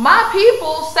that my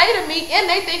people say to me, and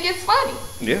they think it's funny.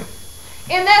 Yeah.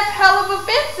 And that's hell of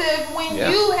offensive when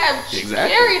you have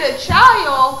carried a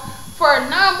child for 9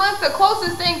 months. The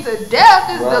closest thing to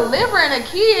death is delivering a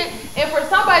kid, and for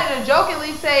somebody to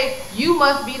jokingly say, you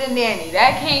must be the nanny,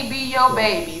 that can't be your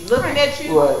baby, looking at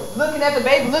you, looking at the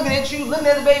baby, looking at you, looking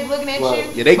at the baby, looking at you.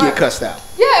 Yeah, they get cussed out.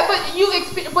 Yeah, but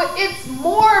it's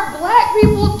more black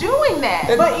people doing that.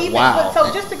 But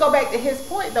so just to go back to his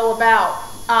point though about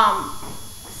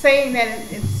saying that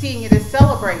and seeing it as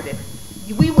celebrated,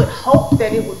 we would hope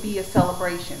that it would be a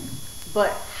celebration,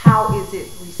 but how is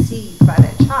it received by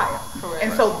that child? Correct.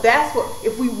 And so that's what,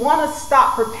 if we want to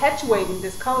stop perpetuating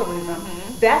this colorism,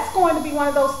 that's going to be one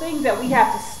of those things that we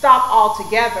have to stop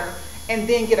altogether and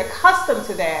then get accustomed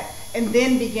to that and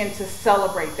then begin to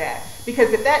celebrate that.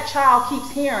 Because if that child keeps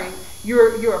hearing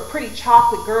you're a pretty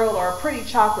chocolate girl or a pretty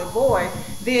chocolate boy,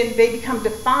 then they become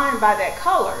defined by that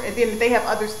color. And then if they have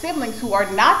other siblings who are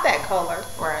not that color,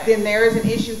 then there is an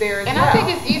issue there as well. And I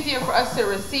think it's easier for us to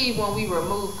receive when we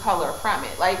remove color from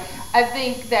it. Like, I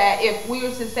think that if we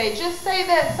were to say, just say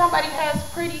that somebody has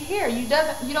pretty hair, you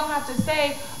don't have to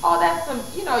say, oh, that's some,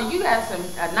 you got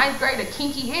a ninth grade of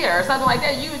kinky hair or something like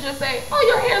that. You would just say, oh,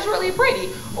 your hair's really pretty,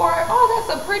 or oh,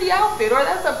 that's a pretty outfit, or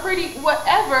that's a pretty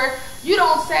whatever. You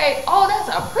don't say, oh, that's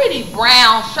a pretty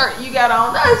brown shirt you got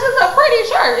on. No, it's just a pretty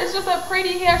shirt. It's just a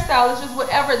pretty hairstyle. It's just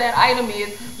whatever that item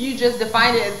is. You just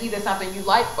define it as either something you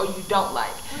like or you don't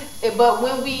like. But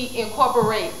when we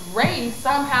incorporate race,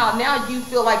 somehow now you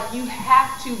feel like you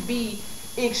have to be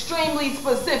extremely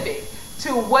specific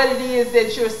to what it is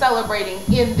that you're celebrating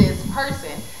in this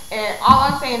person. And all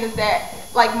I'm saying is that,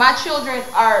 like, my children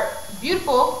are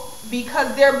beautiful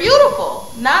because they're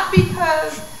beautiful, not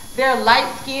because they're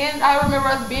light-skinned. I remember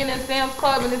us being in Sam's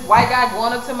Club and this white guy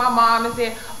going up to my mom and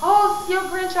saying, oh, your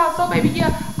grandchild, so baby,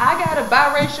 yeah, I got a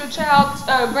biracial child,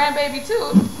 grandbaby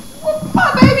too. Well,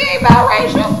 my baby ain't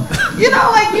biracial.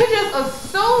 Like, you just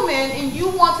assuming and you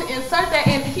want to insert that.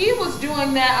 And he was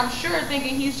doing that, I'm sure,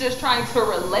 thinking he's just trying to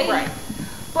relate. Right.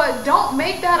 But don't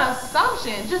make that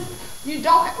assumption.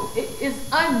 It's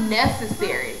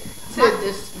unnecessary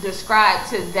to describe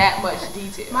to that much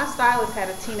detail. My stylist had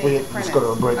a teenage apprentice. Let's go to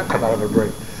a break. Come out of a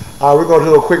break. We're going to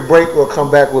do a quick break. We'll come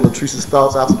back with Latrice's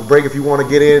thoughts after the break. If you want to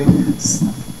get in,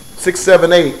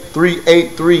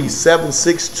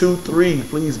 678-383-7623.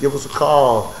 Please give us a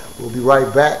call. We'll be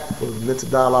right back for the Mental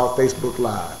Dialogue Facebook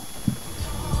Live.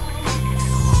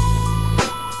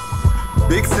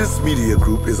 Big Sis Media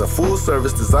Group is a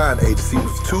full-service design agency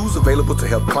with tools available to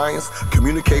help clients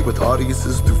communicate with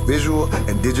audiences through visual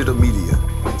and digital media.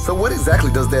 So what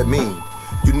exactly does that mean?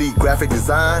 You need graphic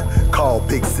design? Call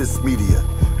Big Sis Media.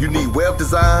 You need web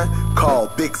design? Call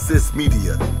Big Sis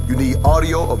Media. You need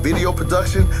audio or video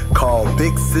production? Call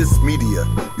Big Sis Media.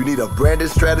 You need a branded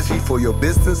strategy for your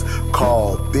business?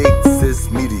 Call Big Sis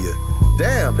Media.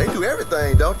 Damn, they do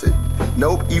everything, don't they?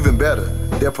 Nope, even better.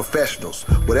 They're professionals.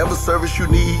 Whatever service you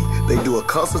need, they do a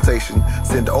consultation,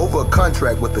 send over a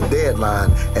contract with a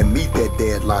deadline, and meet that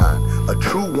deadline. A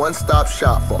true one-stop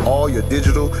shop for all your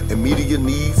digital and media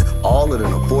needs, all at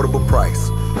an affordable price.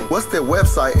 What's their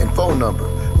website and phone number?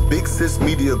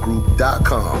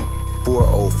 BigSisMediaGroup.com,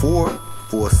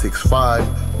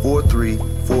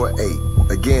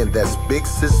 404-465-4348. Again, that's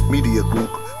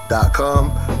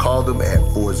BigSisMediaGroup.com. Call them at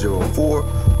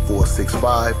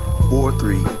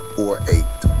 404-465-4348.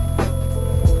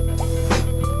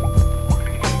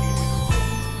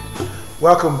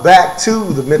 Welcome back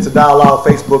to the Mental Dialogue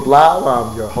Facebook Live.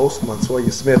 I'm your host,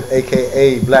 Montoya Smith,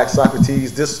 aka Black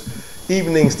Socrates. This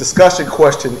evening's discussion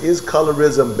question: is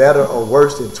colorism better or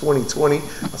worse in 2020?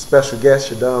 A special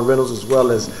guest, Shadon Reynolds, as well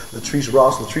as Latrice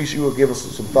Ross. Latrice, you will give us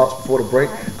some thoughts before the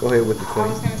break. Go ahead with the I queen.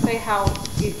 was going to say how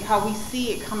we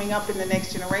see it coming up in the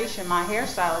next generation. My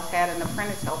hairstylist had an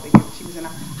apprentice helping me. She was in a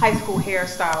high school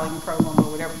hairstyling program or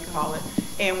whatever you call it.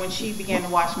 And when she began to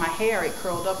wash my hair, it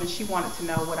curled up, and she wanted to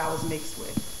know what I was mixed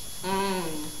with.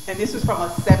 And this was from a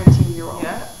 17-year-old.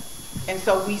 Yeah. And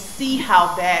so we see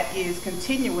how that is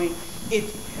continuing.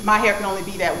 My hair can only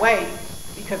be that way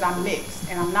because I'm mixed,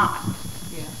 and I'm not.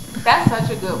 Yeah, that's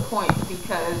such a good point,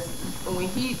 because when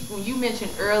you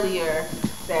mentioned earlier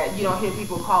that you don't hear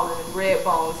people calling them red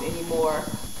bones anymore,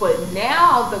 but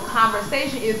now the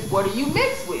conversation is, what are you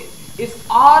mixed with? It's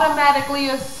automatically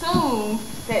assumed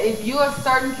that if you're a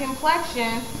certain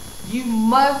complexion, you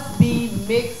must be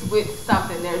mixed with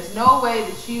something. There's no way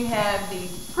that you have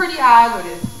these pretty eyes or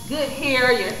this good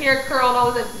hair, your hair curled, all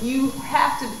of that. You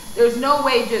have to, there's no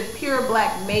way just pure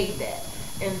black made that.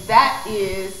 And that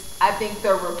is, I think,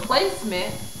 the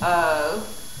replacement of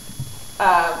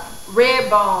red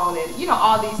bone and, you know,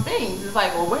 all these things. It's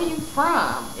like, well, where are you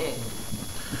from?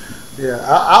 Yeah,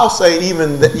 I'll say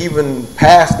even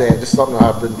past that, just something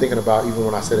I've been thinking about even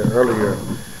when I said it earlier.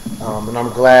 And I'm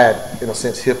glad, in a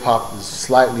sense, hip-hop is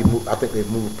slightly, I think they've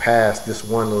moved past this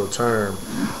one little term.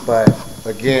 But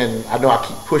again, I know I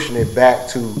keep pushing it back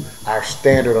to our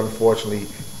standard, unfortunately,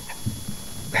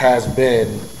 has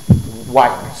been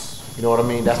whiteness. You know what I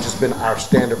mean? That's just been our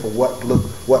standard for what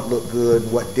looked good,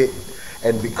 what didn't.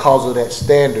 And because of that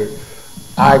standard,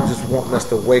 I just want us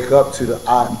to wake up to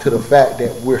the fact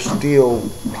that we're still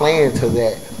playing to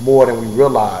that more than we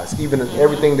realize. Even in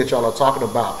everything that y'all are talking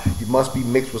about, you must be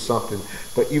mixed with something.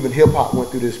 But even hip hop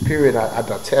went through this period. I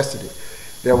tested it.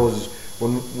 There was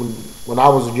when I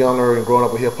was younger and growing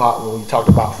up with hip hop, when you talked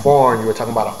about foreign, you were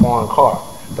talking about a foreign car.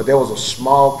 But there was a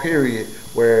small period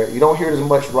where you don't hear it as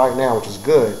much right now, which is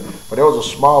good. But there was a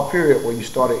small period where you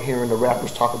started hearing the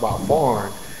rappers talk about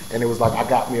foreign. And it was like, I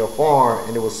got me a foreign,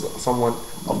 and it was someone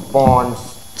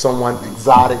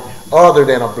exotic, other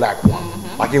than a black woman.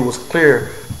 Mm-hmm. Like it was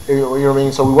clear, you know what I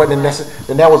mean. So we wasn't necessarily.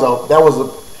 Then that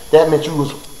meant you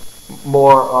was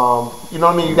more, you know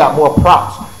what I mean. You got more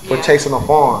props for chasing a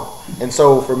foreign. And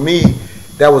so for me,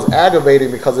 that was aggravating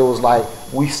because it was like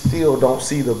we still don't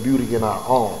see the beauty in our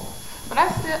own. But I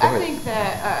think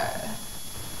that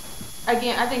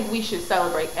again, I think we should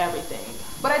celebrate everything.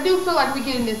 But I do feel like we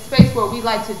get in this space where we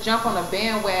like to jump on a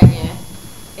bandwagon.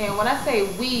 And when I say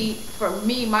we, for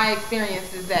me, my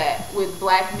experience is that with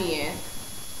black men,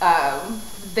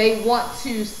 they want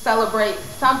to celebrate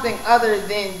something other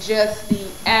than just the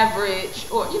average,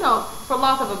 or, you know, for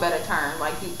lack of a better term,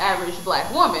 like the average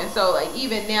black woman. So, like,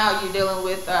 even now you're dealing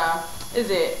with, is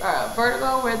it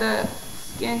vertigo, where the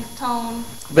skin tone?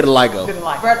 Vitiligo.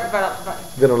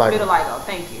 Vitiligo,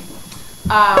 thank you.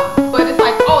 But it's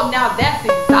like, oh, now that's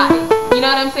exotic. You know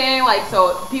what I'm saying? Like,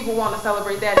 so people want to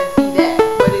celebrate that and see that.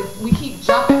 But we keep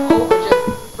jumping over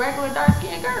just regular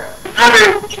dark-skinned girls.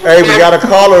 Hey, we got a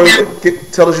caller.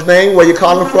 Tell us your name, where you're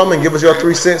calling from, and give us your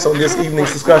 3 cents on this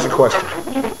evening's discussion question.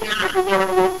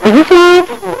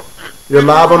 You're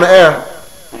live on the air.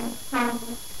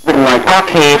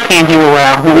 Okay, can't hear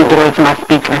well. Let me get away from my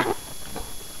speaker.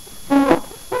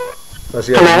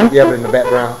 You have it in the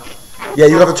background. Yeah,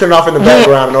 you have to turn it off in the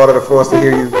background in order for us to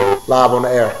hear you live on the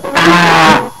air.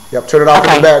 Yep, turn it off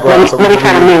in the background. So we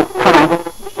can hear you.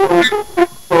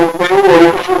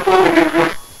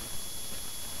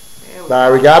 All right,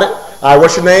 we got it? All right,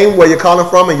 what's your name, where you're calling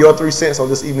from, and your 3 cents on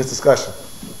this evening's discussion?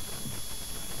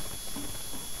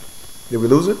 Did we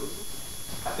lose it?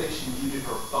 I think she muted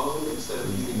her phone instead of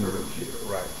muting her computer.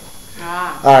 Right.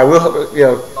 All right,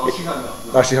 Oh, she hung up.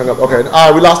 Oh, she hung up. Okay. All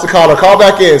right, we lost the caller. Call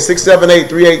back in,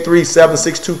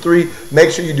 678-383-7623. Make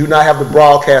sure you do not have the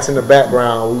broadcast in the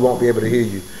background. We won't be able to hear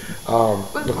you. Go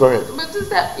ahead. But does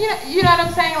that, you know what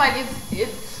I'm saying? Like,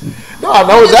 it's No, I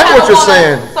know exactly what you're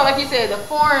saying. So like you said, the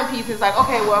foreign piece is like,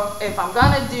 okay, well, if I'm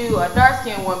going to do a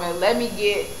dark-skinned woman, let me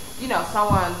get, you know,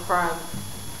 someone from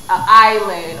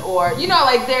island, or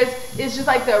like it's just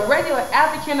like the regular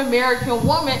African American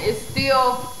woman is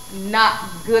still not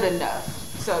good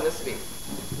enough, so to speak.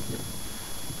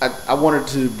 I wanted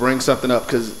to bring something up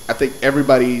because I think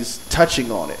everybody's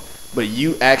touching on it, but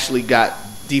you actually got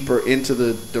deeper into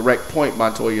the direct point,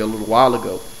 Montoya, a little while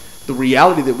ago. The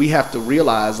reality that we have to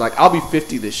realize, like, I'll be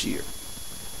 50 this year.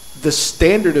 The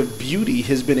standard of beauty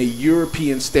has been a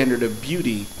European standard of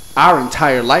beauty our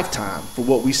entire lifetime for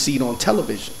what we've seen on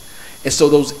television. And so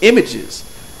those images,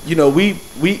 we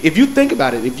if you think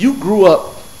about it, if you grew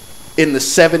up in the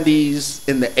 70s,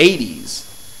 in the 80s,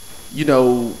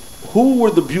 who were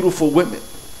the beautiful women?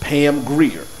 Pam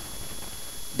Grier,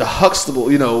 the Huxtable,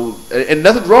 and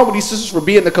nothing wrong with these sisters for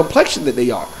being the complexion that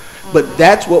they are. But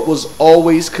that's what was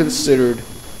always considered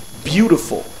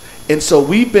beautiful. And so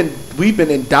we've been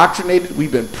indoctrinated,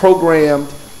 we've been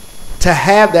programmed to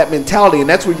have that mentality. And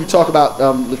that's where you talk about,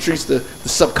 Latrice, the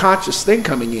subconscious thing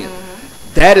coming in.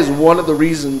 That is one of the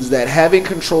reasons that having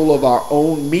control of our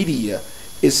own media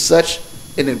is such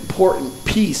an important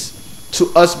piece to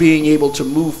us being able to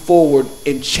move forward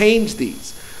and change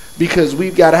these, because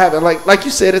we've got to have it. Like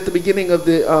you said at the beginning of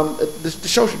the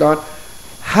show, Shadon,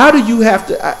 how do you have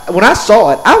to? When I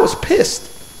saw it, I was pissed.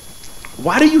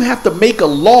 Why do you have to make a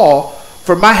law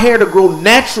for my hair to grow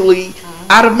naturally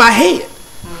out of my head?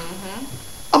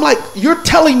 I'm like, you're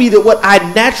telling me that what I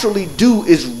naturally do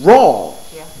is wrong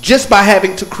just by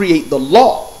having to create the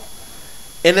law.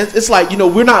 And it's like,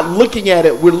 we're not looking at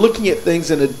it. We're looking at things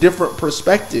in a different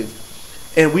perspective.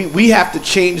 And we have to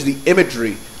change the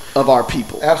imagery of our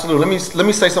people. Absolutely. Let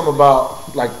me say something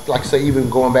about like say, even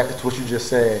going back to what you just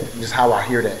said, just how I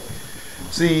hear that.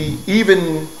 See,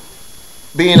 even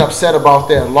being upset about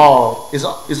that law is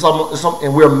something,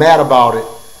 and we're mad about it.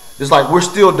 It's like we're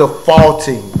still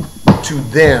defaulting to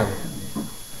them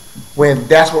when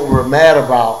that's what we're mad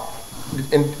about.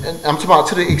 And I'm talking about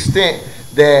to the extent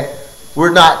that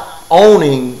we're not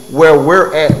owning where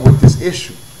we're at with this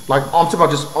issue. Like, I'm talking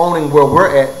about just owning where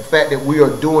we're at, the fact that we are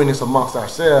doing this amongst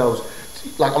ourselves.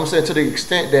 Like I'm saying, to the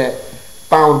extent that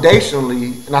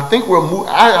foundationally, and I think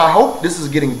I hope this is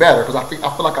getting better, because I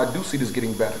feel like I do see this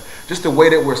getting better. Just the way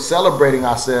that we're celebrating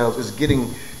ourselves is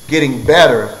getting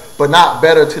better, but not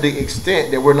better to the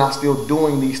extent that we're not still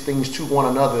doing these things to one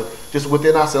another, just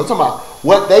within ourselves. I'm talking about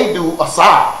what they do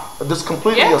aside, just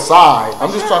completely aside.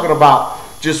 I'm just talking about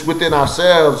just within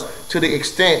ourselves, to the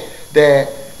extent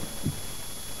that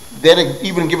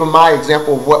even giving my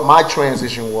example of what my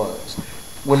transition was.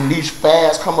 When these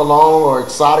fads come along or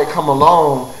exotic come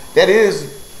along,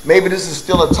 maybe this is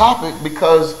still a topic,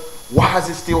 because why is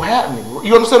it still happening?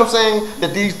 You understand what I'm saying?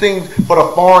 That these things, for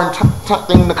the foreign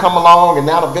thing to come along, and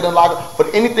now the vitiligo,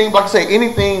 but anything, like I say,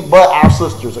 anything but our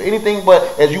sisters, or anything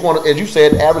but, as you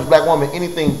said, the average black woman,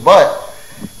 anything but,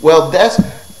 well,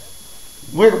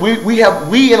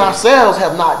 we in ourselves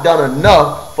have not done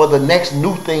enough for the next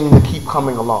new thing to keep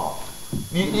coming along.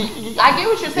 I get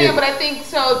what you're saying, but I think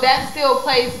so that still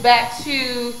plays back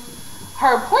to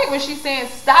her point when she's saying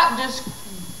stop. Just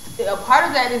a part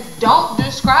of that is don't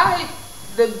describe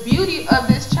the beauty of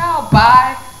this child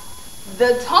by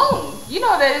the tone.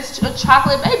 That it's a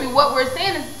chocolate baby. What we're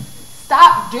saying is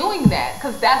stop doing that,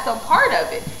 because that's a part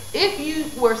of it. If you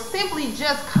were simply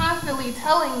just constantly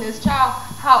telling this child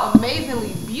how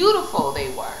amazingly beautiful they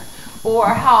were, or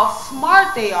how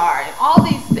smart they are, and all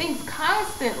these things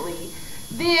constantly,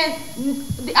 then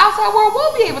the outside world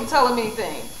won't be able to tell them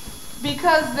anything,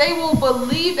 because they will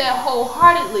believe that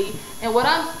wholeheartedly. And what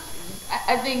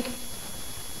I think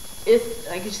is,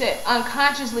 like you said,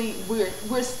 unconsciously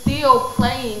we're still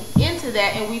playing into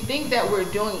that, and we think that we're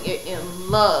doing it in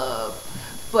love,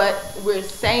 but we're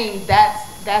saying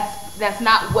that's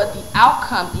not what the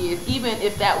outcome is, even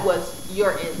if that was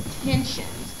your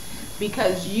intentions,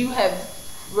 because you have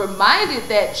reminded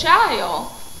that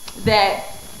child that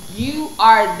you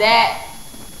are that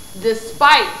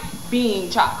despite being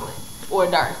chocolate or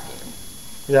dark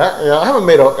skin. Yeah, I haven't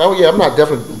made I'm not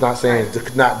definitely not saying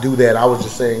to not do that. I was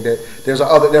just saying that there's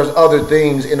other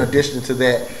things in addition to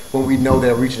that when we know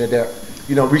they're reaching it there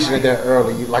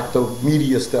early, like the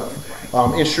media stuff,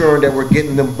 ensuring that we're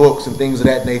getting them books and things of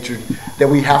that nature, that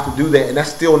we have to do that, and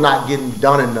that's still not getting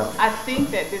done enough. I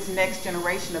think that this next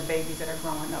generation of babies that are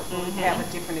growing up will have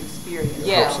a different experience.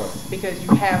 Yes. Because you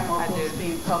have more books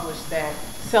being published that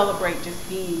celebrate just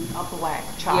being a black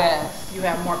child. Yes. You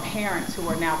have more parents who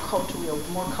are now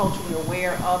more culturally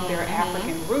aware of their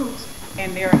African roots,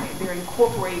 and they're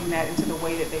incorporating that into the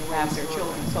way that they raise their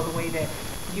children. So the way that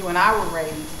you and I were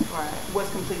raised was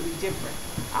completely different.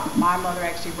 My mother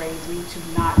actually raised me to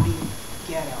not be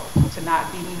ghetto, to not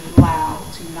be loud,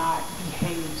 to not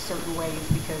behave certain ways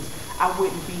because I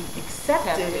wouldn't be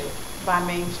accepted by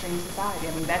mainstream society.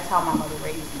 I mean, that's how my mother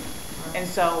raised me. And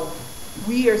so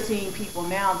we are seeing people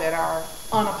now that are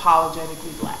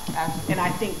unapologetically black. Absolutely. And I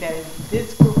think that as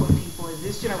this group of people, as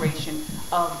this generation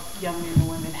of young men and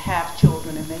women have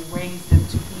children and they raise them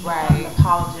to be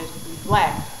unapologetically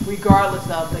black, regardless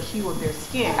of the hue of their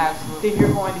skin, then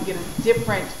you're going to get a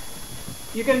different,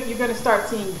 you're going to start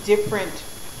seeing different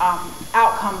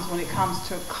outcomes when it comes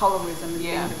to colorism and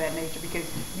things of that nature, because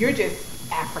you're just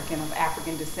of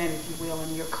African descent, if you will,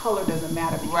 and your color doesn't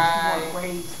matter because you weren't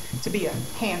raised to be a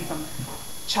handsome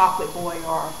chocolate boy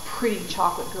or a pretty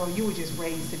chocolate girl. You were just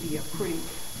raised to be a pretty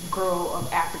girl of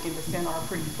African descent or a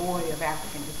pretty boy of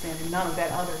African descent, and none of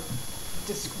those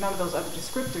other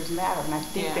descriptors matter. And I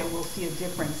think that we'll see a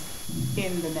difference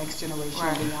in the next generation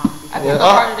and beyond. I think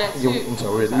part of that too. I'm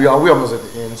sorry, we almost at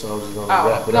the end, so I was just going to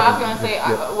wrap it up. I was going to say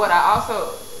what I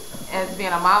also, as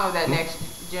being a mom of that next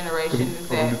generation, is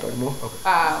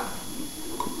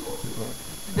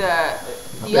that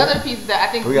the other piece that I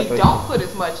think we don't put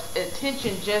as much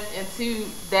attention just into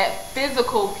that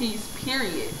physical piece,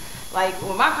 period. Like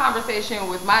when my conversation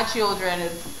with my children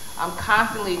is, I'm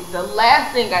constantly, the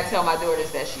last thing I tell my daughter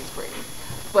is that she's pretty.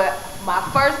 But my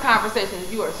first conversation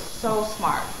is, you are so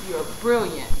smart, you're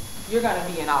brilliant, you're going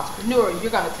to be an entrepreneur,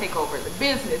 you're going to take over the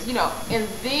business, you know, and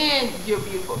then you're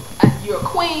beautiful, you're a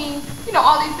queen, you know,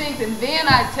 all these things, and then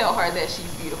I tell her that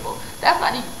she's beautiful. That's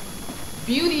not even,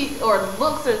 beauty or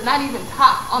looks are not even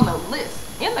top on the list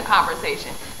in the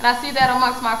conversation. And I see that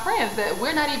amongst my friends, that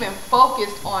we're not even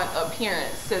focused on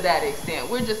appearance to that extent.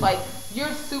 We're just like,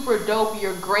 you're super dope,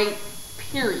 you're great,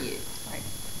 period.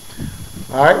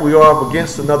 All right, we are up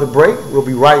against another break. We'll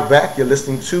be right back. You're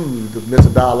listening to the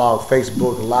Mental Dialogue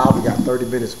Facebook Live. We got 30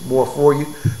 minutes more for you.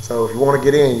 So if you want to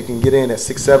get in, you can get in at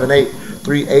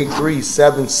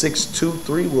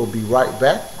 678-383-7623. We'll be right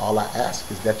back. All I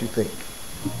ask is that you think.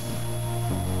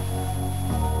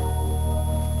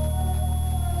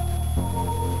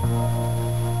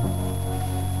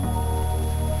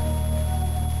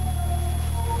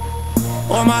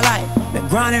 All my life, been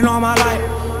grinding all my life,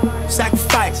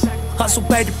 sacrifice. Hustle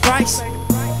paid the price,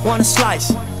 want a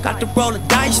slice, got to roll the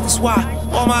dice, that's why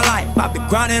all my life, I've been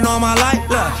grinding all my life,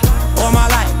 look, all my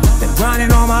life, been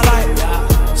grinding all my life,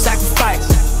 sacrifice,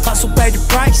 hustle paid the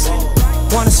price,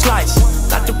 want a slice,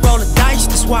 got to roll the dice,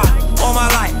 that's why all my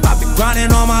life, I've been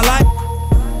grinding all my life.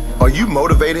 Are you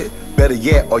motivated? Better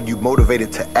yet, are you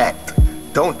motivated to act?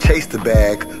 Don't chase the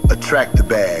bag, attract the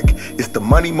bag. It's the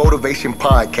Money Motivation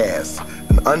Podcast,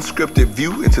 an unscripted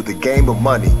view into the game of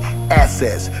money,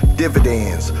 assets,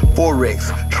 dividends,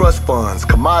 forex, trust funds,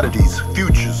 commodities,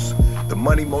 futures. The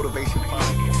Money Motivation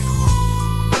Podcast.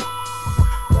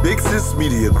 Big Sis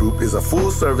Media Group is a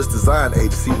full-service design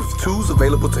agency with tools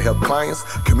available to help clients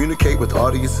communicate with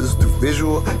audiences through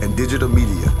visual and digital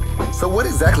media. So what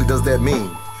exactly does that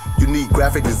mean? You need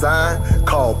graphic design?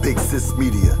 Call Big Sis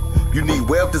Media. You need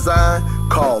web design?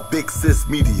 Call Big Sis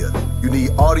Media. You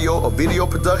need audio or video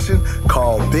production?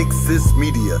 Call Big Sis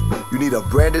Media. You need a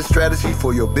branded strategy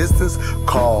for your business?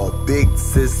 Call Big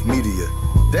Sis Media.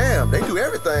 Damn, they do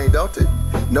everything, don't they?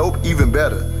 Nope, even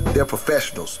better. They're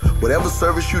professionals. Whatever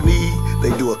service you need,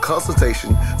 they do a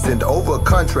consultation, send over a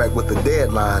contract with a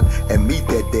deadline, and meet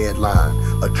that deadline.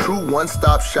 A true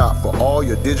one-stop shop for all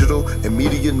your digital and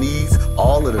media needs,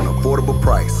 all at an affordable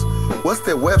price. What's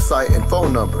their website and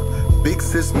phone number?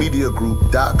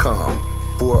 BigSisMediaGroup.com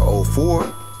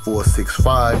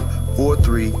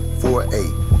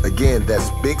 404-465-4348. Again, that's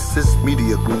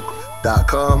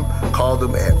BigSisMediaGroup.com. Call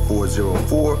them at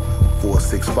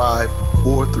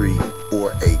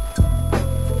 404-465-4348.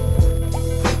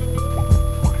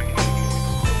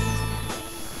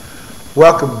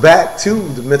 Welcome back to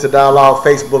the Mental Dialogue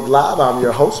Facebook Live. I'm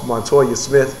your host, Montoya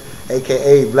Smith,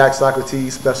 a.k.a. Black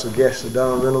Socrates, special guest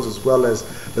Shadon Reynolds, as well as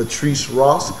Latrice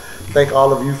Ross. Thank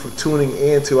all of you for tuning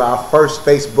in to our first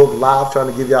Facebook Live, trying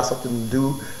to give y'all something to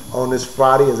do on this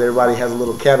Friday, as everybody has a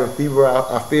little cabin fever,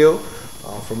 I feel,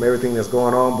 from everything that's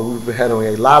going on. But we've been having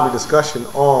a lively discussion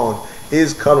on,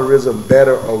 is colorism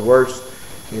better or worse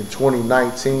in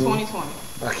 2019? 2020.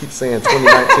 I keep saying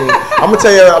 2019. I'm going to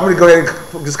tell you, I'm going to go ahead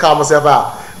and just call myself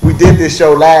out. We did this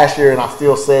show last year, and I'm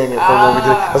still saying it from when we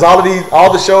did. Because all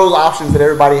the shows options that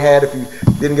everybody had, if you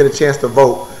didn't get a chance to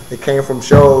vote, it came from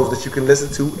shows that you can listen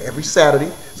to every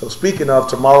Saturday. So speaking of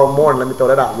tomorrow morning, let me throw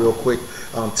that out real quick.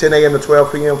 10 a.m. to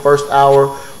 12 p.m. first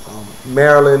hour,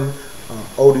 Maryland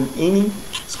Oduini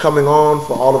is coming on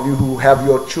for all of you who have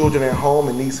your children at home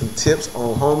and need some tips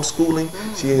on homeschooling.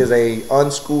 She is a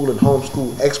unschool and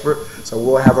homeschool expert, so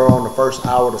we'll have her on the first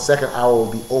hour. The second hour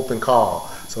will be open call.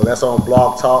 So that's on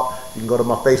Blog Talk. You can go to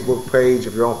my Facebook page.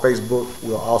 If you're on Facebook,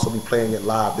 we'll also be playing it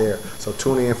live there. So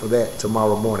tune in for that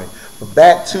tomorrow morning. But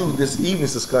back to this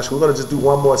evening's discussion. We're going to just do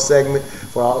one more segment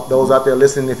for all those out there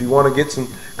listening. If you want to get some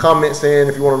comments in,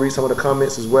 if you want to read some of the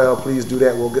comments as well, please do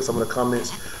that. We'll get some of the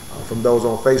comments from those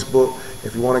on Facebook.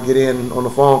 If you want to get in on the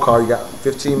phone call, you got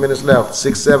 15 minutes left.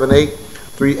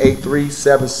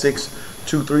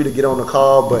 678-383-7623 to get on the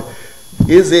call. But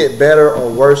is it better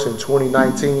or worse in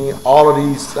 2019? All of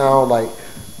these sound like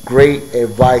great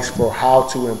advice for how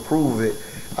to improve it.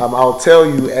 I'll tell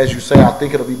you, as you say, I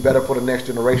think it'll be better for the next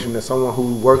generation than someone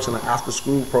who works in an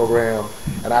after-school program,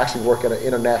 and I actually work at an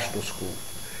international school.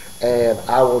 And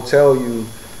I will tell you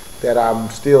that I'm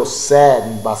still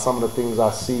saddened by some of the things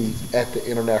I see at the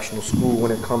international school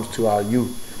when it comes to our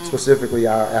youth, specifically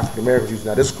our African-American youth.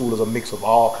 Now, this school is a mix of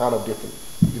all kind of different,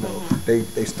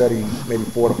 they study maybe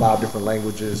 4 to 5 different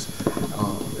languages.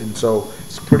 And so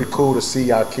it's pretty cool to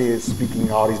see our kids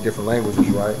speaking all these different languages,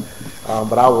 right?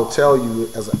 But I will tell you,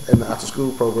 in the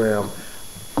after-school program,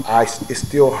 it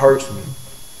still hurts me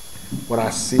when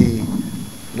I see,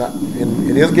 and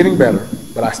it is getting better,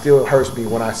 but it still hurts me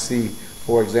when I see,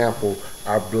 for example,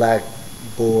 our black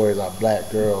boys, our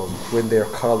black girls, when they're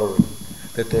coloring,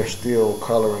 that they're still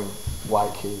coloring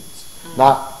white kids.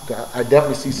 I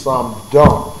definitely see some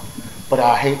don't, but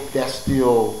I hate that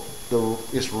still,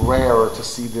 it's rarer to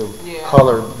see them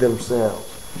color themselves.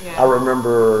 Yeah. I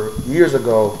remember years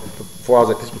ago, before I was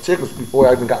at this particular, before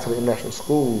I even got to the international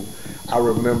school, I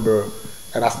remember,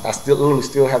 and I literally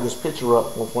still have this picture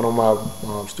up one of my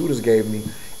students gave me,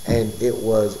 and it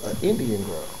was an Indian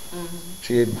girl.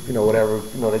 She had, whatever,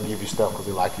 they give you stuff because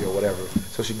they like you or whatever.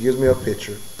 So she gives me a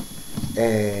picture,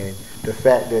 and the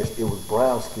fact that it was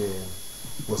brown skin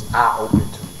was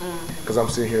eye-opening to me. Because I'm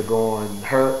sitting here going,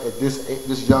 her at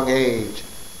this young age,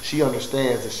 she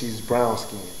understands that she's brown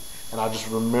skinned. And I just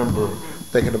remember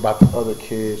thinking about the other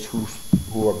kids who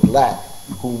are black,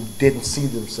 who didn't see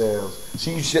themselves.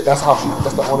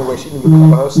 That's the only way she knew to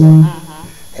cover herself.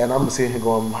 And I'm sitting here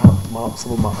going,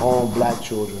 some of my own black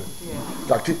children.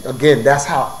 Like, again, that's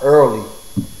how early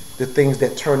the things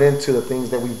that turn into the things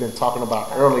that we've been talking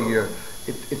about earlier.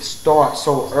 It starts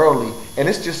so early, and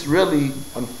it's just really,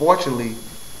 unfortunately,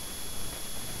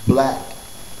 black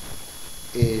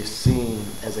is seen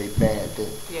as a bad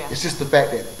thing. It's just the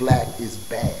fact that black is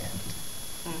bad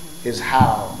is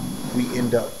how we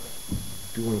end up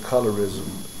doing colorism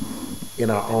in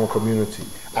our own community.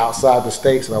 Outside the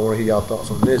states, and I want to hear y'all thoughts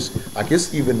on this, like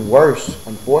it's even worse,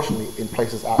 unfortunately, in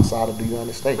places outside of the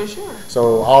United States. For sure.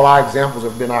 So all our examples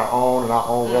have been our own and our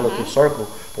own relative circle.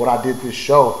 When I did this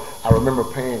show, I remember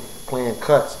playing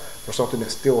cuts for something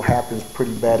that still happens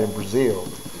pretty bad in Brazil,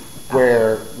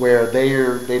 where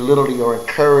they literally are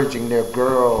encouraging their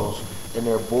girls and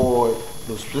their boys,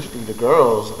 specifically the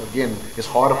girls. Again, it's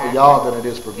harder for y'all than it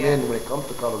is for men when it comes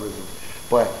to colorism,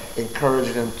 but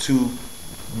encouraging them to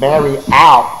marry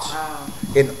out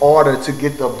in order to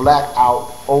get the black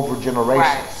out over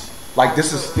generations. Like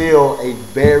this is still a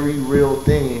very real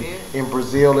thing in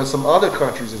Brazil and some other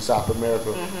countries in South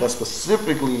America, but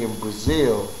specifically in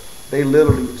Brazil, they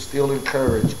literally still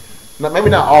encourage, maybe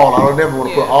not all, I don't never want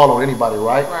to put all on anybody,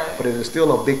 right? But it is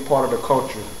still a big part of the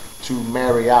culture to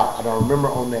marry out. And I remember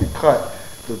on that cut,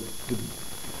 the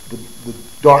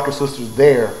darker sisters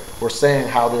there were saying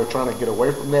how they're trying to get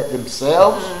away from that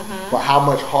themselves, but how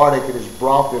much heartache it has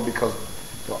brought them because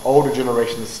the older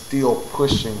generation is still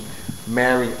pushing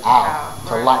marry out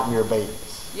to lighten your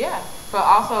babies. Yeah, but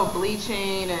also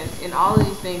bleaching and all of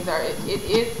these things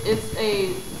it's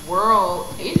a world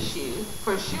issue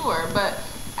for sure. But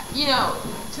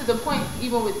to the point,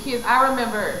 even with kids, I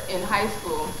remember in high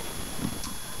school,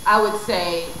 I would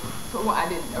say, I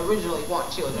didn't originally want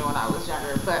children when I was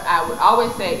younger, but I would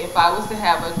always say if I was to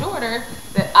have a daughter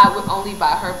that I would only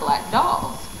buy her black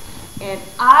dolls. And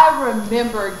I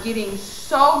remember getting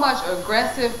so much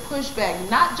aggressive pushback,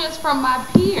 not just from my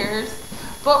peers,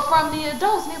 but from the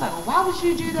adults. And they're like, well, why would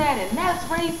you do that? And that's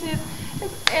racist.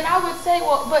 And I would say,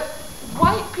 well, but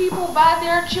white people buy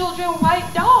their children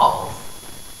white dolls.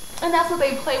 And that's what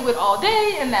they play with all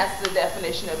day, and that's the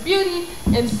definition of beauty.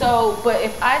 And so, but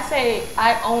if I say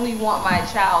I only want my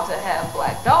child to have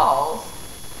black dolls,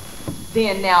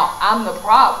 then now I'm the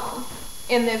problem.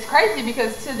 And it's crazy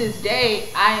because to this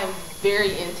day, I am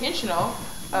very intentional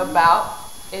about,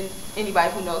 and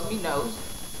anybody who knows me knows,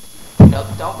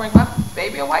 don't bring my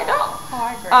baby a white doll. Oh,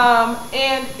 I agree.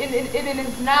 And it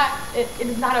is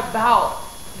not about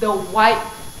the white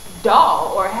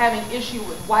doll or having issue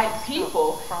with white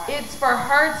people. It's for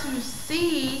her to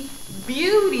see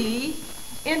beauty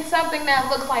in something that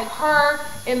looks like her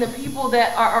and the people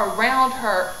that are around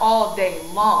her all day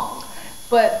long.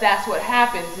 But that's what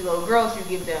happens. The little girls, you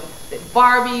give them that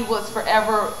Barbie was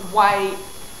forever white.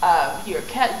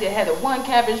 They had the one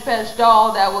Cabbage Patch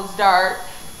doll that was dark,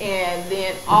 and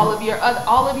then all of your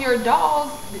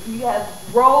dolls. You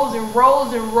have rows and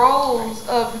rows and rows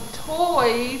of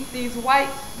toys. These white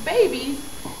babies,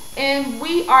 and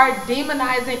we are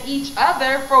demonizing each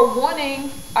other for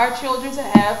wanting our children to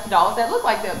have dolls that look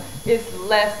like them. It's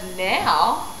less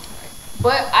now,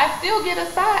 but I still get a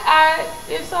side eye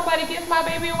if somebody gives my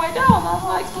baby a white doll. And I'm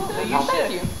like,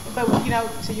 thank you. But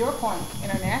to your point,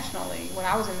 internationally, when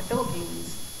I was in the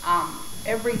Philippines,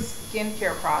 every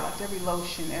skincare product, every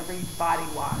lotion, every body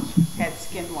wash had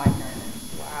skin whitener in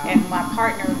it. Wow. And my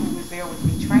partner who was there with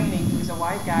me training, he was a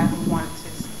white guy who wanted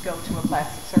to go to a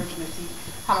plastic surgeon to see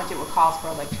how much it would cost for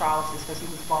electrolysis because he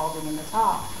was balding in the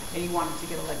top and he wanted to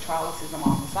get electrolysis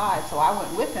on the side. So I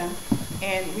went with him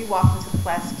and we walked into the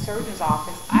plastic surgeon's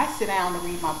office. I sit down to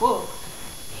read my book.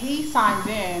 He signs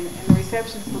in and the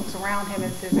receptionist looks around him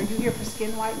and says, "Are you here for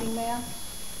skin whitening, ma'am?"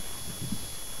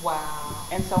 Wow.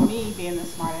 And so me, being the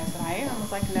smart ass that I am,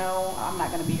 was like, "No, I'm not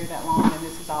going to be here that long and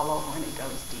this is all over," and it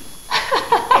goes deep.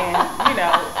 And,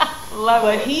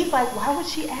 but he's like, "Why would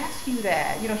she ask you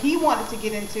that?" He wanted to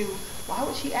get into, why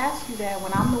would she ask you that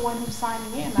when I'm the one who's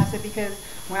signing in? And I said, because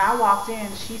when I walked in,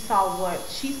 she saw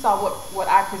what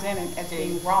I presented as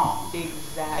being wrong.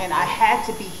 Exactly. And I had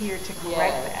to be here to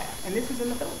correct that. And this is in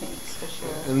the Philippines. For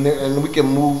sure. And we can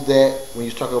move that when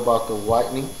you're talking about the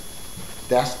whitening.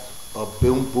 That's a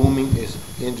booming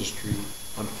industry.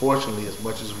 Unfortunately, as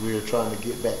much as we're trying to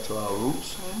get back to our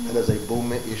roots, that is a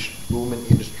booming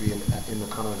industry in the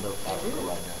continent of Africa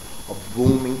right now. A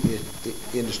booming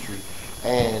industry.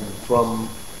 And from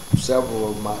several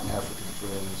of my African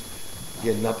friends,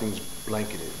 again, nothing's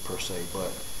blanketed per se,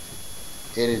 but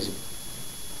it is,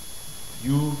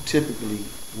 you typically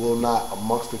will not,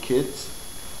 amongst the kids,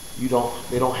 they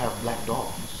don't have black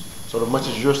dolls. So as much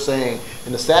as you're saying,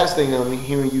 and the saddest thing that I'm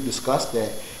hearing you discuss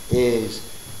that is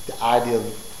the idea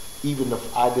of even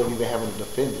having to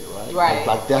defend it, right? Right.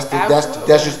 Like that's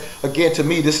just, again, to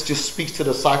me, this just speaks to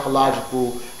the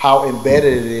psychological, how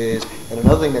embedded it is. And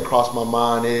another thing that crossed my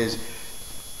mind is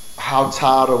how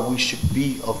tired we should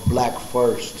be of black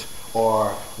first, or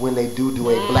when they do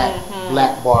a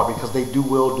black Barbie, because they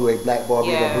will do a black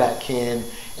Barbie and a black Ken,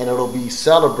 and it'll be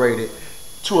celebrated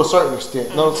to a certain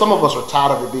extent. Now, some of us are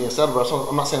tired of it being celebrated.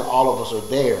 I'm not saying all of us are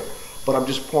there, but I'm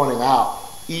just pointing out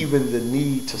even the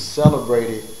need to celebrate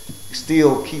it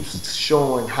still keeps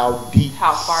showing how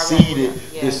deep-seated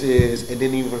this is. And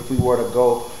then even if we were to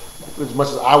go, as much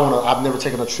as I've never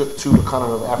taken a trip to the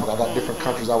continent of Africa. I got different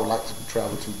countries I would like to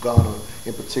travel to, Ghana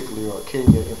in particular, or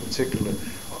Kenya in particular.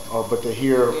 But to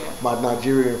hear my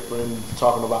Nigerian friend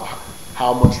talking about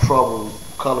how much trouble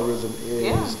colorism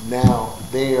is now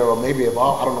there, or maybe I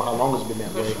don't know how long it's been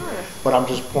that way. Sure. But I'm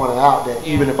just pointing out that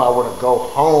even if I were to go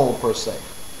home per se,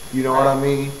 you know what I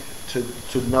mean?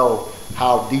 To know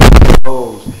how deep it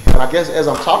goes. And I guess as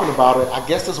I'm talking about it, I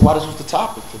guess that's why this was the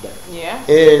topic today. Yeah.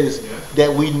 Is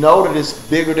that we know that it's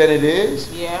bigger than it is.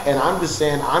 Yeah. And I'm just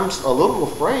saying, I'm a little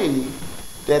afraid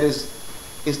that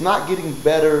it's not getting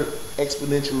better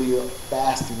exponentially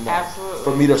fast enough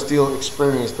for me to still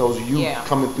experience those youth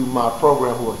coming through my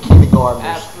program who are kindergartners.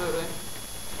 Absolutely.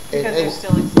 Because they're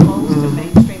still exposed to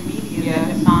mainstream media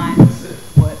that defines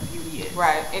what beauty is.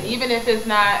 Right. And even if it's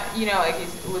not, like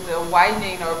with the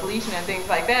whitening or bleaching and things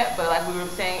like that, but like we were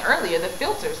saying earlier, the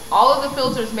filters. All of the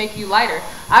filters make you lighter.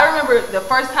 I remember the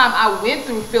first time I went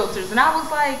through filters and I was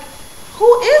like,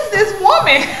 who is this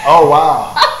woman? Oh,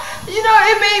 wow.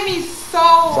 It made me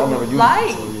so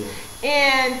light.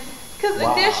 And because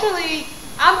initially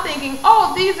I'm thinking,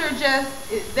 oh, these are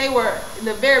they were, in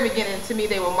the very beginning to me,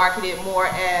 they were marketed more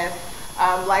as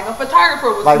like a photographer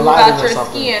would smooth out your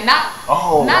skin. Not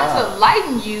to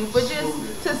lighten you, but just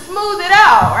to smooth it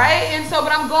out, right? And so,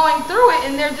 but I'm going through it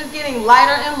and they're just getting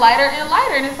lighter and lighter and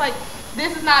lighter. And it's like,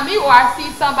 this is not me. Or I see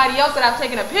somebody else that I've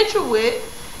taken a picture with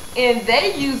and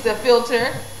they use the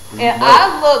filter and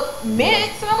I look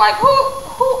mixed and I'm like,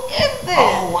 who is this?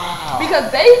 Oh, wow.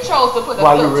 Because they chose to put a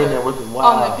filter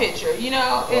on the picture,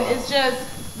 and it's just,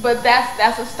 but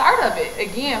that's the start of it,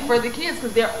 again, for the kids,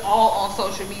 because they're all on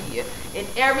social media. And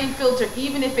every filter,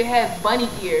 even if it has bunny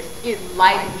ears, it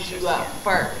lightens you up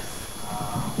first.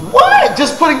 What?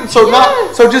 Just putting,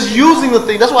 just using the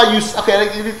thing, that's why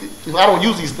I don't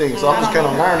use these things, so I'm just kind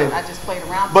of learning. I just played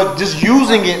around. But just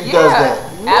using it does that.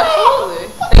 Absolutely.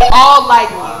 They all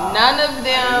lighten you. none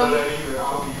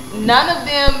of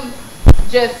them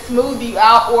just smooth you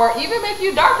out or even make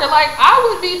you darker. Like, I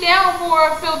would be down for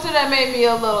a filter that made me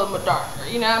a little more darker.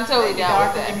 You know, I'm totally down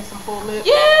with that. Give me some full lips.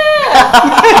 Yeah.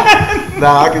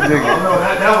 Nah, I can dig it.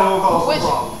 That will cause some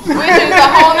problems. Which is a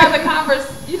whole nother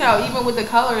conversation. You know, even with the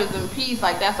colorism piece,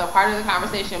 like, that's a part of the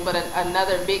conversation, but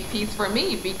another big piece for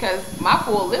me, because my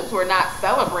full lips were not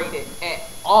celebrated at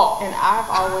all. And I've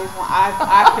always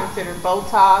I've considered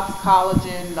Botox,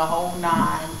 collagen, the whole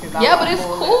nine. Yeah, but it's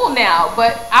cool now.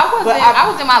 But I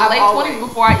was in my late 20s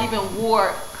before I even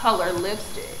wore color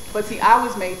lipstick. But see, I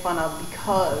was made fun of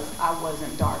because I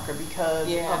wasn't darker, because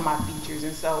of my features,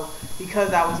 and so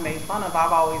because I was made fun of,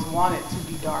 I've always wanted to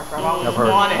be darker. I've always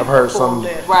wanted I've heard full some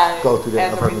lips go through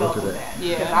that. as a result of that.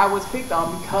 Yeah. Because I was picked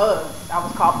on because I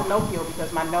was called Pinocchio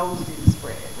because my nose didn't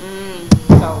spread.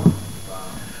 So.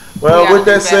 Well, with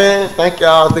that said, thank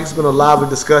y'all. I think it's been a lively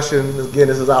discussion. Again,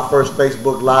 this is our first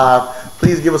Facebook Live.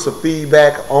 Please give us some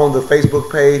feedback on the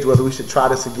Facebook page, whether we should try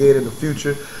this again in the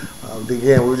future.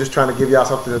 Again, we were just trying to give y'all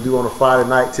something to do on a Friday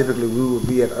night. Typically, we would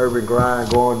be at Urban Grind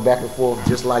going back and forth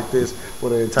just like this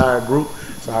with an entire group.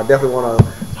 So I definitely want to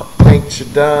thank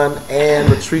Shadun and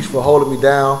Latrice for holding me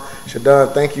down.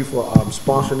 Shadun, thank you for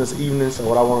sponsoring this evening. So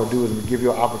what I want to do is give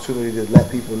you an opportunity to let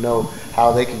people know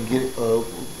how they can get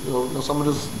some of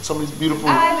these beautiful.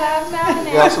 I love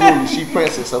mountain. Yeah, absolutely. She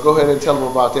Princess. So go ahead and tell them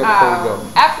about that before we go.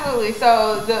 Absolutely.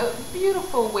 So the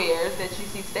beautiful wares that you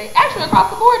see today, actually across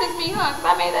the board is me, huh? Because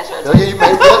I made that shirt. Yeah, you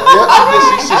made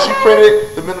that. Yeah, she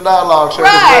printed the Mental Dialogue shirt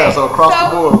as well. So across the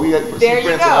board, she prints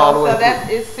it all the way. So that's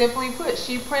it's simply put.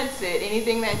 She prints it.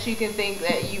 Anything that you can think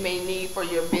that you may need for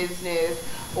your business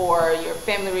or your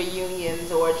family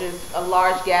reunions or just a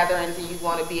large gatherings, and you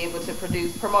want to be able to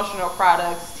produce promotional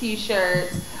products,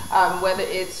 t-shirts, whether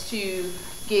it's to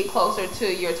get closer to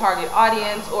your target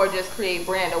audience or just create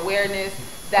brand awareness.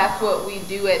 That's what we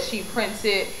do at She Prints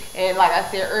It. And like I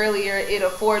said earlier, it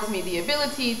affords me the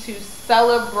ability to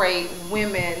celebrate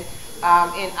women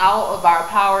in all of our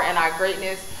power and our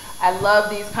greatness. I love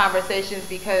these conversations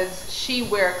because She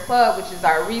Wear Club, which is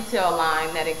our retail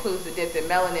line that includes the Dipped in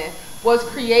Melanin, was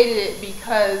created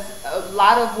because a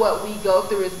lot of what we go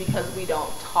through is because we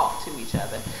don't talk to each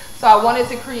other. So I wanted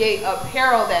to create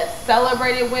apparel that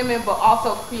celebrated women but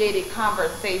also created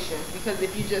conversations, because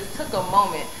if you just took a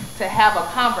moment to have a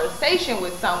conversation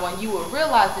with someone, you would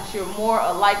realize that you're more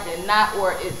alike than not,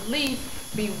 or at least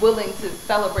be willing to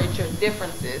celebrate your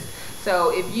differences.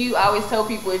 So I always tell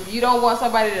people, if you don't want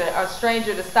a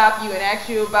stranger to stop you and ask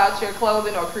you about your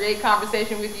clothing or create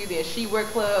conversation with you, then She Wear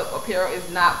Club apparel is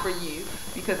not for you,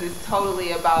 because it's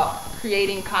totally about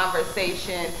creating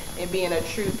conversation and being a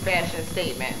true fashion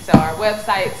statement. So our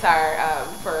websites are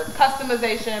for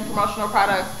customization, promotional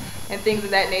products, and things of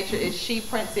that nature is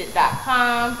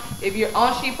ShePrintsIt.com. If you're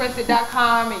on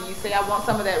ShePrintsIt.com and you say, I want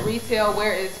some of that retail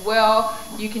wear as well,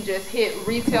 you can just hit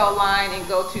retail line and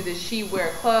go to the She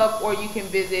Wear Club, or you can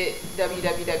visit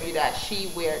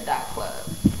www.shewear.club.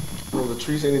 Well,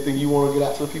 Latrice, anything you want to get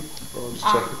out to the people? Or just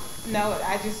check it? No,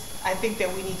 I think that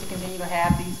we need to continue to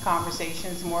have these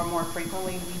conversations more and more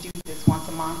frequently. We do this once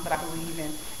a month, but I believe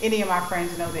in any of my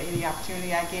friends know that any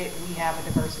opportunity I get, we have a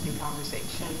diversity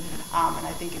conversation. And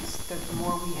I think it's the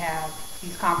more we have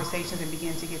these conversations and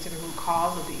begin to get to the root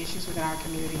cause of the issues within our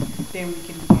community, then we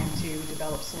can begin to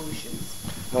develop solutions.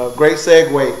 Great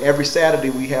segue. Every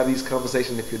Saturday we have these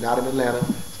conversations if you're not in Atlanta.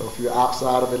 So if you're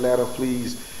outside of Atlanta,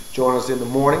 please join us in the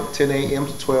morning, 10 a.m.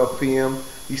 to 12 p.m.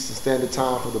 Eastern Standard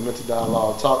Time for the Mental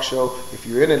Dialogue Talk Show. If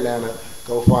you're in Atlanta,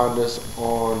 go find us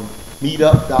on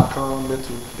meetup.com,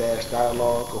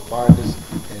 mental-dialogue. Go find us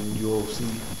and you'll see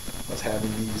us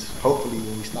having these, hopefully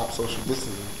when we stop social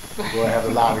distancing, we'll have a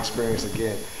live experience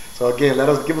again. So again,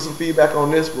 give us some feedback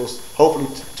on this. We'll hopefully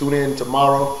tune in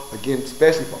tomorrow, again,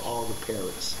 especially for all the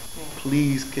parents.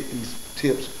 Please get these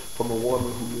tips from a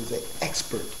woman who is an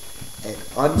expert at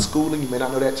unschooling. You may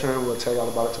not know that term. We'll tell y'all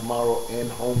about it tomorrow,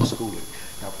 and homeschooling.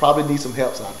 Now, probably need some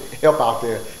help out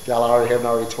there. Y'all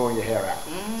haven't torn your hair out.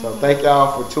 So thank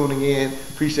y'all for tuning in.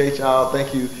 Appreciate y'all.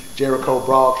 Thank you, Jericho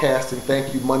Broadcasting.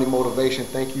 Thank you, Money Motivation.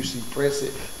 Thank you, She Prints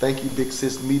It. Thank you, Big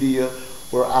Sis Media.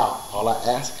 We're out. All I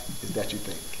ask is that you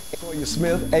think. Toya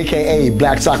Smith, aka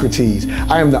Black Socrates.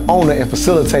 I am the owner and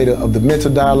facilitator of the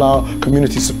Mental Dialogue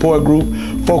Community Support Group,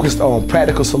 focused on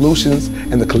practical solutions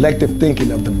and the collective thinking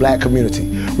of the Black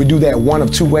community. We do that one of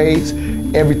two ways.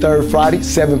 Every third Friday,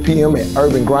 7 p.m. at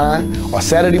Urban Grind, or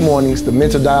Saturday mornings, the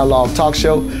Mental Dialogue Talk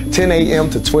Show, 10 a.m.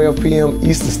 to 12 p.m.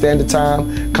 Eastern Standard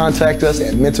Time. Contact us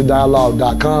at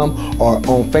mentaldialogue.com or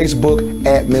on Facebook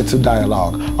at Mental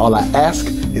Dialogue. All I ask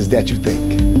is that you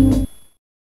think.